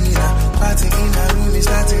 sexy criminal. Party in her room, it's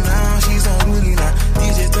starting now, she's unruly now.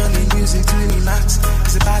 DJ turn the music to the max,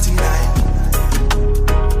 it's a party night.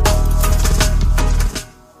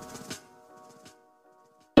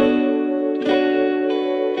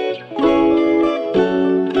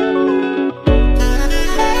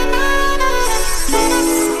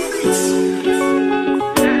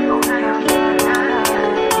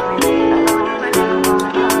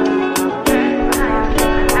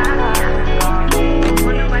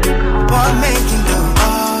 What making do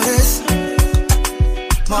all this?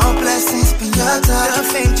 More blessings been your time. The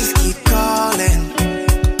fame just keep calling.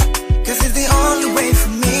 Cause it's the only way for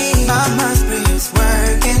me. My spirit is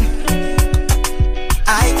working.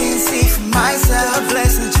 I can see for myself,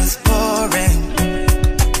 blessings just pouring.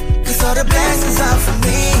 Cause all the blessings are for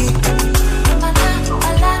me.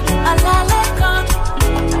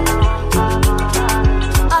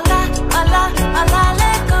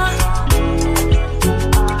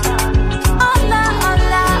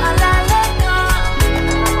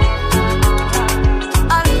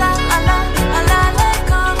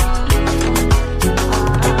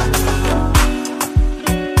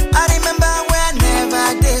 I remember when I never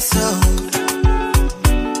did so.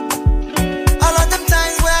 All of them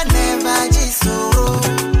times where I never did so.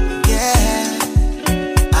 Yeah,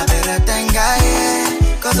 I better thank God,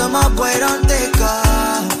 yeah. Cause all my boy don't take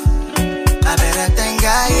off. I better thank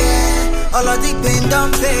God, yeah. All of the pain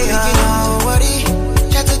don't pay off. You know what it?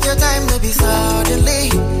 Try take your time to be suddenly.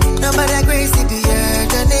 Nobody grace to be your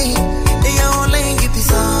journey. In your own lane, you be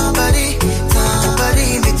somebody.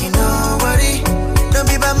 Somebody make you know what it. Don't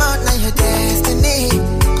be by mouth, now your destiny.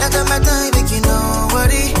 Not on my time, make you know what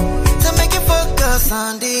it. So make you focus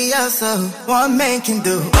on the hustle. What making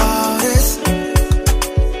do all this?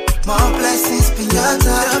 More blessings been your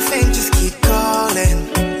time. The fame just keep calling.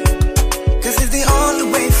 Cause it's the only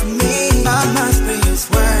way for me. My spirit is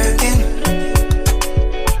working.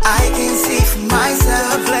 I can see for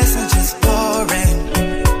myself, blessings just pouring.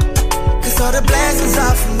 Cause all the blessings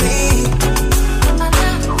are for me.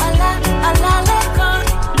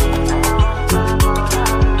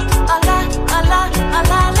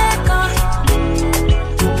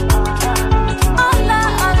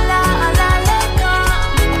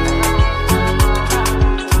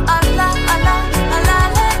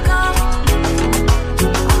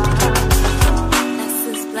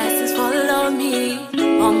 Blessings follow me.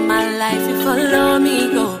 All my life you follow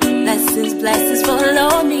me, go. Blessings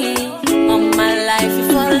follow me. All my life you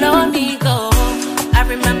follow me, go. I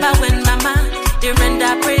remember when mama did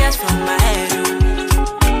render prayers from my head.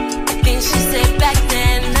 The things she said back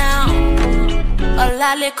then now.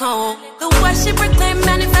 Olaleko. The worship proclaim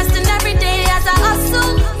manifesting every day as I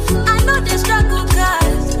hustle. I know they struggle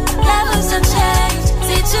cause levels have changed,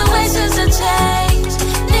 situations have changed.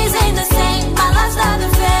 These ain't the same, my life's not the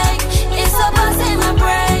fake. It's a buzz in my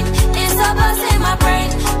brain, it's a buzz in my brain.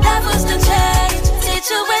 Levels have changed,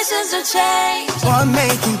 situations have changed. What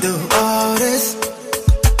making do all this?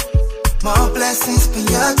 More blessings been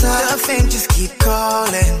your time. The fame just keep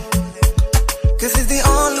calling. Cause it's the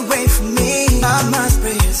only way for me. My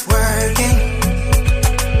spirit is working.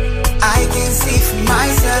 I can see for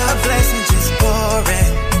myself, blessings just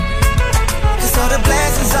pouring. Cause all the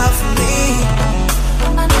blessings are for me.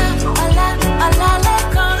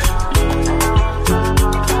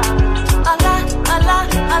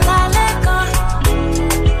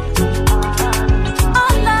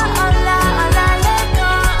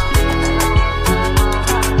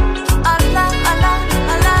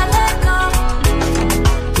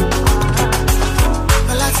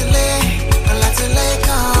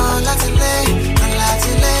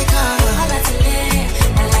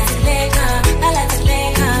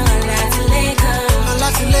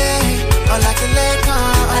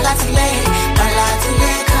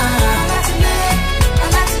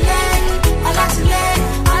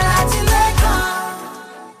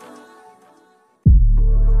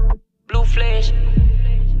 Blue flash,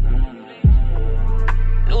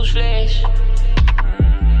 news flash,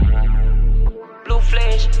 blue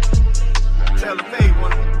flash,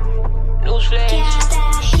 news flash.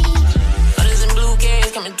 Others in blue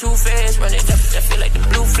gaze coming too fast, running up. I feel like the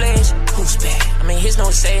blue flash. Who's bad? I mean, here's no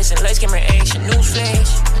assassin, light skin reaction, news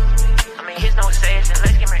flash. I mean, here's no assassin,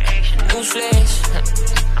 light skin reaction, news flash.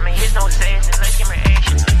 I mean, here's no assassin, light skin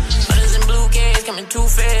reaction.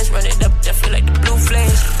 two-faced, run it up, I feel like the blue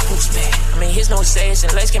flash. Who's bad? I mean, here's no says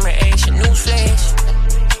and let's get reaction. Newsflash.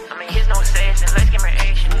 I mean, here's no says and let's get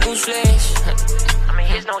reaction. Newsflash. I mean,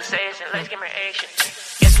 here's no says and let's get reaction.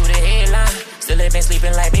 Guess who the headline? Still living,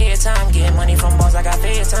 sleeping like bedtime. Getting money from boss, I got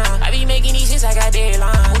fair time. I be making these hits, I got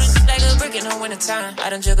deadlines. Who this like a brick in the wintertime? I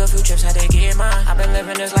done took a few trips, had to get mine. I been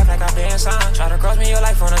living this life like I've been signed. Try to cross me your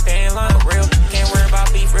life on a thin line. For real, can't worry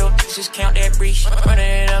about beef, real. Just count that breach. Running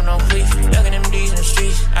it up, no please. Ducking them D's in the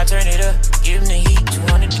streets. I turn it up, give them the heat,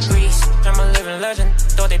 200 degrees. I'm a living legend.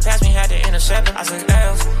 Thought they passed me, had to intercept them. I took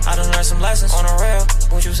L's, I done learned some lessons on the rail.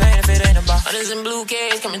 What you saying if it ain't about others in blue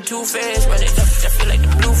cage, coming too fast. Run it up, I feel like the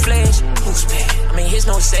blue flash. Who's bad? I mean, here's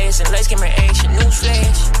no says and let's get reaction.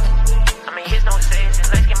 Newsflash. I mean, here's no says and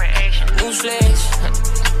let's get reaction. Newsflash.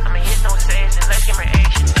 I mean, here's no says and let's get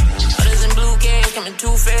reaction. Others in blue cage, coming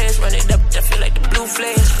too fast. Run it up, I feel like the blue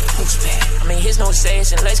flash. Who's bad? I mean, here's no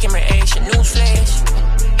says and let's get reaction. Newsflash.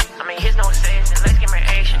 I mean, here's no says and let's get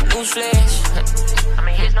reaction. Newsflash. I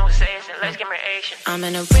mean, here's no says and let's get reaction. I'm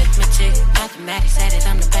an arithmetic, mathematics, at it,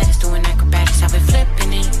 I'm the baddest doing acrobatics. I've been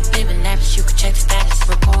flipping it, living lavish, you can check the status.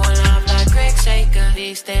 Report live like Greg Shaker,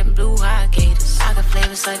 big step, blue high gators. I got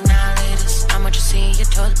flavors like 9 liters. I'm what you see in your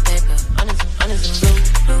toilet paper. Honest and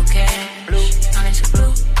blue cash, blue, honest and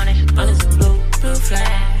blue, honest and blue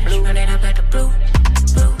flash, blue, run it up like the blue.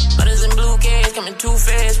 Others in blue cage, coming too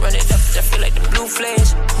fast. Run it up, I feel like the blue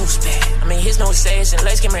flash. Who's bad? I mean, here's no says and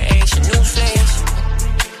let's get reaction. Newsflash.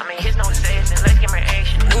 I mean, here's no says and let's get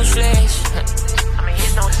reaction. Newsflash. I mean,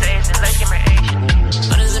 here's no says and let's get reaction.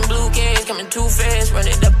 Others in blue cage, coming too fast. Run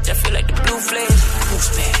it up, I feel like the blue flash. Who's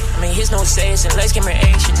bad? I mean, here's no says and let's get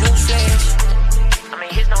reaction. Newsflash. I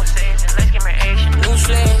mean, here's no says and let's get reaction.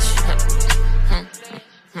 Newsflash.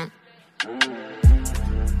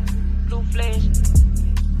 Blue flash.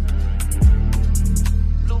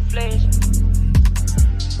 Blue flash.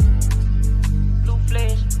 Blue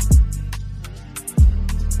flash.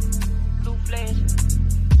 Blue flash.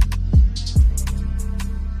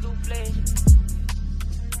 Blue flash.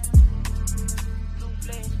 Blue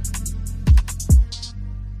flash.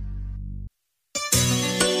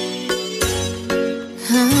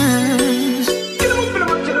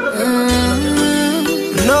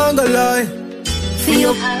 No go lie.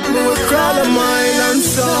 Feel me will crawl a mile and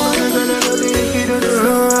so.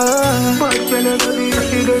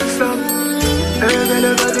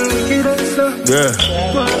 Yeah.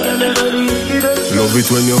 Love it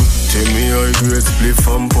when you tell me how great split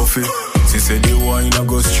from puffy. She said the wine I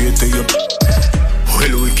go straight to you.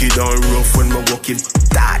 Well wicked and rough when me walk it.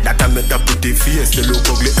 That I make a pretty face, they look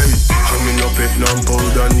ugly. Hey, I'm in a pet non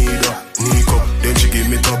powder neither. Nico, then she give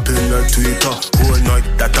me top in her Twitter. Whole night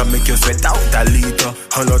that I make you sweat out a liter.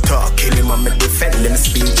 I no talk, kill him and me defend them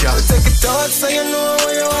speech. Yeah. Take it out so you know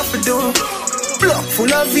what you have to do. Block full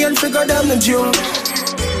of vein, figure them the joke.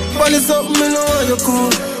 But it's something me know you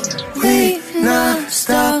cool. We not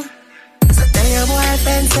stop. So tell your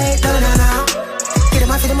boyfriend say no no no. Get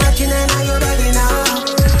him off the machine and now you ready now.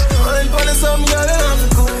 I ain't pulling something, girl, I have to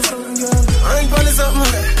go. I ain't pulling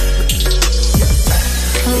something.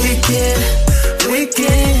 Wicked,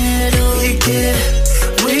 wicked, wicked,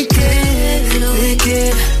 wicked,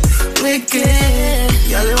 wicked, wicked.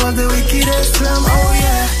 Y'all want the wickedest slam, oh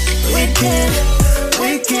yeah. Wicked,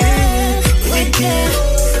 wicked, wicked,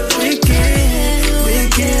 wicked,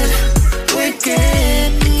 wicked,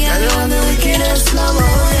 wicked. Y'all want the wickedest slam, oh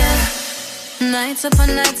yeah. Nights upon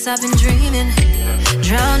nights I've been dreaming,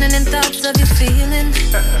 drowning in thoughts of you feeling,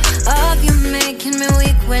 of you making me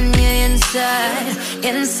weak when you're inside.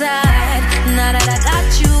 Now that I got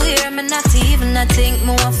you here, me not even I think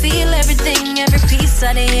more. I feel everything, every piece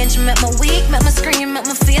of the inch. Make me weak, make me scream, make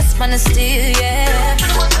my face wanna steal, yeah.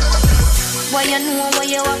 Why you know what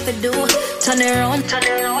you have to do? Turn around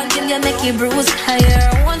till you make you bruise.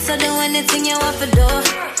 Higher once I do anything you have to do.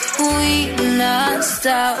 We not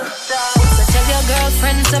stop. So tell your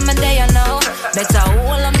girlfriend someday you know. Better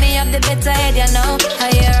hold on me, have the better head you know.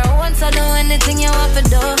 Higher once I do anything you have to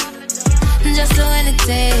do. Just do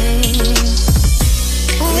anything.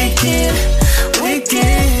 Wicked,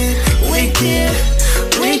 wicked, wicked,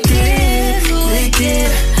 wicked,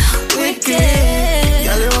 wicked, wicked.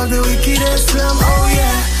 Y'all want the wickedest slam, oh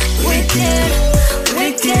yeah. Wicked,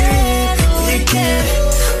 wicked, wicked,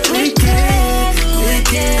 wicked,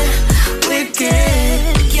 wicked,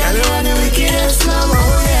 wicked. Y'all want the wickedest slam, oh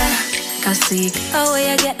yeah. Cause see, oh where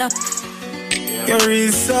you get up. Your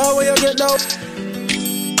reason where you get up.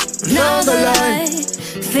 No the lie.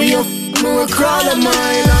 For you, more crawl a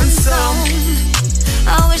mile and some. I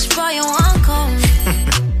wish for you won't come.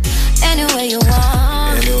 Anywhere you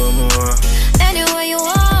want. Anywhere more. Anywhere you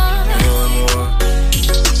want. Anywhere more.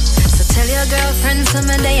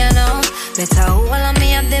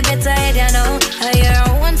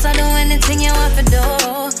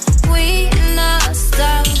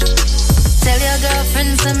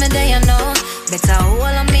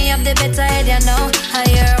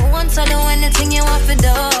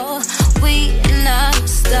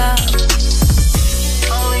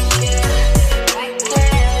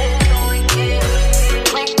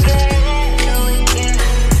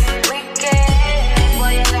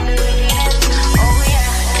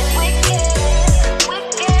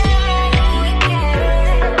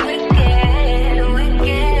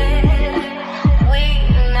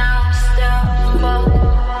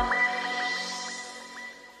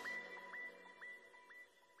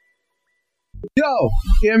 Yo,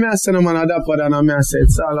 hear me say no man a dapper than a me say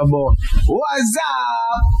it's all about What's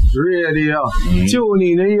Up Radio. Tune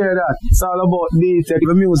in, you hear that? It's all about D-Tech,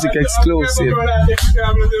 the music exclusive.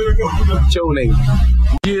 Tune in.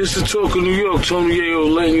 Yeah, it's the talk of New York. Tony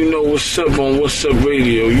Yayo letting you know what's up on What's Up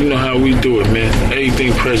Radio. You know how we do it, man.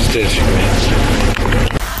 Everything presidential,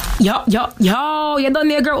 man. Yo, you done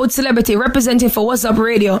there, girl with celebrity representing for What's Up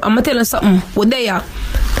Radio. I'ma tell you something. What they are?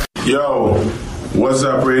 Yo, What's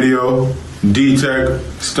Up Radio? D-Tech,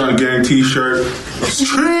 Stunt Gang T-shirt.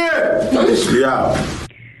 Straight! Yeah.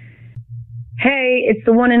 Hey, it's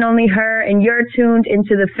the one and only her, and you're tuned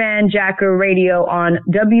into the Fanjacker Radio on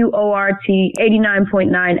WORT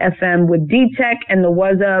 89.9 FM with D-Tech and the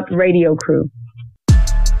What's Up Radio crew.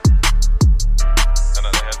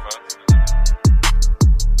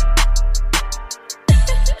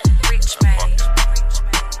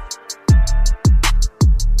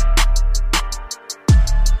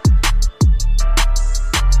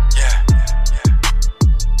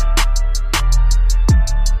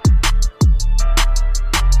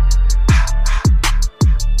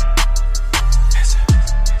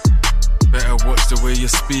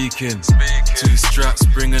 Two straps,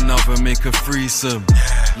 bring another, make a threesome.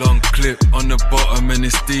 Long clip on the bottom and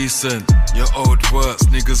it's decent. Your old works,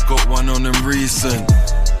 niggas got one on them recent.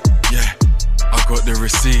 Yeah, I got the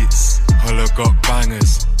receipts. Holla got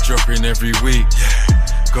bangers, dropping every week.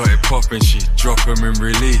 Got it poppin', she drop 'em in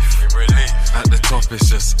relief. At the top it's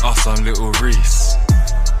just us and Little Reese.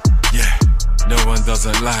 Yeah, no one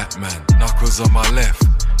doesn't like, man. Knuckles on my left,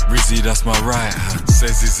 Rizzy that's my right hand.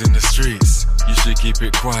 Says he's in the streets. You should keep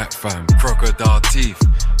it quiet, fam. Crocodile teeth.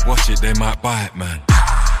 Watch it, they might bite, man.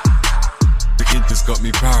 The kid just got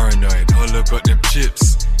me paranoid. Holla got them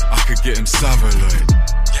chips. I could get him savaloid.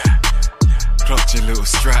 Yeah. Clutch your little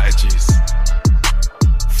strategies.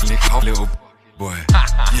 Flick up, little boy.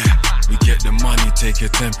 Yeah. We get the money, take your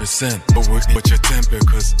 10%. But watch your temper,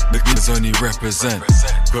 cause the kids only represent.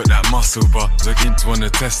 Got that muscle, but the kids wanna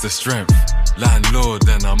test the strength. Landlord,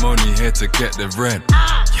 and I'm only here to get the rent.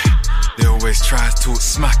 Yeah. They always try to talk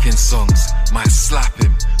smacking songs. Might slap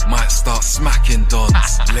him, might start smacking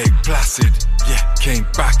dons. Leg placid, yeah, came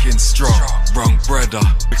back in strong. Wrong breader,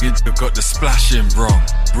 got the splashing wrong.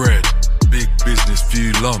 Bread, big business,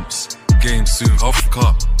 few lumps. Game soon, off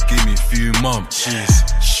cup, give me few months. She's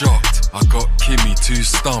shocked, I got Kimmy too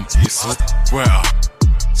stumped. It's wetter,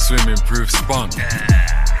 swimming proof spunk.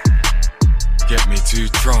 Get me 2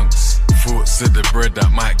 trunks. Thoughts of the bread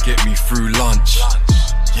that might get me through lunch.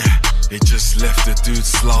 Yeah, it just left the dude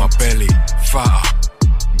slump. My belly fatter,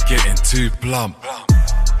 I'm getting too plump.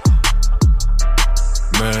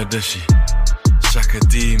 Murder she,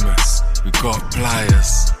 Shakademus, we got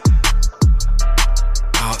pliers.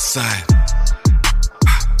 Outside,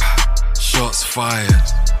 shots fired.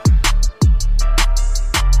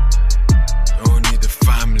 Only the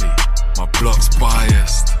family, my block's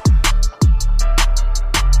biased.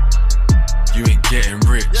 You ain't getting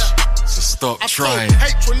rich, so stop trying.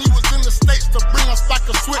 I told H when he was in the States to bring us back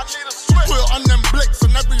a switch. Put it on them blicks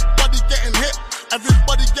and everybody getting hit.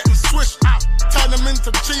 Everybody getting swished. Turn them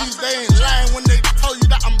into cheese, they ain't lying when they tell you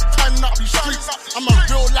that I'm turning up these streets. I'm a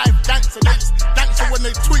real life gangster, they just gangster when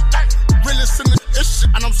they tweet. Realest in the ish,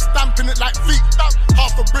 and I'm stamping it like feet.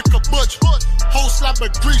 Half a brick of budge, whole slab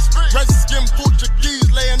of grease. Red skin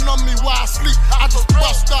Portuguese laying on me while I sleep. I just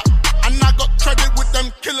bust up, and I got credit with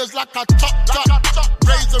them killers like I chopped up.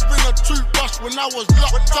 Razor in a toothbrush when I was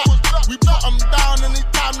locked up. We put them down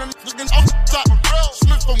anytime them looking off top.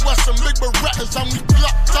 Smith and Wesson, big Berettas, and we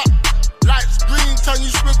blocked up. Lights green, turn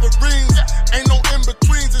you smithereens. Ain't no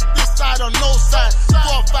in-betweens, it's this side or no side.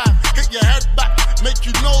 4-5, hit your head back, make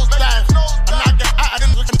you nose dive. And I get out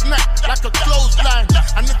of them neck like a clothesline.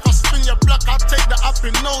 And if I spin your block, I'll take that up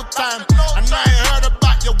in no time. And I ain't heard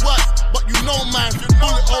about your work, but you know mine.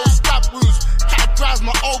 Bullet holes, stab wounds, categorize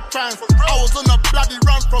my old crimes. I was on a bloody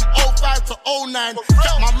run from 05 to 09.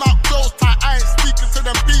 Kept my mouth closed tight, I ain't speaking to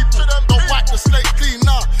them people. Don't wipe the slate clean,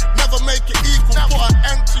 nah, never make it equal. Put an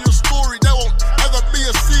end to your story, there won't ever be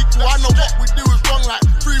a sequel. I know what we do is wrong like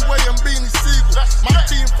Freeway and Beanie Siegel. My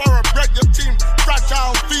team thoroughbred, your team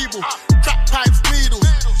fragile and feeble. Crack pipes, needles,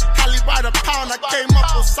 Cali by the pound, I came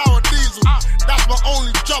up with sour diesel. That's my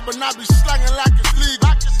only job and I be slanging like it's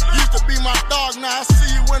legal. Used to be my dog, now I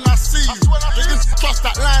see you when I see you. You just cross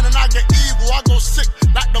that line and I get evil. I go sick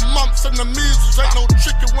like the mumps and the measles. Ain't no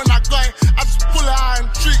tricking when I go in, I just pull it out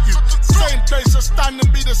and treat you. Same place I stand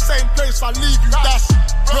and be the same place I leave you, that's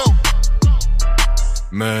real.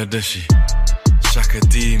 Murder she,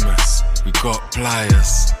 Shakademus, we got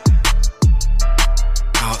pliers.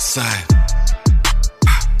 Outside,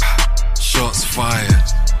 shots fired.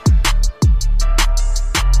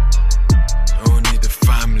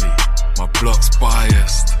 block's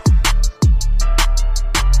biased.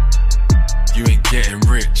 You ain't getting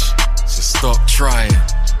rich, so stop trying.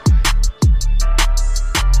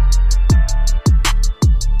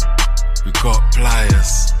 We got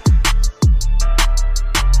pliers.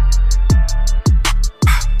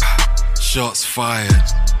 Shots fired.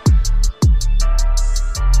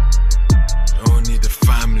 Only the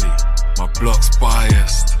family, my block's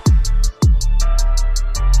biased.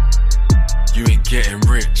 You ain't getting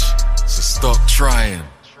rich, so stop trying.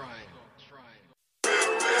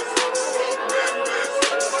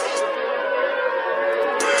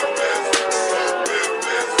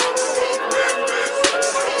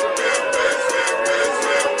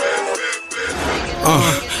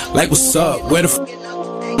 Like what's up? Where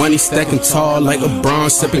the money stacking tall like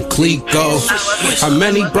LeBron sipping Clico. How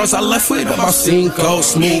many bros I left with? About cinco.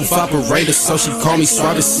 Smooth operator, so she call me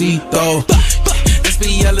Suavecito.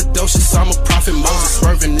 SBL Adocious, I'm a prophet Moses.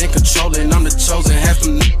 Swerving and controlling, I'm the chosen. Half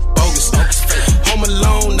them bogus. Home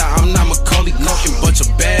alone, nah, I'm not Macaulay Culkin. Bunch of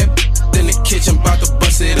bad in the kitchen, bout to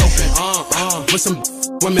bust it open. With some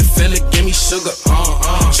women feel it, give me sugar.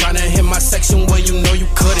 Tryna hit my section where you know you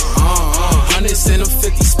couldn't. Hundreds and them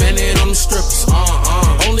 50, spend it on them strippers.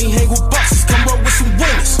 Only hang with bosses, come roll with some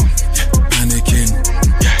winners. Panicking,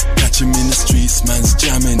 catch him in the streets, man's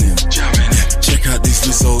jamming him. Check out these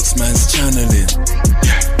results, man's channeling.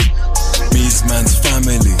 Me's man's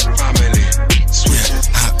family.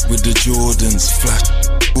 Hat with the Jordans, flash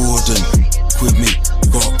Gordon. With me,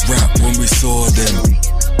 got rap when we saw them.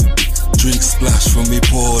 Drink splash when we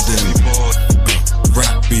pour them.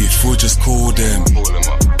 Rap beef, we'll just call them.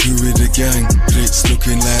 Who with the gang? Clips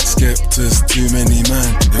looking like Skeptors. Too many man,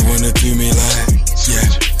 they wanna do me like, yeah.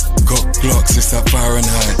 Got Glocks, it's that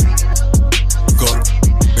Fahrenheit. Got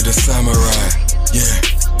with a samurai, yeah.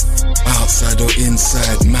 Outside or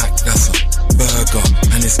inside, Mac, that's a burger.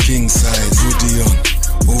 And it's king size, hoodie on.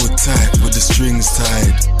 All tight with the strings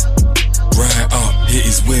tied. Right up, hit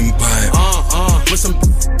his windpipe. With some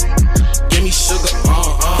give me sugar.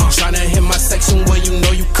 Tryna hit my section where you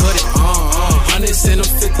know you couldn't. Hundreds and them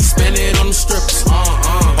 50, spend it on them strippers.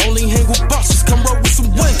 Only hang with bosses, come roll with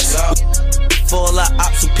some winners. Full of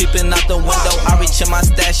ops who peeping out the window. I reach in my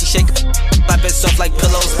stash, she shake it, slap it soft like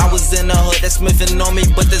pillows. I was in the hood, that's smithing on me,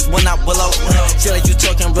 but this one not willow. She like you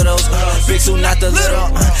talking riddles. Big suit, not the little.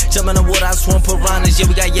 Jump in the water, I swim piranhas. Yeah,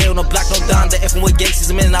 we got Yale on the block, no Don. The F with gangsters,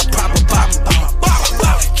 a minute, I pop.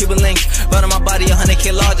 Cuban links, right on my body,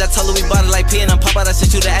 100K large. I tell her we bought it like P and I'm pop out. I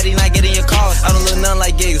sent you the Addy, not get in your car. I don't look nothing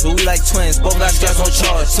like gigs, but we like twins. Both got straps on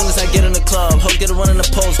charge. Soon as I get in the club, hope get a run in the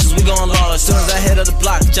post, cause we gon' large. Soon as I head of the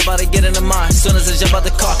block, jump out and get in the mine. Soon as I jump out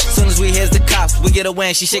the car, soon as we hears the cops, we get a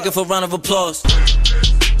win. She shaking for a round of applause.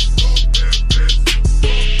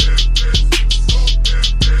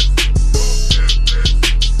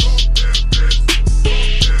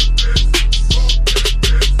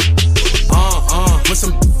 With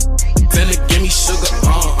some feel it, give me sugar.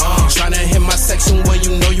 Tryna hit my section where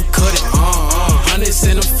you know you couldn't. Hundreds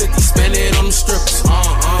and them 50, spend it on them strippers.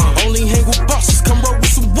 Only hang with bosses, come roll with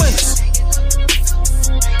some winners.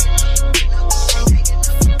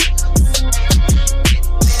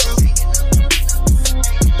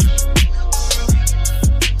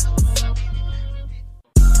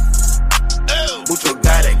 Mucho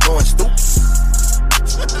guy that going stupid.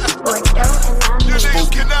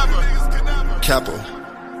 Capo,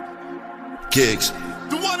 Gigs,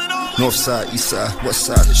 North side, east side, west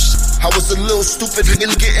side. I was a little stupid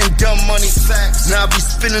and getting dumb money. Now I be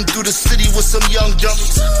spinning through the city with some young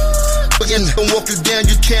dummies. And walk you down,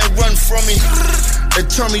 you can't run from me. They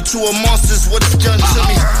turn me to a monster's what it's done to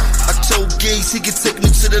me. I told Gigs he could take me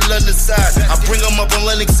to the London side. I bring him up on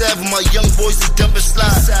Lennox Ave, my young boys is dumping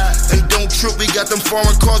slide. And don't trip, we got them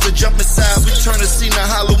foreign cars that jump inside. We turn the scene to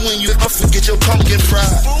Halloween, you forget your pumpkin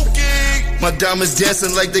fried. My diamonds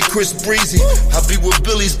dancing like they Chris Breezy. I be with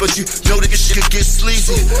Billies, but you know that this shit could get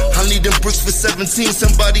sleazy. I need them bricks for 17,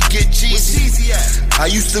 somebody get cheesy. I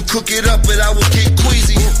used to cook it up, but I would get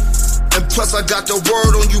queasy. And plus I got the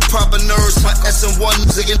word on you proper nerves. My S&1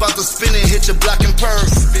 nigga about to spin it, hit your block and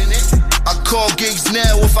purse. I call Gigs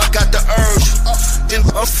now if I got the urge. And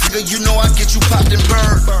figure you know I get you popped and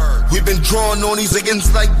burned. We been drawing on these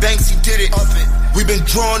niggas like Banksy did it. We been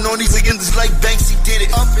drawing on these niggas like Banksy did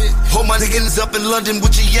it. Hold my niggas up in London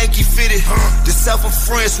with your Yankee fitted. The south of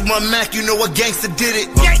France with my Mac, you know a gangster did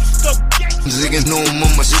it. These niggas know I'm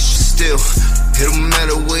on my shit still. It don't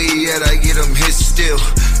matter where he at, I get him hit still.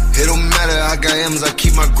 It don't matter, I got M's, I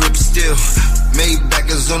keep my grip still. Maybach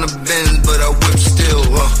is on the Benz, but I whip still.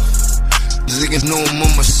 These niggas know I'm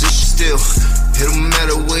on my shit still. It don't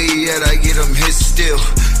matter where he at, I get him hit still.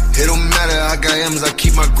 It don't matter, I got M's, I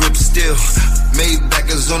keep my grip still. Maybach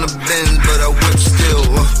on the Benz, but I whip still.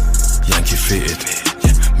 Yankee fitted,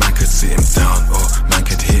 man could sit him down or man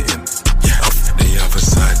could hit him. Off the other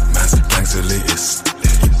side, man's the gang's the latest.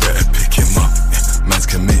 You better pick him up, man's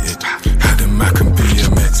committed. Had a Mac and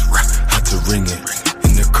BMX, had to ring it.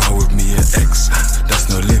 In the car with me and X, that's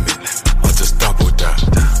no limit. I just double that,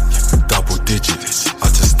 double digits. I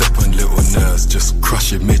just step on little nerves, just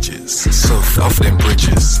crush your midgets. So off them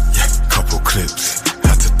bridges, couple clips.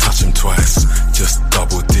 Had to touch him twice, just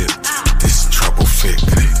double dipped. This trouble thick,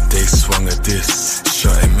 they swung a diss.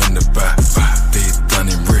 Shot him in the back, they done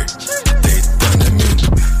him rich. They done him in.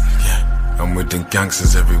 I'm with them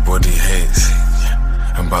gangsters everybody hates.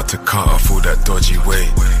 I'm about to cut off all that dodgy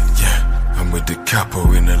weight. I'm with the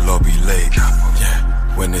capo in the lobby late.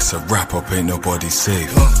 When it's a wrap up, ain't nobody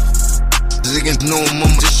safe. Ziggins no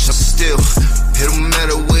mama still. It don't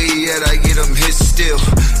matter where he at, I get him hit still.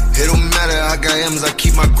 It don't matter, I got M's, I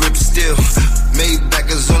keep my grip still. Maybach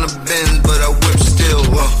on the Benz, but I whip still.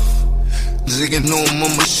 Ziggins no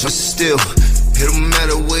mama still. It don't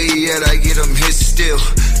matter where he at, I get him hit still.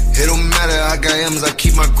 It don't matter, I got M's, I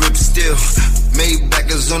keep my grip still.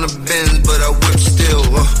 Maybach on the Benz, but I whip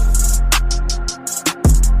still.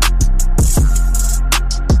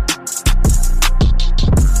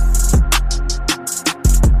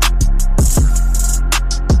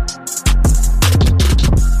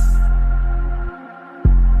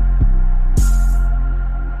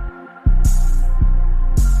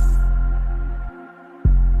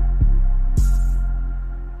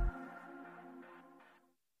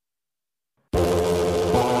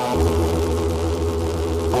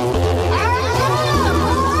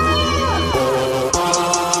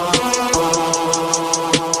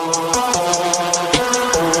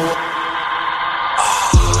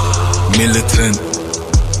 Militant,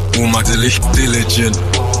 all my diligent,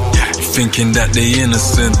 thinking that they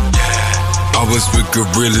innocent. I was with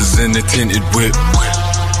gorillas in a tinted whip,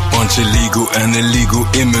 bunch of legal and illegal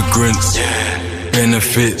immigrants.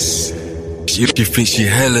 Benefits, you think she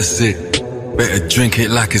hella sick, better drink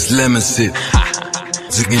it like it's lemon sip.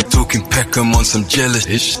 Zigging talking Peckham on some jealous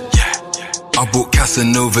ish. I brought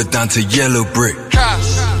Casanova down to yellow brick,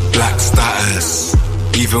 black status,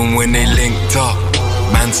 even when they linked up.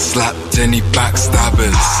 Man slapped any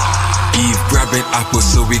backstabbers. Eve grabbing apples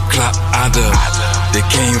so we clap Adam. They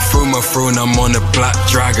came through my throne, I'm on a black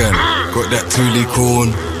dragon. Got that toolie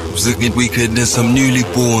corn, zigging weaker than some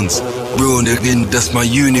newlyborns. Real nigga, that's my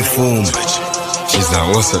uniform. She's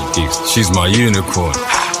like, what's up, geeks? She's my unicorn.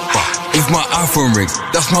 If my iPhone rings,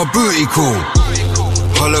 that's my booty call.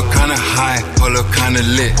 Hollow kinda high, hollow kinda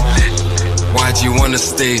lit. Why do you wanna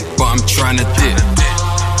stay, but I'm trying to dip?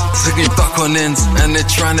 Zigging duck on ends and they're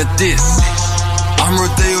trying to diss. I'm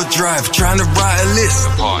Rodeo Drive trying to write a list.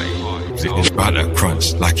 Zigging about that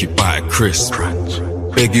crunch like you buy a crisp.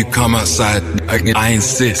 Beg you come outside, I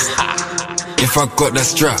insist. If I got that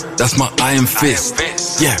strap, that's my iron fist.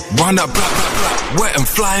 Yeah, run that black, wet and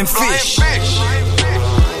flying fish.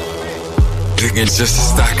 Zigging just a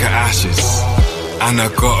stack of ashes, and I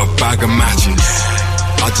got a bag of matches.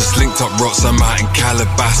 I just linked up rocks, I'm out in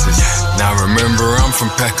Calabasas. Now remember, I'm from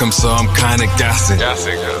Peckham, so I'm kinda gassing.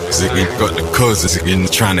 Zigging got the codes, Zigging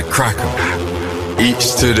trying to crack them.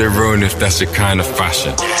 Each to their own if that's your kind of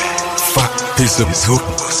fashion. Fat piece of his hook,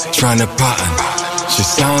 trying to pattern. She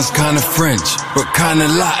sounds kinda French, but kinda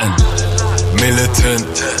Latin.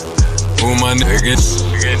 Militant, all my niggas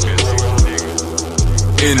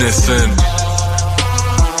innocent.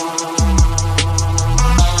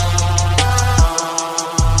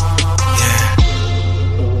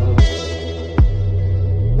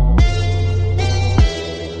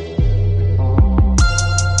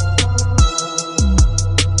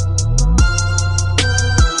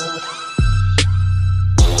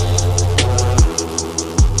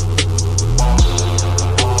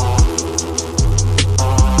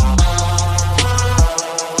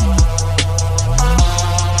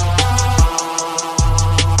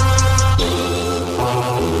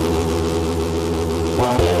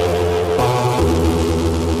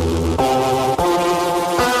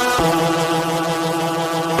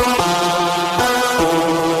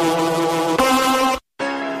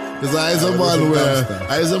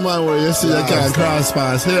 It's a man where you see you can't cross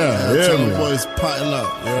pass here. Tell them boys potting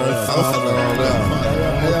up.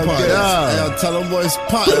 Tell them boys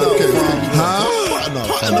potting up.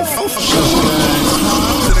 Potting up.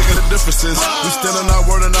 Differences. We still in our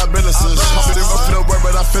word and our businesses. Hopping it rough in the word,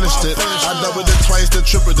 but I finished it. I doubled it twice, then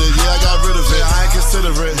tripled it. Yeah, I got rid of it. I ain't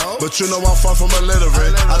consider it, but you know I'm far from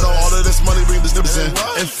illiterate. I know all of this money bring this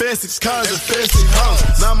in fancy cars and fancy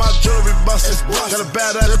house. Now my jewelry busted. Got a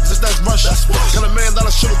bad ass that's Russian. Got a $1 million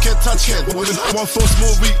shooter, can't touch it. With this one full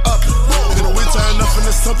smooth, we up. We turn nothing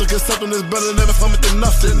to something, cause something is better than ever from it to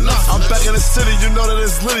nothing. I'm back in the city, you know that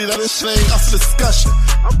it's litty. That this shit ain't up for discussion.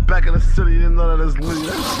 I'm back in the city, you know that it's litty.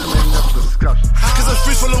 That shit ain't up for discussion. Cause it's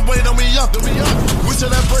free full of weight, and we up. We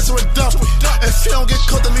turn that bird to a duck. If he don't get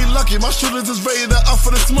caught, then he lucky. My shooters is ready to up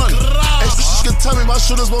for this money. And she can tell me my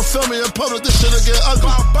shooters won't film me in public, this shit'll get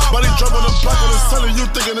ugly. Body drop on the block when it's sunny, you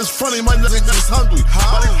thinking it's funny, my nigga is hungry.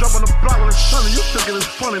 Body drop on the block when it's sunny, you thinking it's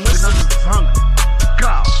funny, my nigga is hungry.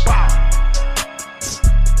 God, wow.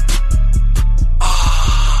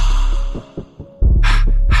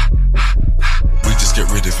 We just get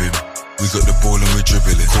rid of him. We got the ball and we're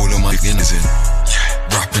dribbling. Call him my guineas in.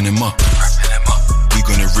 Wrapping him up. We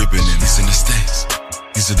gonna ribbon him. He's in the States.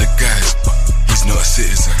 These are the guys, but he's not a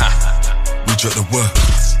citizen. We drop the work.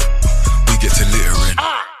 We get to littering.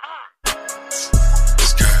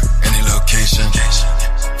 Let's go. Any location.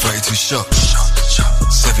 32 shots.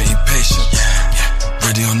 17 patients.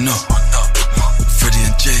 Ready or not. Freddy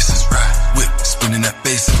and Jason. Whip spinning that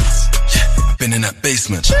basement. Been in that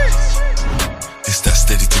basement. It's that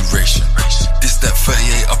steady duration. This that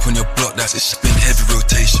 38 up on your block. That's it's been heavy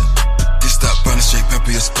rotation. This that burner straight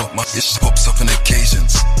pepper your spot. My it pops up on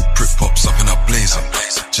occasions. Prick pops up in our blazer.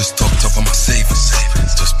 Just topped up on my savings.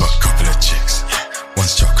 Just bought a couple of chicks.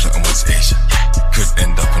 One's chocolate and one's Asian. Could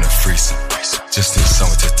end up in a freezer. Just need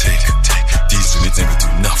someone to take it. These niggas never do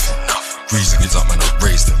nothing. Reason is up and I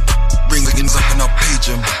raised them. Ring is up and I page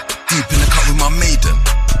them. Deep in the cup with my maiden.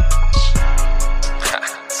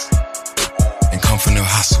 Ain't come for no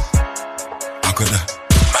hassle. I got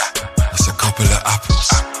that's a couple of apples.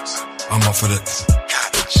 I'm up for the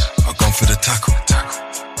I gone for the tackle.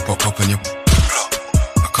 Pop up on your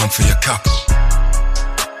I come for your capital.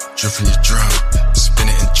 Dripping your drum. Spin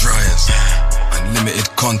it in dryers. Unlimited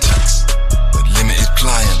contacts, but limited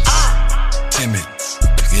clients. Timid.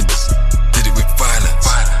 Did it with violence.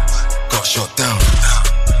 Got shot down.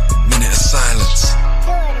 Minute of silence.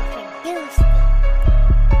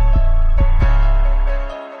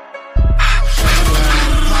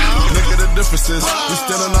 Differences. We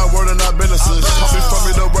stand on our word and our businesses. Copy from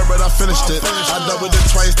me the word, but I finished it. I doubled it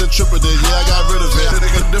twice, then tripled it. Yeah, I got rid of it.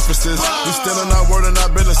 Nigga differences. We stand on our word and our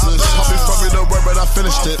businesses. Copy from me the word, but I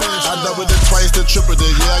finished it. I doubled it twice, then tripled it.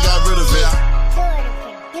 Yeah, I got rid of it.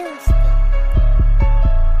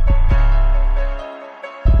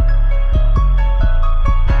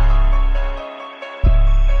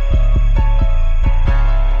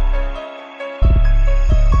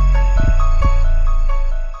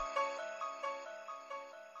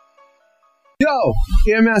 Yo,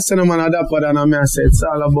 hear me a say no man a dapper than a me a say it's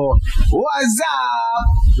all about What's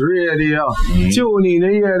Up Radio. Tune in,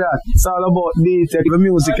 you hear that? It's all about D-Tech, the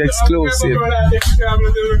music exclusive.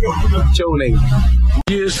 Tune in.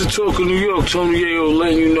 Yeah, it's the talk of New York. Tony Yayo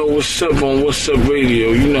letting you know what's up on What's Up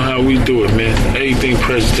Radio. You know how we do it, man. Everything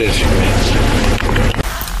presidential, man.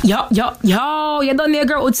 Yo, you done there,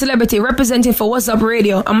 girl with celebrity representing for What's Up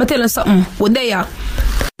Radio. I'm gonna tell you something. What they are?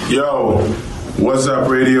 Yo, What's Up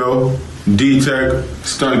Radio? D-Tech,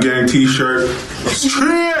 Stunt Gang T-shirt.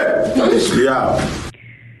 Yeah.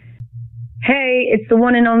 Hey, it's the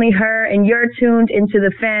one and only her, and you're tuned into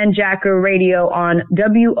the Fanjacker Radio on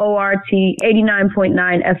WORT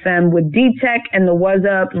 89.9 FM with D-Tech and the What's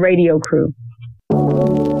Up Radio crew.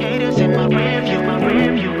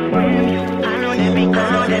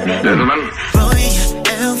 Gentlemen.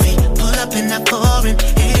 Pull up in that foreign.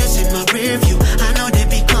 Haters in my rear view. I know they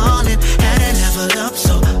be calling. Had to level up,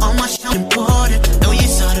 so all my shit important. Know you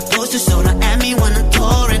saw the poster, so don't at me when I'm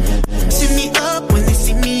touring. See me up when they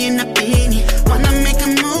see me in a beanie. Wanna make a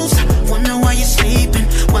move, wonder why you're sleeping.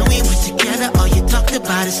 When we were together, all you talked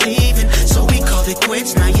about is leaving. So we called it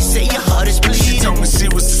quits, now you say your heart is bleeding. She told me she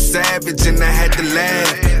was a savage and I had to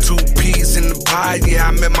laugh. 2 peas in the pie, yeah,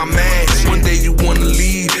 I met my match. One day you wanna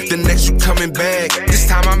leave, the next you coming back. This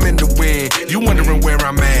time I'm in the wind, you wondering where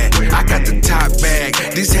I'm at. I got the top bag,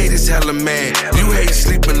 these haters hella mad. You hate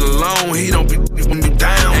sleeping alone, he don't be when you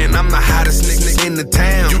down. And I'm the hottest nigga in the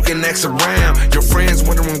town, you can ask around. Your friends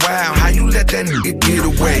wondering, wow, how you let that nigga get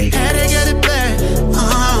away? Had to get it back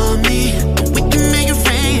on me. We can make it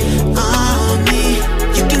rain on me.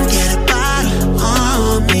 You can get a bottle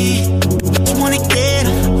on me. You wanna get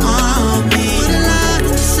on me. Put a line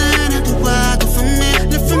in the sand and do I go from there.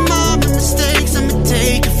 Live from all my mistakes, I'ma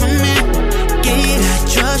take it from there. Get that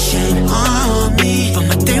trust shade on me. But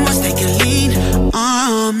my day was taking lean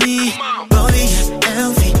on me. Brody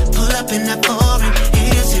LV, pull up in that foreign.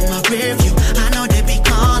 Haters in my rear view, I know they be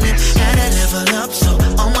calling. Had to level up, so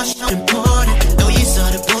all my show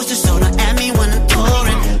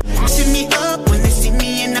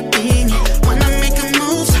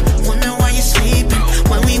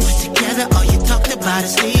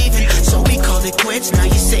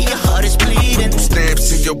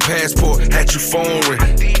passport, had you foreign.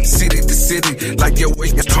 City to city, like your way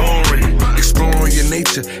is touring. Exploring your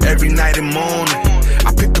nature every night and morning.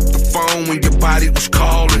 I picked up the phone when your body was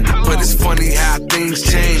calling. But it's funny how things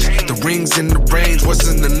change. The rings and the range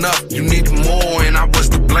wasn't enough. You needed more and I was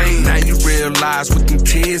to blame. Now you realize with them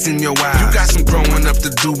tears in your eyes, you got some growing up to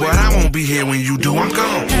do, but I won't be here when you do. I'm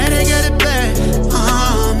gone. And I got it back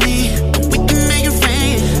on me. We can make it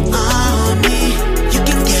rain on me. You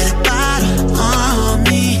can get a bottle on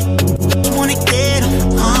me. You wanna get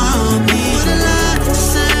on me. Put a lot in the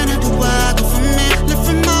sand and do I go from it. Live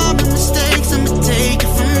from all my mistakes, I'ma take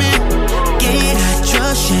it from it. Get that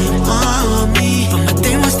trust shit on me. But my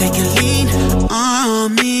day was taking lean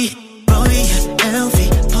on me. Rory and LV,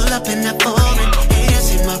 pull up in that foreign. Haters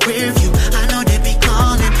in my rear view, I know they be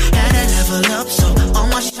calling. Had to level up, so all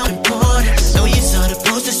my shit important. So you saw the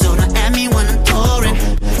poster, so don't at me when I'm touring.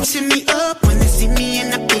 Hit me up when they see me in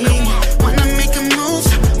the bing. Wanna make a move,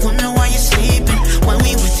 wonder why you're sleeping. When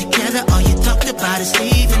we were together, all you talked about is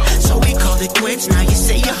leaving. So we called it quits, now you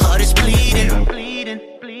say your heart is bleeding.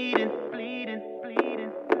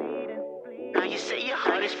 Now you say your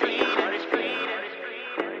heart is bleeding.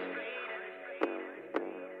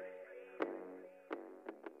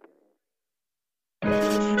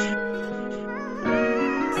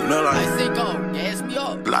 You know, like, I think gas me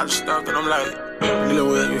up. A lot of stuff that I'm like, you know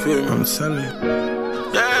what, you feel me? I'm telling you.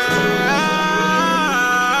 Yeah.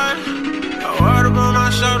 I water on my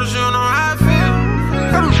shoulders, you know how I feel.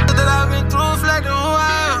 That I've been through, reflecting who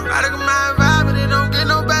I am. I think my vibe, but it don't get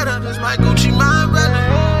no better. This my Gucci, my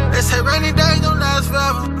umbrella. They say rainy days don't last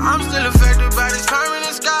forever. I'm still affected by these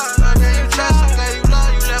permanent scars. I gave you trust, I gave you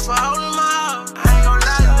love, you left a hole in my heart. I ain't gon'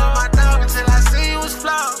 lie, you were my dog until I see you was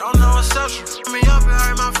flawed. Don't know what's up, you me up and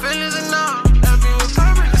hurt my feelings enough. Left me with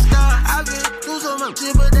permanent scars. I've been through so much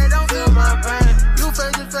shit, but they don't feel my pain. You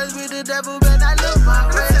face to face with the devil, but I live my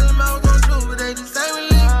way. Tell them I was gon' do, but they just ain't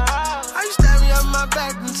believe me. How you stab me up my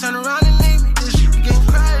back and turn around and leave me? This shit getting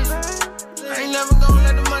crazy. I ain't never gon'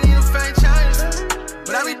 let the money and the fame change.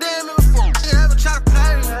 But I be damn if a fool ever try to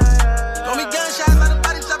play me. Don't be gunshots like the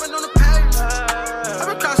body jumping on the pavement. I've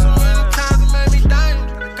been crossed so many times it made me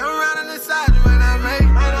dangerous. Come around on this side, you might not make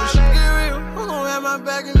it. This shit get real. Who gon' have my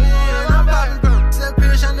back in the end? I'm popping pills. That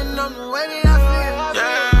bitch, I didn't know the way that I feel.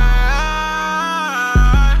 Yeah.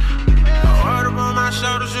 I water on my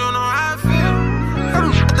shoulders, you know how I feel.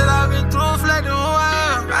 That I've been through, reflecting who I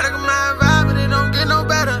am. I think my vibe, but it don't get no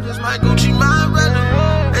better. This my Gucci, my umbrella.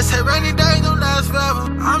 They say rainy days don't last forever.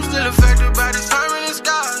 I'm still affected by these permanent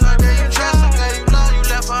scars. I gave you trust, I gave you love, you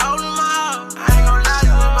left a hole in my heart. I ain't gon' lie,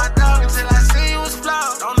 you were my dog until I see you was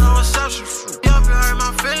flawed. Don't know what's up, you up and hurt my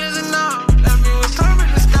feelings enough. Left me with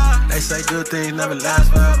permanent scars. They say good things never last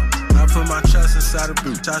forever. I put my trust inside a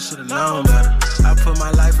bitch, I should've known better. I put my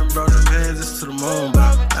life and brought them hands just to the moon, bro.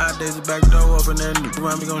 Nowadays the back door open and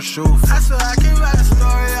around me gon' shoot. I swear I can write a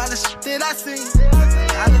story, all the shit that I see.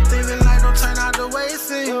 All the things in life don't turn out the way it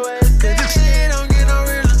seems. This shit don't get no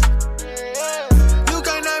realer. You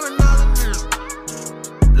can't name another nigga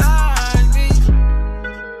like me.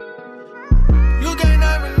 You can't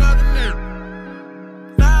name another nigga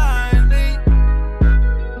like me.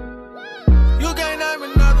 You can't name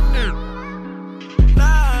another nigga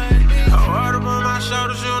like me. I water on my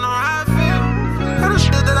shoulders, you know how I feel. All the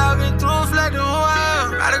shit that I've been through, reflecting who I am.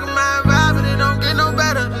 I think my vibe, but it don't get no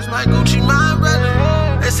better. This my Gucci, my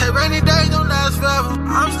umbrella. They say rainy days don't last forever.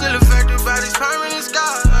 I'm still affected by these permanent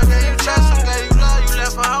scars. I gave you trust, I gave you love, you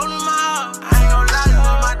left a hole in my heart. I ain't gon' lie, you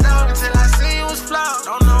were my dog until I see you was flawed.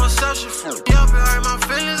 Don't know what's up, shit fucked me up and hurt my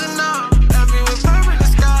feelings enough. Left me with permanent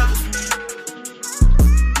scars.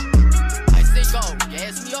 I say go,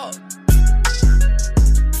 gas me up.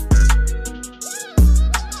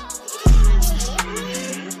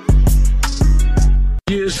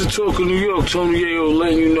 Yeah, it's the talk of New York. Tony Yayo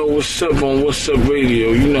letting you know what's up on What's Up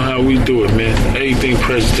Radio. You know how we do it, man. Everything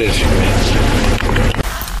presidential, man.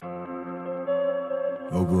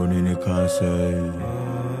 Ogo nini kansei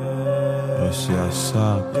Osi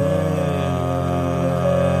asaka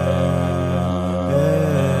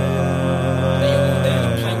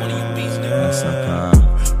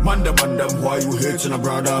Man, why you hating a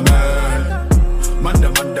brother, man? Man,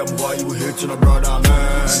 why you hating a brother,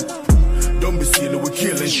 man? Don't be silly, we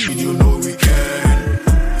killing shit, you know we can.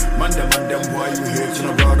 Man, why you hating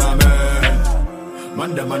a brother, man?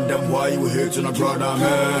 Man, why you hating a brother,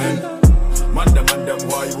 man? Man,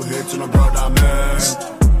 why you hating a brother, man?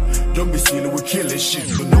 Don't be silly, we killing shit,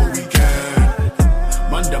 you know we can.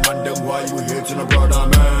 Man, Man, them, why you hating a brother,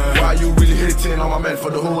 man? Why you really hating on my men? For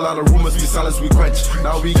the whole lot of rumors, we silence, we quench.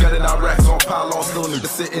 Now we getting our racks on pylon, still niggas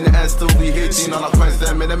sitting and still be hating on our friends.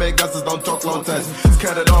 Them and they make guys don't talk long times.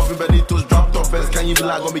 Scared it off, Benitos dropped off best. Can you be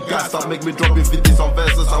like on me gas? Stop make me dropping 50s on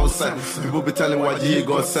verses I was sent. People be telling what you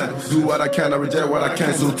got sent. Do what I can, I reject what I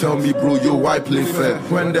can. So tell me, bro, yo, why play fair?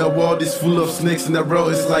 When the world is full of snakes in the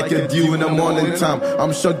road, it's like a dew in the morning time.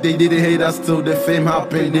 I'm shocked they didn't hate us till the fame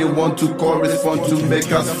happened. They want to correspond to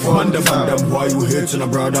make us fun. Man, why you hating a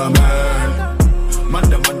brother, man? Man,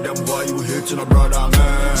 them, why you hating a brother,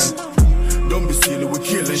 man? Don't be silly, we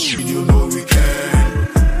killing shit, you know we can.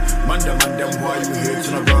 Man, them, why you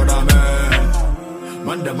hating a brother, man?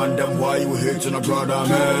 Man, them, why you hating a brother,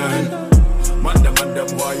 man? Man, them,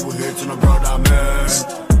 why you hating a brother, man?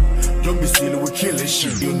 Don't be silly, we killing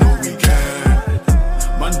shit, you know we can.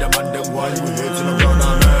 Man, them, why you hating a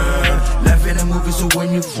brother, man? Life in a movie, so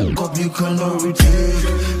when you fuck up, you cannot retake.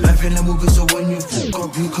 Life in a movie, so when you fuck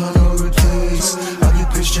up, you cannot retake. I'll be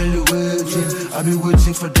patiently waiting, I'll be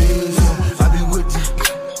waiting for days, I'll be waiting.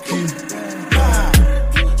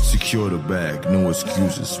 Secure the bag, no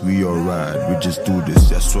excuses, we alright, we just do this.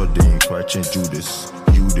 That's what they ain't quite change, do this.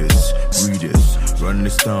 You this, read this, run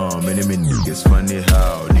this town, many niggas. Funny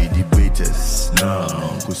how they debate us now,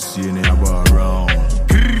 cause seeing it about around.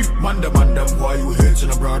 Man, them, why you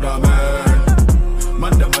hating a brother, man?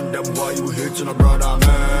 Man, them, why you hating a brother,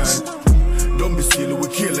 man? Don't be silly, we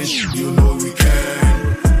killing shit, you know we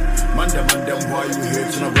can. Man, them, why you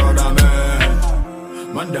hating a brother,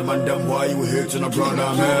 man? Man, them, why you hating a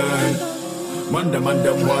brother, man? Man, them,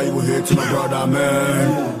 why you hating a brother,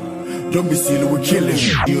 man? Don't be silly, we killing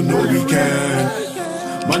shit, you know we can.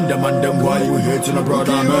 Man, them, why you hating a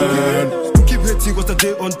brother, man? Keep hating cause I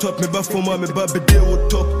day on top, me back for me back be day on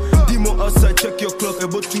top. Demon outside, check your clock,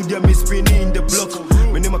 about 2 days me spinning in the block.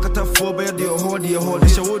 Me name a kata 4 by the hold, the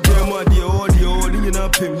show them what the hold, you know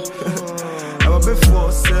pim. I'm a bit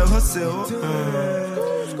for sell.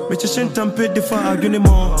 Me chasing tampe the far arguing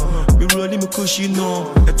more. Me rolling me cushy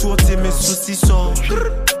no, it's what me so.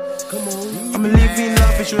 I'm living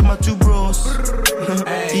lavish with my 2 bros.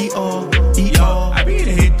 E.O. I be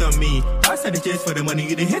the hate on me. I said the chase for the money,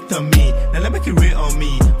 you the hate on me. Now let make it rain on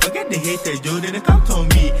me. Forget the haters, Joe, they count on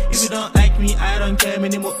me. If you don't like me, I don't care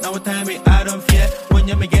anymore. Now what time I don't fear. When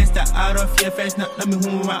you're against that, I don't fear. First, not let me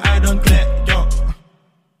whom I don't clear. Yo.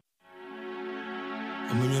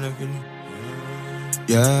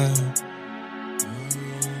 Yeah.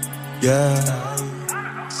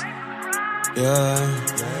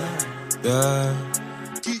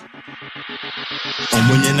 I'm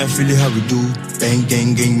when I feel it how we do. Bang,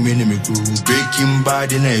 gang, me name it crew. Breaking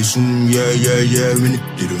bad in a zoom. Yeah. When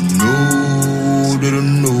they don't know.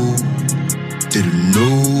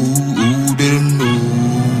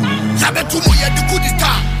 Sabe tu mo ye di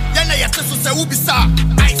kudita. Yana ya teso se ubisa.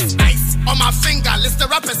 Ice on my finger. List the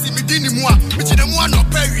rappers see me dini mua. Me chine mua no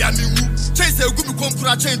peri a mi wu. Chase egu mi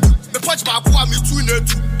konkura chendu. Me punch ba akwa mi tu ne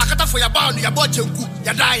tu. Akata for ya bound ya bo chenku.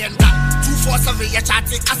 Ya die and that. 247 ya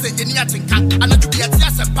chatting. I say you need a tinka. And I do be a tia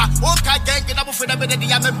sempa. Okay gang get up for the bed of the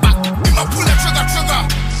member. In my pull a trigger.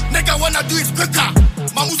 Nigga wanna do it quicker.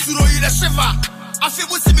 Mamusuro you the shiver. I feel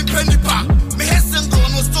we see me penny pa. Me head single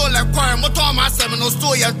no store like choir. Motor myself no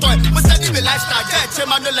store your toy. Must study me lifestyle. Yeah, check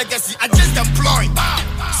my no legacy. I just employ.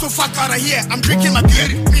 So fuck out of here. I'm drinking my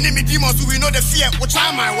beer. Me name me demons, so we know the fear. Watch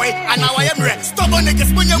out my way, and now I am ready. Stubborn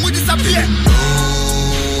niggas when you will disappear.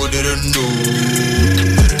 No, didn't know.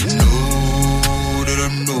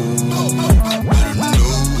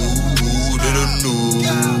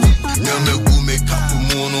 Now me go make up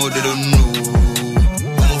mono. They don't know.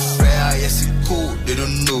 I'm afraid, yes it cool. They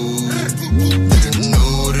don't know.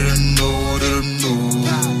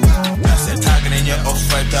 That's a target in your off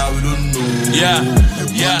right now. We don't know. Yeah.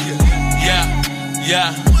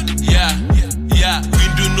 We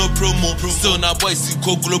do no promo. Still now boys see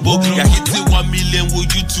go global. Yeah, hit it 1 million. Will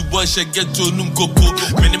YouTube boys should get to num coco.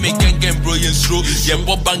 Many make gang bro yen stro. Yeah,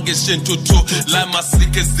 bob bang get shen toto. Like my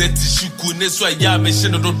sneakers that shuku. That's why yeah me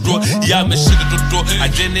shen do do. I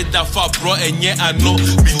journey that far bro and yeah I know.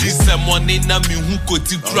 Be this money na me who could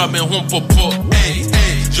ti cry me home popo. Hey.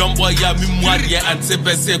 Jumbo ya mi mwarie ante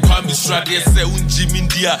bese kwa mi shrade se unji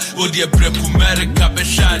mindia. Odi e breku America be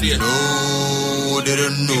shade. No, they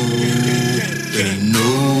don't know.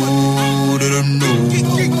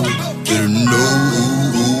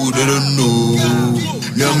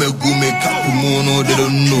 Now me go make up mono. They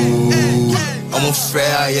don't know. I'm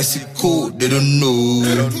afraid, yes it cool. They don't know.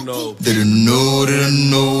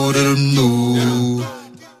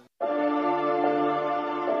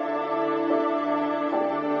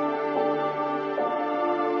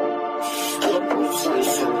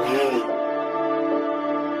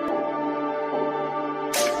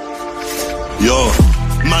 Yo,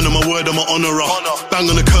 man of my word, I'm an honourer. Bang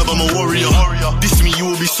on the curb, I'm a warrior. Diss me, you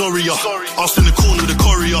will be sorrier. Asked in the corner with the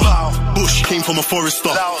courier. Bush came from a forester.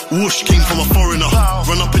 Whoosh came from a foreigner.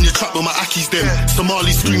 Run up in your trap with my Akis them.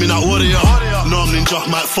 Somali screaming out warrior. No, ninja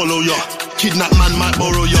might follow ya. Kidnap man might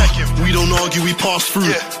borrow ya. We don't argue, we pass through.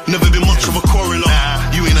 Never been much of a quarreler.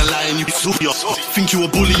 You ain't a lion, you be ya. Think you a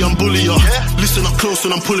bully, I'm bully ya. Listen up close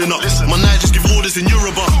when I'm pulling up. My night just give orders in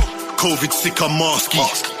Yoruba. COVID sick, I'm masky.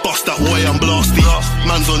 Bust that way, I'm blasty.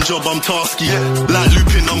 Man's on job, I'm tasky. Like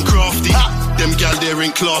looping, I'm crafty. Them gal there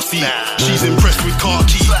ain't classy. She's impressed with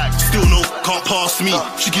khaki. Still no, can't pass me.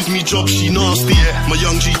 She gives me jobs, she nasty. My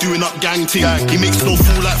young G doing up gang ting. He makes no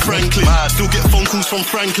fool like Franklin. Still get phone calls from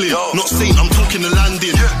Franklin. Not saying I'm talking the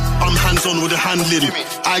landing. I'm hands on with the handling.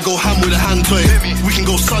 I go ham with a hand toy. We can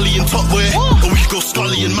go Sully in Top Boy, or we can go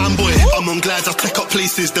Scully in Man Boy. I'm on glides, I take up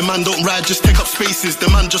places. The man don't ride, just take up spaces. The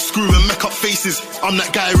man just screw and make up faces. I'm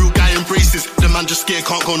that guy, real guy embraces. The man just scared,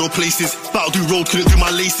 can't go no places. Battle do road, couldn't do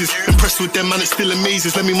my laces. Impressed with them, man, it still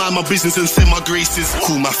amazes. Let me mind my business and send my graces.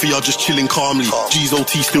 Cool mafia, just chilling calmly. G's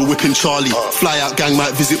OT still whipping Charlie. Fly out gang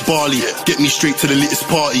might visit Bali. Get me straight to the latest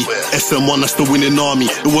party. SM1, that's the winning army.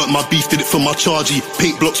 It weren't my beef, did it for my chargy.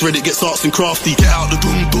 Paint blocks, Reddit gets arts and crafty. Get out the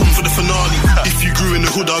doom doom for the finale. If you grew in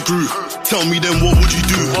the hood, I grew. Tell me then what would you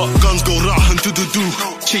do? Guns go rah and do-do-do.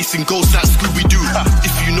 Chasing ghosts like Scooby-Doo.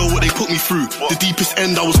 If you know what they put me through, the deepest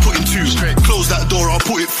end I was put into. Close that door, I'll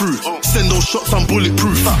put it through. Send those shots, I'm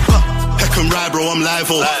bulletproof. Heck and ride, bro, I'm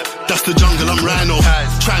live-o. That's the jungle, I'm rhino.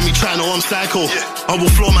 Try me, no, I'm psycho. I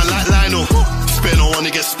will floor man like Lionel. Spare no one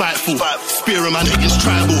to get spiteful. Spear a man against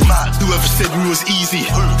tribal. Whoever said we was easy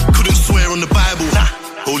couldn't swear on the Bible.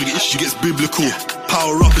 Holy issue gets biblical.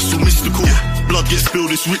 Power up, it's so mystical. Blood gets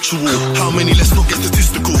spilled, it's ritual. How many? Let's not get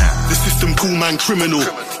statistical. The system cool man criminal.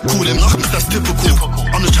 Call them nothing, that's typical.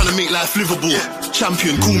 I'm just trying to make life livable.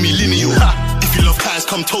 Champion, call me lineal. If you love guys,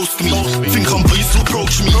 come toast me. Think I'm pleased to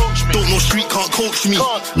approach me. Don't know street, can't coach me.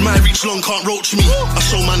 My reach long, can't roach me. I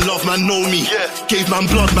show man love, man know me. Gave man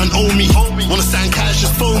blood, man owe me. Wanna stand cash,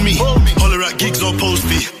 just phone me. Holler at gigs or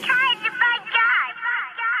posty.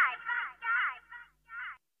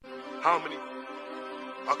 How many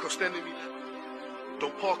are extending me?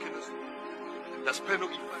 Don't park in us. That's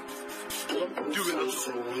penalty. Do it us.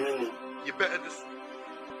 You're better this.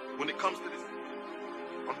 When it comes to this,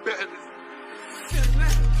 I'm better this.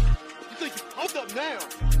 You think you hold up now?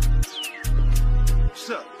 What's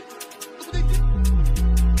up?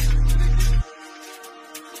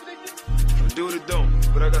 Do it or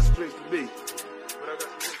don't, but I got some place to be.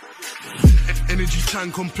 Energy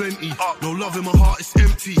tank on plenty. No love in my heart, it's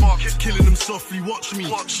empty. Killing them softly, watch me.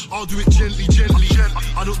 I'll do it gently.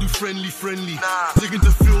 I don't do friendly. Dig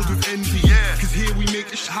into field with envy. Cause here we make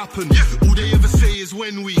this happen. All they ever say is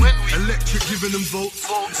when we. Electric giving them votes.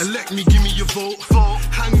 Elect me, give me your vote.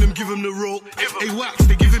 Hang them, give them the rope. Hey, wax,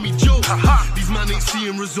 they giving me jokes. These man ain't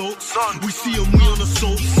seeing results. We see them, we on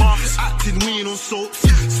assaults. Acting, we ain't on salts.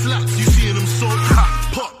 Slaps, you seeing them salt.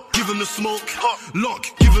 Pop. Give him the smoke, lock,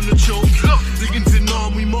 give him the choke. Diggins in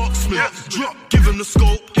arm, we marksman. Drop, give him the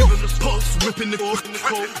scope. Pulse, ripping the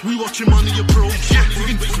coat. We watching money approach.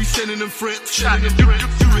 We sending them threats. Do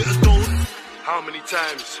it or don't. How many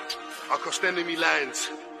times I crossed enemy lines?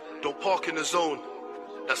 Don't park in the zone.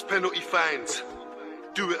 That's penalty fines.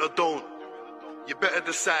 Do it or don't. You better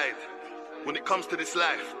decide. When it comes to this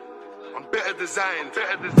life, I'm better designed. Do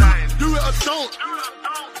it or don't.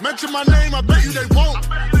 Mention my name, I bet you they won't.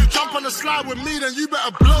 You jump on the slide with me, then you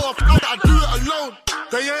better blow up. I do it alone.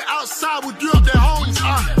 They ain't outside, we'll do up their homes.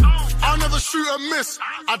 I'll never shoot and miss.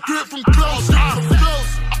 I do it from close.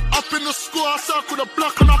 Up in the school, I circle the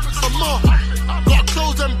block and up it some more. Got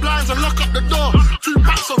close them blinds and lock up the door. 2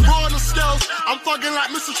 packs of raw on the scales. I'm thugging like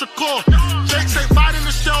Mr. Shakur. Jakes ain't biting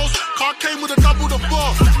the shells. Car came with a double the four.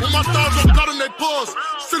 With my dogs got blood on their paws.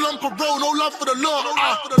 Still on parole, no love for the law.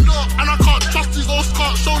 And I can't trust these old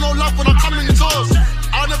can't show no love when I come in your doors.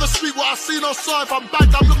 I'll never speak what I see no saw. If I'm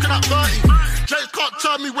back, I'm looking at 30. Jake can't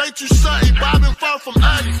turn me way too certain, but I've been far from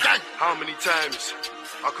early. Gang. How many times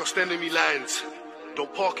I crossed enemy lines?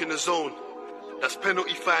 Don't park in the zone. That's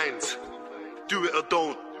penalty fines. Do it or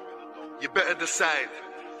don't. You better decide.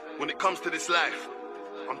 When it comes to this life,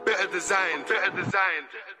 I'm better designed.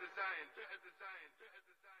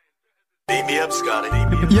 Beat me up, Scotty.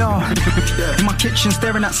 Yeah, in my kitchen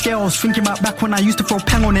staring at scales, thinking about back when I used to throw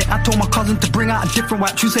pen on it. I told my cousin to bring out a different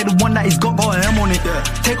wax. You say the one that he's got an M on it.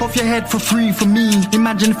 Take off your head for free for me.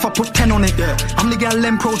 Imagine if I put 10 on it. I'm the gal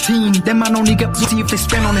in protein. Them man only get pussy if they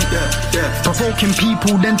spend on it. Provoking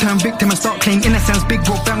people, then turn victim and start claiming innocence. Big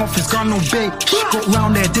bro bang off his gun, no bait. Got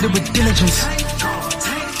round there, did it with diligence.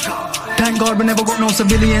 Thank God we never got no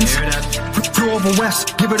civilians. Flew over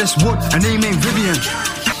west, give her this wood, her name ain't Vivian.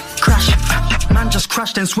 Crash, man just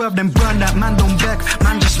crashed and swerved and burned that. Man don't beg,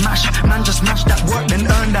 man just smash that work then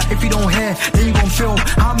earn that. If you don't hear, then you gon' feel.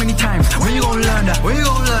 How many times? When you gon' learn that? When you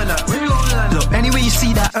gon' learn that? When you gon' learn that? Look, anyway you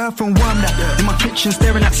see that earth and worm that. In my kitchen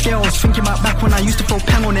staring at scales, thinking about back when I used to throw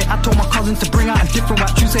pen on it. I told my cousin to bring out a different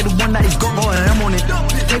wax. You say the one that he's got an M on it.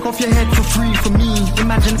 Take off your head for free for me.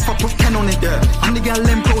 Imagine if I put 10 on it. I'm the gal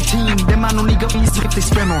in protein. Them man only got easy if they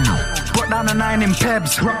spend on me. Brought down a 9 in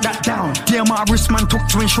Pebs, rock that down. Yeah, my wrist man took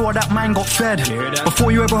to ensure that mine got fed.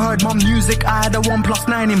 Before you ever heard my music, I had a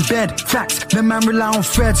 1+9 in bed. Facts, them man rely on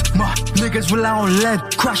feds. My niggas rely on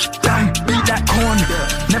lead. Crash, bang, beat that corn.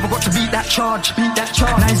 Never got to beat that charge.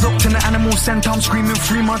 Now he's up to the animal center. I'm screaming,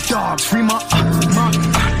 free my dogs, free my dogs.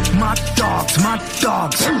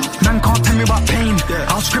 Man can't tell me about pain.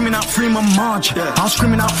 I was screaming out, free my Marge. I was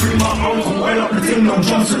screaming out, free my uncle. Well up the thing, no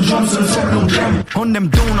Johnson, no jam. On them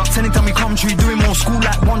donuts, anytime we come tree, doing more school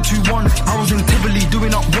like 1-2-1. I was in Tivoli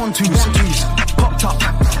doing up 1-2s. Popped up,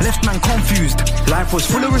 left man confused. Life was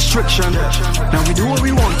full of restriction. Now we do what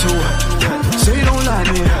we want to. So you don't like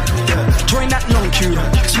me. Join that long queue.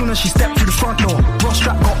 Soon as she stepped through the front door, bro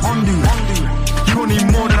strap got undo. You don't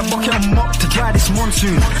need more than a bucket of mop to dry this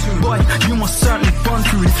monsoon. Boy, you must certainly burn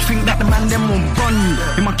through if you think that the man them won't burn you.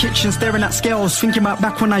 In my kitchen staring at scales, thinking about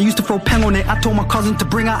back when I used to throw pen on it. I told my cousin to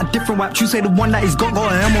bring out a different wax. You say the one that he's got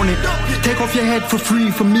an M on it. Take off your head for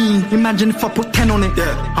free for me. Imagine if I put 10 on it.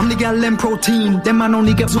 I'm the gal in protein. Them man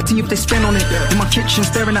only get pussy if they spend on it. In my kitchen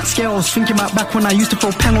staring at scales, thinking about back when I used to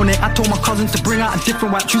throw pen on it. I told my cousin to bring out a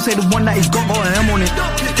different wax. You say the one that he's got an M on it.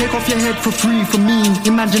 Take off your head for free for me.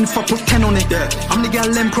 Imagine if I put 10 on it. I'm the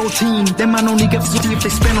gal in protein. Them man only get pussy if they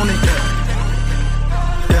spend on it.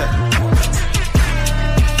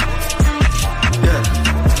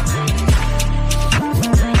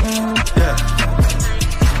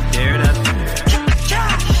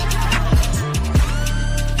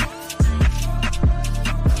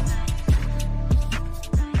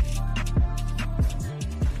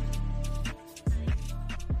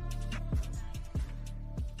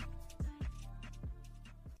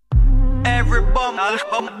 Every bum,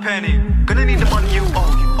 penny. Gonna need the money you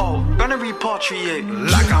owe. Gonna repatriate.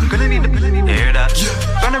 Like I'm gonna need the hear that?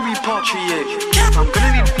 Gonna repatriate. I'm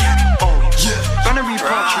gonna need gonna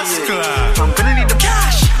repatriate. I'm gonna need the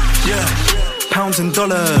cash. Yeah. Pounds and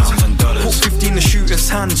dollars. Put 50 in the shooter's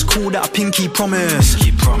hands. Call that a pinky promise.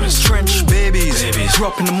 Trench babies. Grew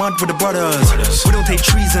up in the mud with the brothers. We don't take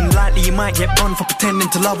treason lightly. You might get burned for pretending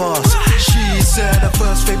to love us. She said her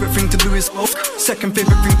first favorite thing to do is smoke. Second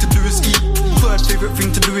favorite thing to do is eat. Third favorite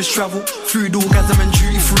thing to do is travel. Food, orgasm and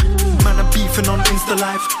duty free. Man, I'm beefing on Insta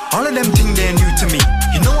Life. All of them things they're new to me.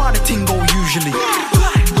 You know how the thing go usually.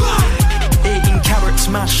 18 carrots,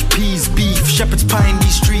 mashed peas, beef, shepherd's pie in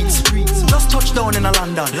these streets. Just touched down in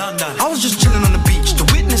London. I was just chilling on the beach. The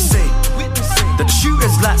witness say that the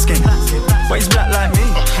shooter's light skin, but he's black like me.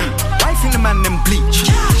 Why think the man them bleach?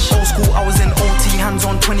 Old school, I was in OT, hands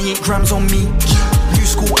on 28 grams on me. New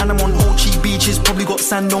school, and I'm on Ochi beaches, probably got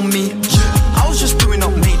sand on me. I was just doing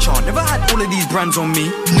up nature, never had all of these brands on me.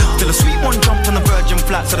 Till a sweet one jumped on the Virgin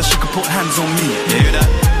flat so that she could put hands on me. Hear that?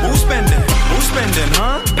 Who's spending,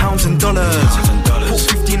 huh? Pounds and dollars. Put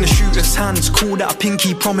 50 in the shooter's hands, call that a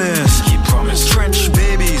pinky promise. Trench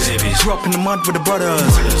babies. Grew up in the mud with the brothers.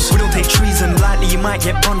 We don't take treason lightly, you might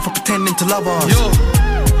get burned for pretending to love us. Yo.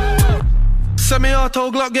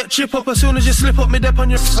 Semi-auto Glock get chip up as soon as you slip up me dep on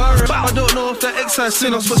your but I don't know if that excise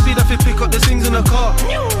sin us, but speed if you pick up the things in the car.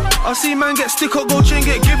 I see man get stick up, go chain,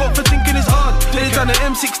 get give up for thinking it's hard. Days on the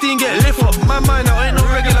M16 get lift up, my mind now ain't no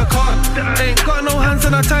regular car. Ain't got no hand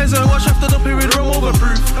sanitizer, wash after the period rum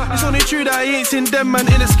overproof. It's only true that I ain't seen them man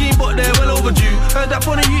in a scheme, but they're well overdue. Heard that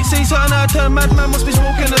funny youth say something I turn mad, man must be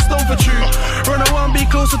smoking a stone for true. Run I wanna be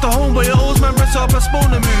closer to home, but your old man press up a spawn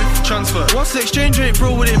to move. Transfer. What's the exchange rate,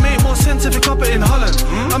 bro? Would it make more sense if you cop it in Holland?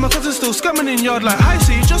 And my cousin still scamming in yard like I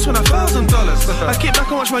see just won $1,000. I kick back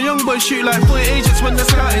and watch my young boys shoot like 40 agents when they're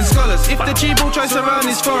scouting scholars. If the cheapo tries to round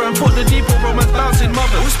his fur and put the depot romance bouncing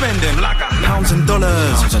mothers. Who's spending? Pounds and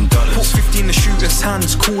dollars. Put 50 in the shooter's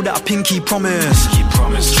hands, call that a pinky promise.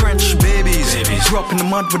 Trench babies. Grew up in the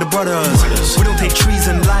mud with the brothers. We don't take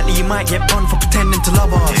treason lightly, you might get burned for pretending to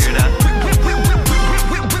love us.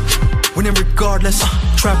 winning regardless.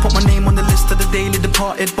 Try to put my name on the list of the daily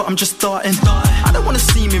departed, but I'm just starting. I don't wanna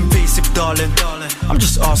seem invasive, darling. I'm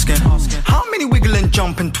just asking, how many wiggle and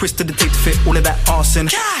jump and twist did it take to fit all of that arson?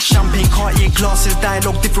 Champagne, Cartier glasses,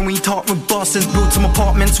 dialogue different when you talk with bosses. Build some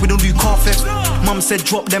apartments, we don't do car theft. Mum said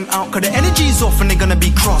drop them out, cause the energy's off and they're gonna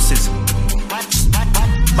be crosses.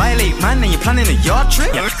 Violate, man, and you're planning a yard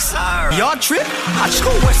trip? Yard trip? I just go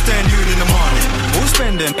Western Union in the morning. All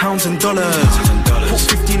spending pounds and dollars. Put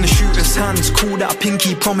 50 in the shooter's hands, call that a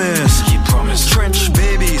pinky promise. Trench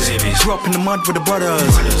babies, grew up in the mud with the brothers.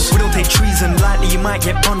 We don't take treason lightly, you might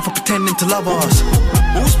get banned for pretending to love us.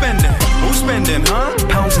 All spending, huh?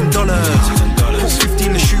 Pounds and dollars. Put 50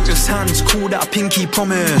 in the shooter's hands, call that a pinky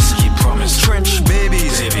promise. Trench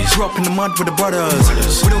babies, grew up in the mud with the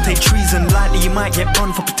brothers. We don't take treason lightly, you might get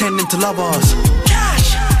banned for pretending to love us.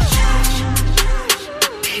 Cash.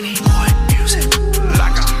 Baby boy music.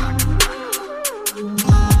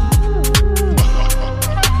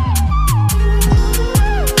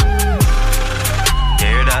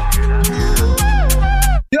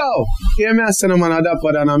 Yo, hear me say no man a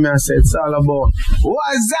dapper than a me say it's all about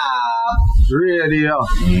what's up radio.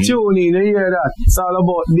 Tune in, you hear that? It's all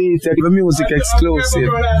about D-Tech, the music exclusive.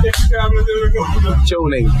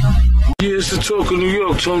 Tune in. Yeah, it's the talk of New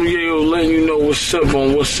York. Tony Yayo letting you know what's up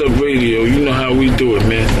on What's Up Radio. You know how we do it,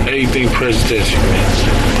 man. Everything presidential,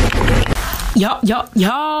 man. Yo,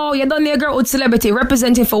 you done there, girl with celebrity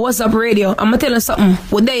representing for What's Up Radio. I'ma tell you something.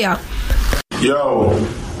 What they are? Yo,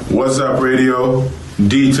 What's Up Radio?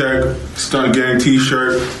 D-Tech, Stunt Gang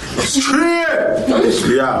T-shirt. Straight!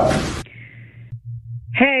 Yeah.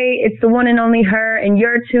 Hey, it's the one and only her, and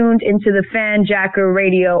you're tuned into the Fanjacker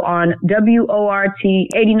Radio on WORT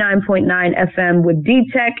 89.9 FM with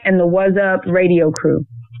D-Tech and the Was Up radio crew.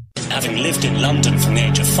 Having lived in London from the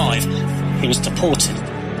age of 5, he was deported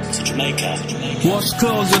to Jamaica. Wash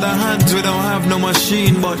clothes with our hands, we don't have no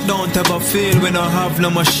machine, but don't ever feel we don't have no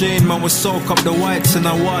machine. Man, we soak up the whites in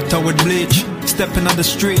the water with bleach. Stepping on the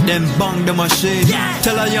street, then bang the machine.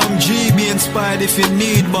 Tell a young G, be inspired if you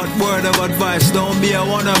need, but word of advice, don't be a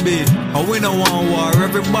wannabe. A we don't want war,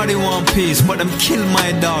 everybody want peace, but them kill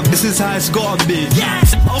my dog, this is how it's gotta be.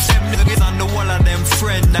 Off them niggas on the wall of them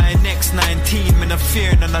friend, I next 19, me no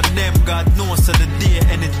fear none of them. God knows to the day,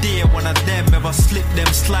 any day one of them ever slip them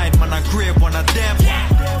slide, man I grab one of them.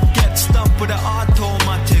 Get stopped with an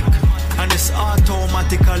automatic, and it's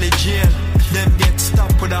automatically jail. Them get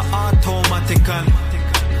stopped with an automatic and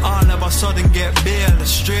all of a sudden get bail.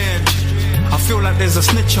 Strange. I feel like there's a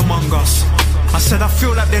snitch among us. I said I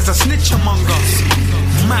feel like there's a snitch among us.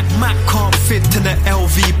 Mac can't fit to the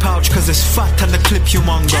LV pouch cause it's fat and the clip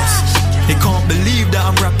humongous. He can't believe that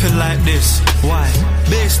I'm rapping like this. Why?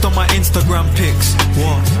 Based on my Instagram pics.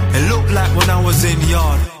 What? It looked like when I was in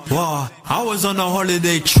yard. Wow, I was on a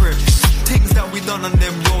holiday trip. Things that we done on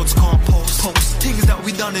them roads can't post. Things that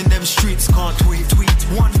we done in them streets can't tweet.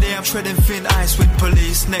 One day I'm treading thin ice with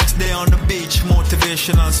police. Next day on the beach,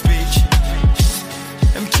 motivational speech.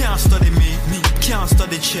 Them can't study me, can't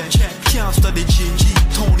study check, can't study G,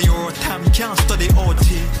 Tony or Tam, can't study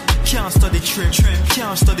OT, can't study Trim,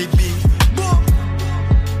 can't study B,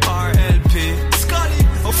 RLP, Scully,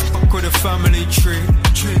 oh fuck with the family tree,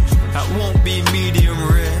 that won't be medium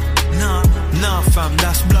rare. Nah fam,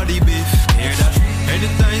 that's bloody beef. Hear that?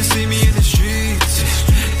 Anytime you see me in the streets,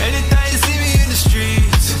 anytime you see me in the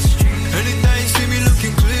streets, anytime you see me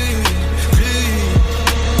looking clean.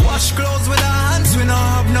 Wash clothes with our hands, we don't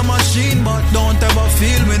have no machine, but don't ever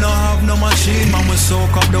feel we don't have no machine. Man, we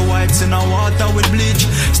soak up the whites in our water with bleach.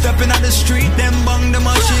 Stepping on the street, then bang the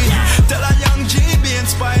machine. Tell a young G, be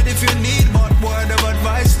inspired if you need, but word of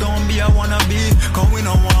advice, don't be a wannabe. Cause we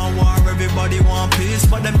don't want war, everybody want peace,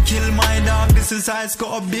 but them kill my dog, this is how it's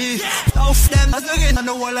gotta be. Off them, I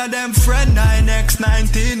know all of them friend,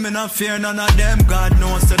 9x19, me not fear none of them. God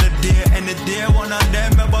knows to the day, any day one of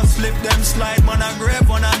them ever slip them slide, man I grab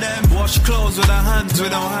one of them. Wash clothes with our hands, we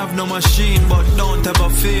don't have no machine, but don't ever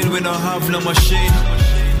feel we don't have no machine.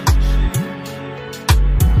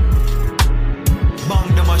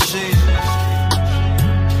 Bang the machine.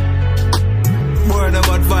 Word of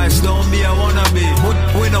advice, don't be a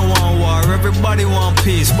wannabe. We don't want war, everybody want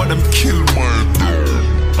peace, but them kill my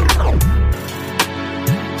dog.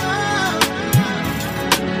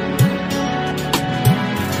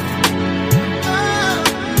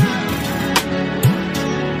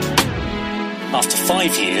 After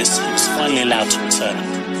 5 years, he was finally allowed to return.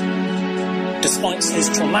 Despite his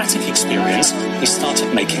traumatic experience, he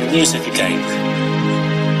started making music again.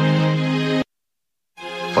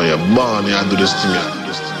 For your born, you do this thing.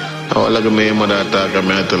 I was like my mother talk,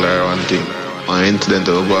 I tell her one thing. An incident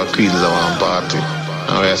of go Queens at one party.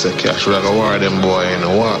 And I say, Cash, should I go war them boy in the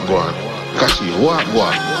walk go on. Cash, you walk go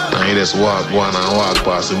on. And he just walk go on and walk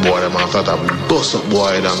past the boy them and thought I bust up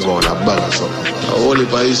boy and go on a balance up. The only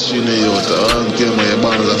for history in the youth, I don't care my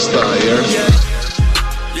band as a star here.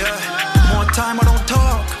 Yeah, more time I don't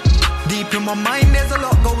talk. Deep in my mind there's a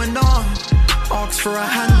lot going on. Ask for a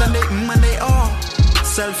hand and they are.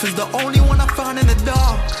 Self is the only one I found in the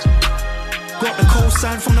dark. Got the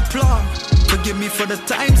cosign from the plug. Forgive me for the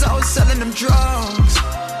times I was selling them drugs.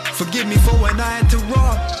 Forgive me for when I had to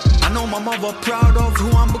rock. I know my mother proud of who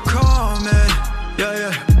I'm becoming.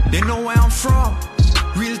 Yeah, they know where I'm from.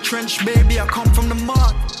 Real trench baby, I come from the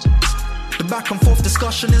mud. The back and forth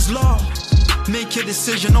discussion is long. Make your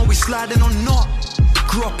decision, are we sliding or not?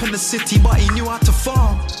 Grew up in the city but he knew how to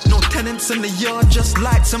farm. No tenants in the yard, just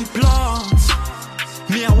lights and plants.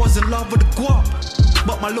 Me, I was in love with the guap,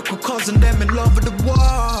 but my local cousin, them in love with the war.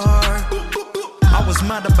 I was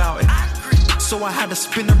mad about it, so I had a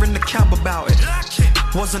spinner in the cab about it.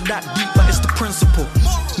 Wasn't that deep, but it's the principle.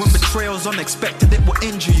 When betrayal's unexpected, it will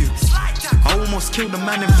injure you. I almost killed a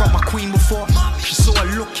man in front of my queen before. She saw a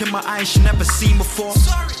look in my eyes she never seen before.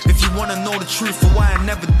 If you wanna know the truth for why I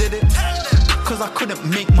never did it, cause I couldn't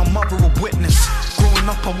make my mother a witness. Growing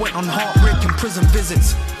up I went on heartbreaking prison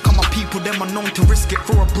visits. Cause my people them are known to risk it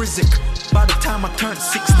for a brizzic. By the time I turned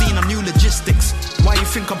 16 I knew logistics. Why you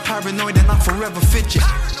think I'm paranoid and I forever fidget?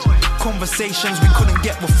 Conversations we couldn't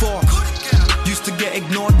get before. Used to get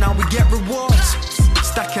ignored, now we get rewards.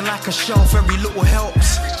 Stacking like a shelf, every little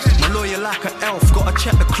helps. My lawyer like an elf, gotta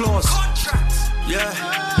check the clause. Yeah,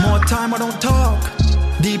 more time I don't talk.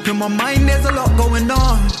 Deep in my mind there's a lot going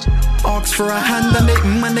on. Ask for a hand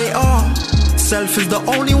and they are. Self is the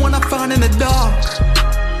only one I found in the dark.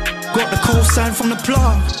 Got the cosign from the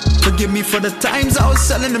plug. Forgive me for the times I was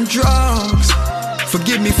selling them drugs.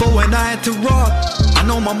 Forgive me for when I had to rock. I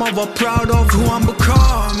know my mother proud of who I'm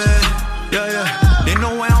becoming. Yeah, they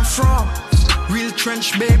know where I'm from. Real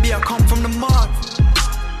trench baby, I come from the mud.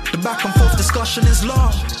 The back and forth discussion is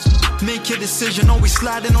long. Make your decision, are we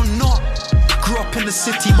sliding or not? Grew up in the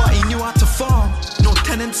city but he knew how to farm. No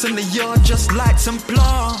tenants in the yard, just lights and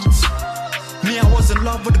plants. Me, I was in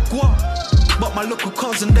love with the guap, but my local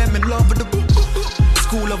cousin, them in love with the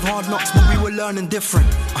school of hard knocks, but we were learning different.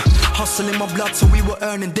 Hustle in my blood, so we were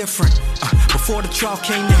earning different. Before the trial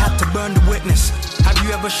came, they had to burn the witness. Have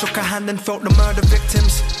you ever shook a hand and felt the murder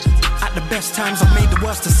victims? At the best times, I've made the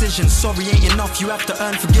worst decisions. Sorry ain't enough, you have to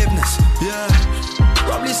earn forgiveness. Yeah,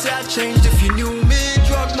 probably say I changed if you knew me.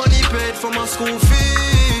 Drug money paid for my school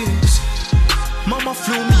fees. Mama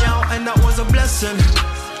flew me out and that was a blessing.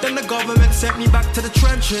 Then the government sent me back to the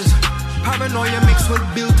trenches. Paranoia mixed with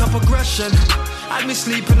built up aggression. Had me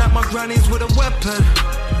sleeping at my granny's with a weapon.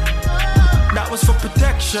 That was for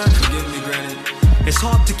protection. Forgive me, granny. It's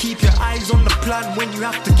hard to keep your eyes on the plan when you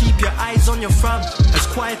have to keep your eyes on your fam. As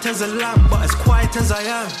quiet as a lamb, but as quiet as I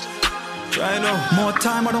am. Try no more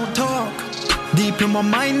time I don't talk. Deep in my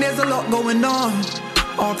mind there's a lot going on.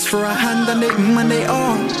 Ask for a hand and they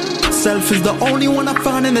are. Self is the only one I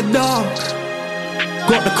found in the dark.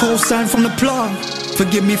 Got the cosign from the plug.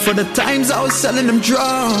 Forgive me for the times I was selling them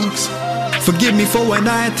drugs. Forgive me for when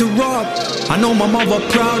I had to rob. I know my mother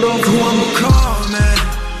proud of who I'm becoming.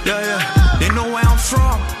 Yeah, they know where I'm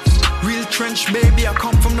from. Real trench baby, I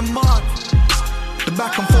come from the mud. The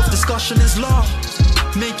back and forth discussion is long.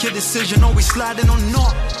 Make your decision, are we sliding or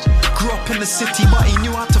not? Grew up in the city but he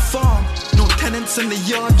knew how to farm. No tenants in the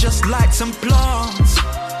yard, just lights and plants.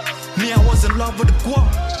 Me, I was in love with the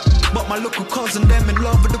guap, but my local cousin, them in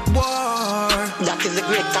love with the war. That is a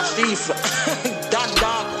great thief. Dan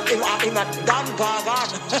dog, him a Dan Pagan.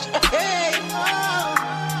 Hey!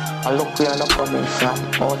 And look where I'm coming from,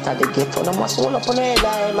 out of the ghetto. They must hold up on the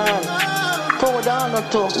head, man. Pour down or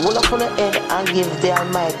two, hold up on the head and give the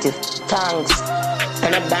Almighty thanks.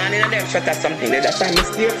 And I'm born in a them shot or something, that's why I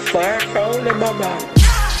stay far from the mama.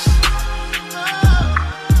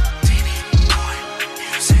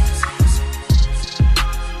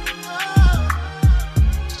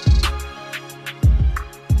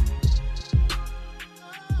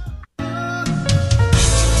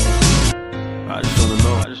 I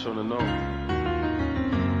just wanna know.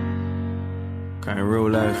 Kind of real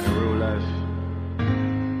life.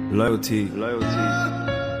 Loyalty.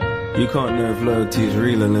 You can't know if loyalty is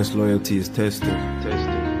real unless loyalty is tested.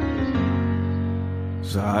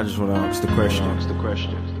 So I just wanna ask the question.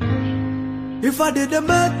 If I did the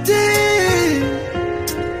bad thing,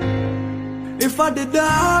 if I did the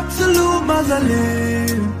absolute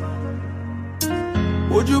mausoleum,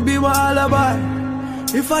 would you be my alibi?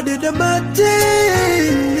 If I did the bad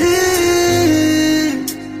thing,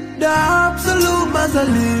 the absolute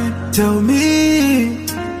Mazaline, tell me,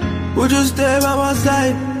 would you stay by my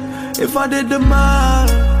side if I did the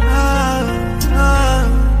math?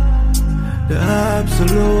 The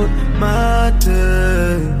absolute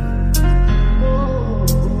matter.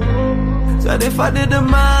 Said if I did the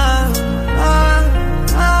math,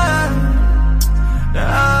 the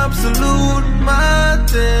absolute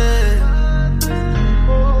matter.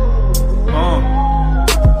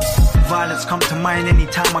 Violence come to mind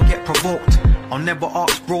anytime I get provoked. I'll never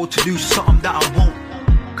ask bro to do something that I won't.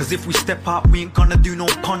 Cause if we step up, we ain't gonna do no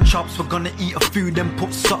punch-ups. We're gonna eat a food and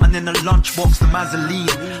put something in a lunchbox, the Mazaline.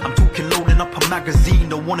 I'm talking loading up a magazine.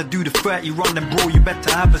 Don't wanna do the 30 run, then bro, you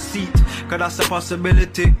better have a seat. Cause that's a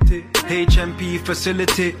possibility. HMP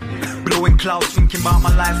facility. Blowing clouds, thinking about my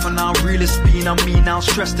life and how real it's been. I mean, how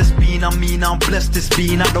stressed it's been. I mean, how blessed it's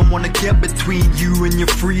been. I don't wanna get between you and your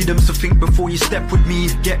freedom. So think before you step with me.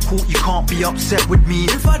 Get caught, you can't be upset with me.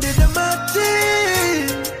 If I did the mathing,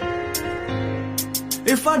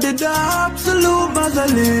 if I did the absolute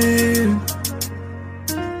Mazaline,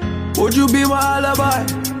 would you be my alibi?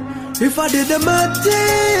 If I did the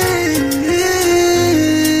mathing,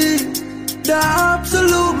 the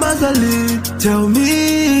absolute Mazaline, tell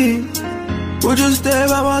me, would you stay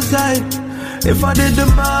by my side? If I did the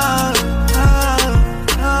math,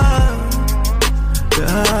 the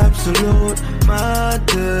absolute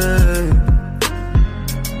matter.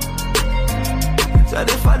 Said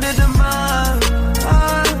if I did the math,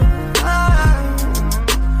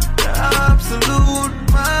 the absolute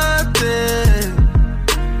matter.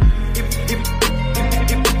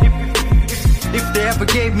 If they ever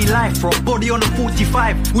gave me life for a body on a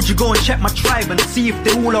 45, would you go and check my tribe and see if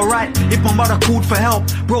they're all alright? If my mother called for help,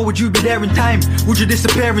 bro, would you be there in time? Would you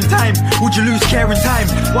disappear in time? Would you lose care in time?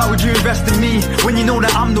 Why would you invest in me when you know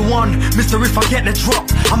that I'm the one? Mister, if I get the drop,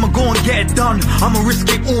 I'ma go and get it done. I'ma risk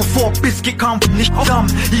it all for a biscuit company. Dumb,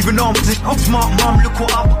 even though I'm smart, mom, look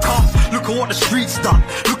what I've become. Look at what the streets done.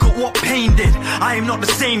 Look at what pain did. I am not the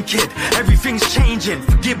same kid. Everything's changing.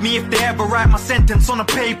 Forgive me if they ever write my sentence on the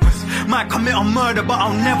papers. Might commit a murder, but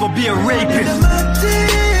I'll never be a rapist.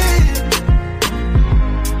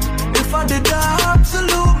 If I did the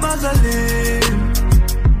absolute Mazaline,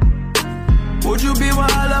 would you be my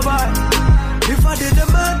alibi? If I did the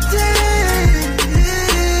mathing,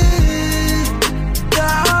 the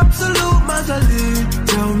absolute Mazaline,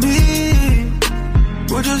 tell me,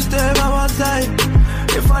 would you stay by my side?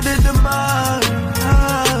 If I did the math,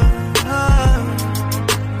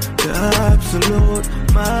 the absolute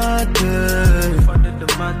matter. If I did the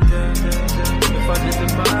matter, if I did the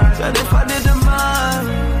math, said if I did the math,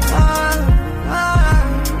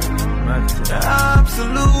 the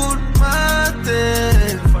absolute matter.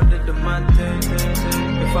 If I did the matter,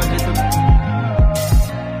 if I did the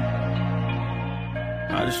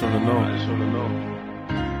I just wanna know.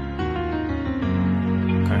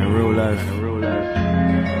 Kind of real life.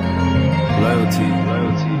 Loyalty.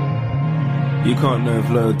 You can't know if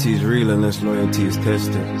loyalty is real unless loyalty is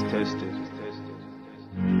tested.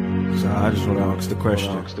 So I just want to ask the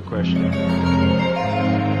question.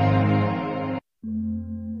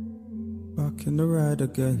 Back in the ride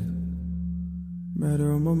again.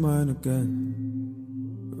 Matter on my mind again.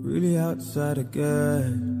 But really outside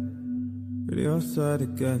again. Really outside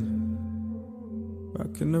again.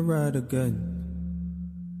 Back in the ride again.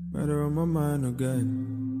 Matter on my mind again.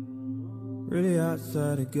 Really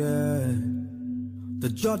outside again. The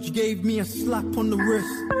judge gave me a slap on the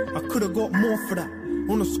wrist. I could've got more for that.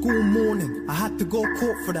 On a school morning, I had to go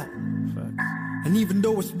court for that. And even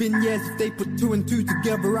though it's been years, if they put 2 and 2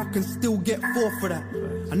 together, I can still get 4 for that.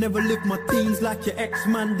 I never lived my teens like your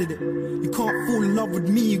ex-man did it. You can't fall in love with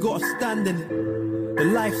me, you gotta stand in it. The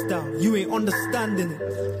lifestyle, you ain't understanding it.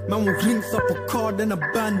 Man will glimpse up a car, then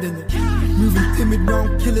abandon it. Moving timid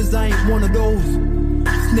round killers, I ain't one of those.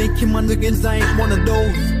 Snaking my niggas, I ain't one of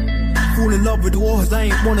those. Fall in love with wars, I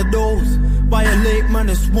ain't one of those. Violate, man,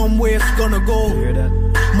 it's one way it's gonna go.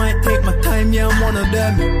 Might take my time, yeah, I'm one of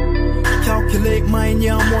them. Calculate mine,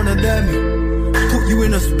 yeah, I'm one of them. Put you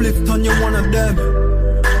in a split ton, you're one of them.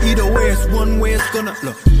 Either way, it's one way it's gonna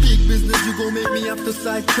look. Big business, you gon' make me have to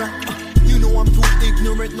sidetrack. You know I'm too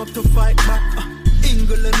ignorant not to fight back.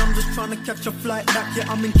 England, I'm just trying to catch a flight back.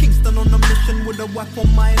 Yeah, I'm in Kingston on a mission with a wife on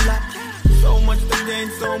my lap. So much to gain,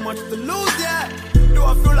 so much to lose, yeah. Do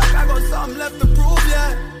I feel like I got something left to prove,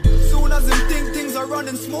 yeah? Soon as him think things are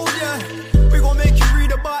running smooth, yeah. We gon' make you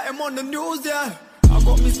read about him on the news, yeah. I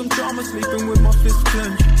got me some trauma sleeping with my fist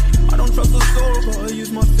clenched. I don't trust a soul, but I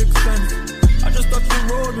use my sixth sense. I just touch the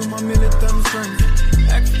road with my militant friends.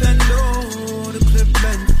 Extendo, the clip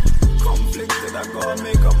bends. Conflicted, I gotta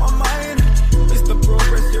make up my mind. It's the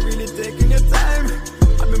progress you really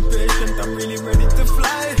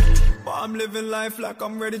I'm living life like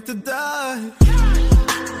I'm ready to die. Back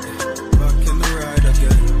in the ride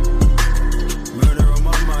again. Murder on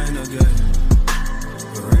my mind again.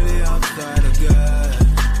 We're really outside again.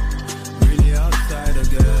 Really outside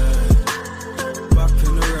again. Back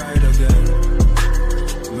in the ride again.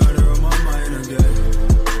 Murder on my mind again.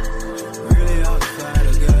 Really outside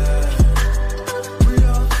again. Really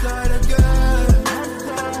outside again.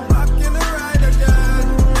 Back in the ride again.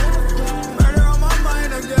 Murder on my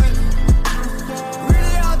mind again.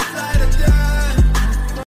 Really outside again.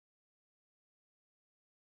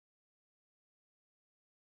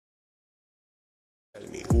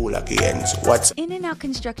 In-N-Out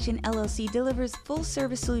Construction LLC delivers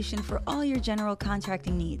full-service solution for all your general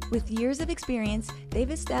contracting needs. With years of experience,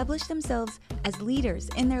 they've established themselves as leaders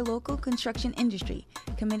in their local construction industry,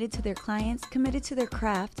 committed to their clients, committed to their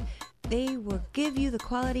craft. They will give you the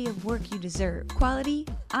quality of work you deserve. Quality,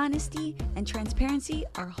 honesty, and transparency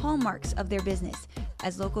are hallmarks of their business.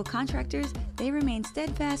 As local contractors, they remain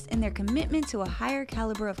steadfast in their commitment to a higher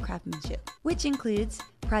caliber of craftsmanship, which includes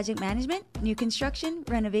project management, new construction,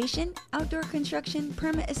 renovation, outdoor construction,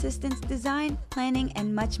 permit assistance, design, planning,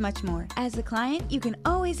 and much, much more. As a client, you can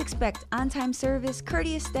always expect on-time service,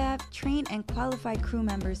 courteous staff, trained and qualified crew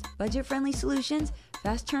members, budget-friendly solutions,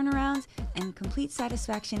 fast turnarounds, and complete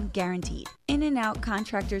satisfaction guaranteed. In-N-Out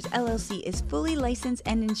Contractors LLC is fully licensed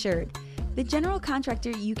and insured. The general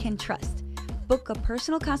contractor you can trust. Book a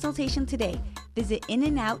personal consultation today. Visit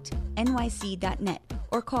inandoutnyc.net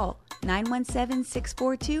or call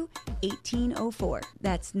 917-642-1804.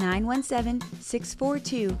 That's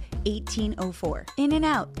 917-642-1804.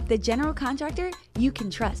 In-N-Out, the general contractor you can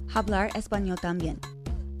trust. Hablar español también.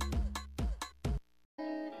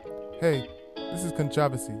 Hey, this is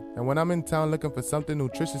Controversy, and when I'm in town looking for something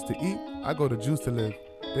nutritious to eat, I go to Juice to Live.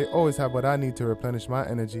 They always have what I need to replenish my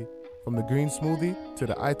energy, from the green smoothie to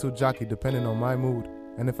the Ito jockey depending on my mood.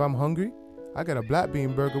 And if I'm hungry, I get a black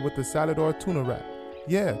bean burger with a salad or a tuna wrap.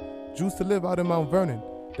 Yeah, Juice to Live out in Mount Vernon.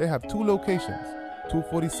 They have 2 locations,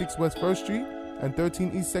 246 West 1st Street and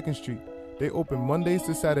 13 East 2nd Street. They open Mondays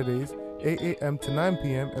to Saturdays, 8 a.m. to 9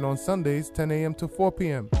 p.m. and on Sundays, 10 a.m. to 4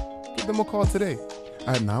 p.m. Give them a call today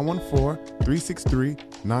at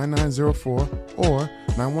 914-363-9904 or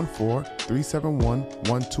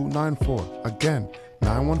 914-371-1294. Again,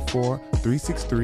 914-363